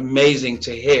amazing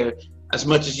to hear, as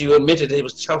much as you admitted it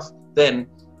was tough then,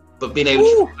 but being able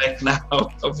to reflect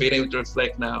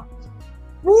now.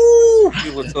 Woo!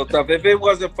 It was so tough. If it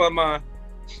wasn't for my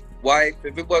wife,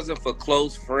 if it wasn't for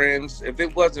close friends, if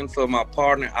it wasn't for my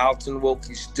partner, Alton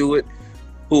Wilkie Stewart,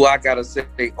 who I gotta say,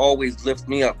 they always lift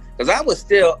me up. Because I was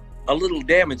still a little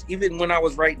damaged, even when I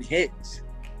was writing hits.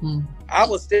 I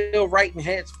was still writing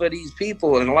hits for these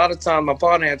people. And a lot of times my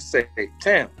partner had to say, hey,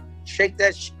 Tim, shake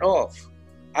that shit off.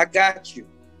 I got you.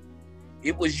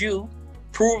 It was you.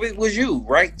 Prove it was you.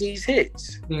 Write these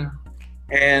hits. Yeah.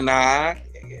 And that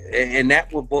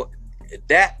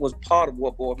was part of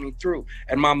what brought me through.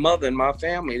 And my mother and my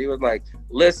family, they was like,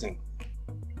 listen,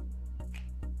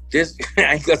 this,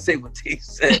 I ain't gonna say what they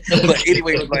said, but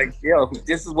anyway, it was like, yo,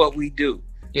 this is what we do.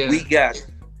 Yeah. We got it.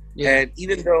 Yeah. And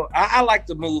even though I like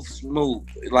to move smooth,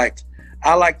 like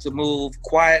I like to move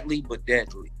quietly but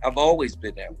deadly. I've always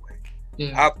been that way.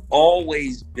 Yeah. I've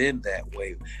always been that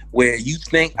way, where you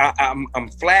think I'm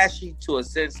flashy to a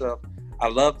sense of, I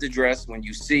love to dress. When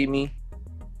you see me,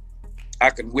 I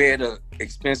could wear the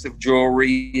expensive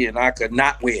jewelry and I could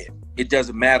not wear it. It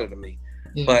doesn't matter to me.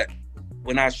 Yeah. But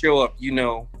when I show up, you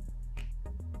know,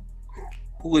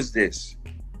 who is this?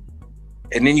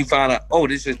 And then you find out, oh,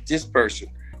 this is this person.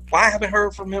 Why haven't I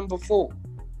heard from him before?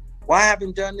 Why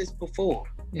haven't I done this before?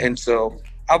 Yeah. And so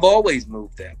I've always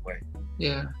moved that way.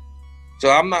 Yeah. So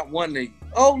I'm not one to,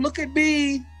 oh, look at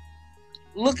me.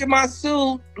 Look at my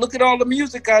suit. Look at all the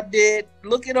music I did.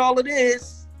 Look at all of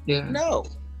this. Yeah. No.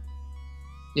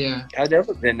 Yeah. I've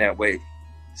never been that way.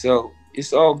 So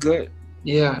it's all good.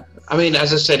 Yeah. I mean,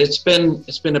 as I said, it's been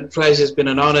a pleasure. It's been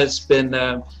an honor. It's been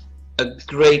a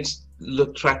great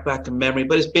track back in memory,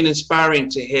 but it's been inspiring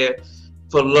to hear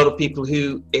for a lot of people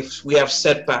who, if we have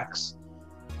setbacks,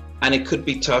 and it could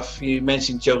be tough. You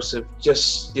mentioned Joseph,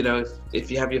 just, you know,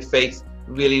 if you have your faith,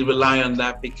 really rely on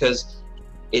that, because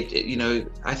it you know,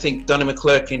 I think Donnie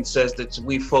McClurkin says that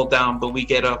we fall down, but we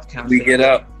get up. We get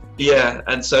up. Yeah,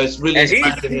 and so it's really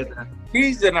inspiring to hear that.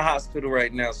 He's in the hospital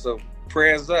right now, so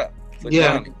prayers up for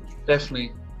Donnie.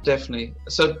 Definitely.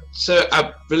 So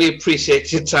I really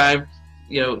appreciate your time.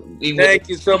 You know, thank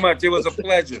you so much. It was a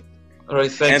pleasure. All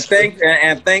right, thanks.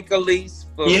 And thank Elise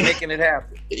for making it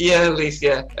happen. Yeah, Elise,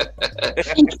 yeah.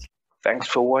 Thanks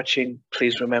for watching.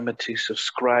 Please remember to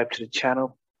subscribe to the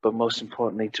channel, but most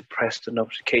importantly, to press the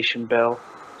notification bell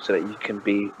so that you can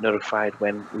be notified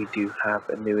when we do have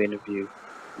a new interview.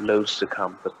 Loads to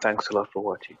come, but thanks a lot for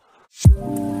watching.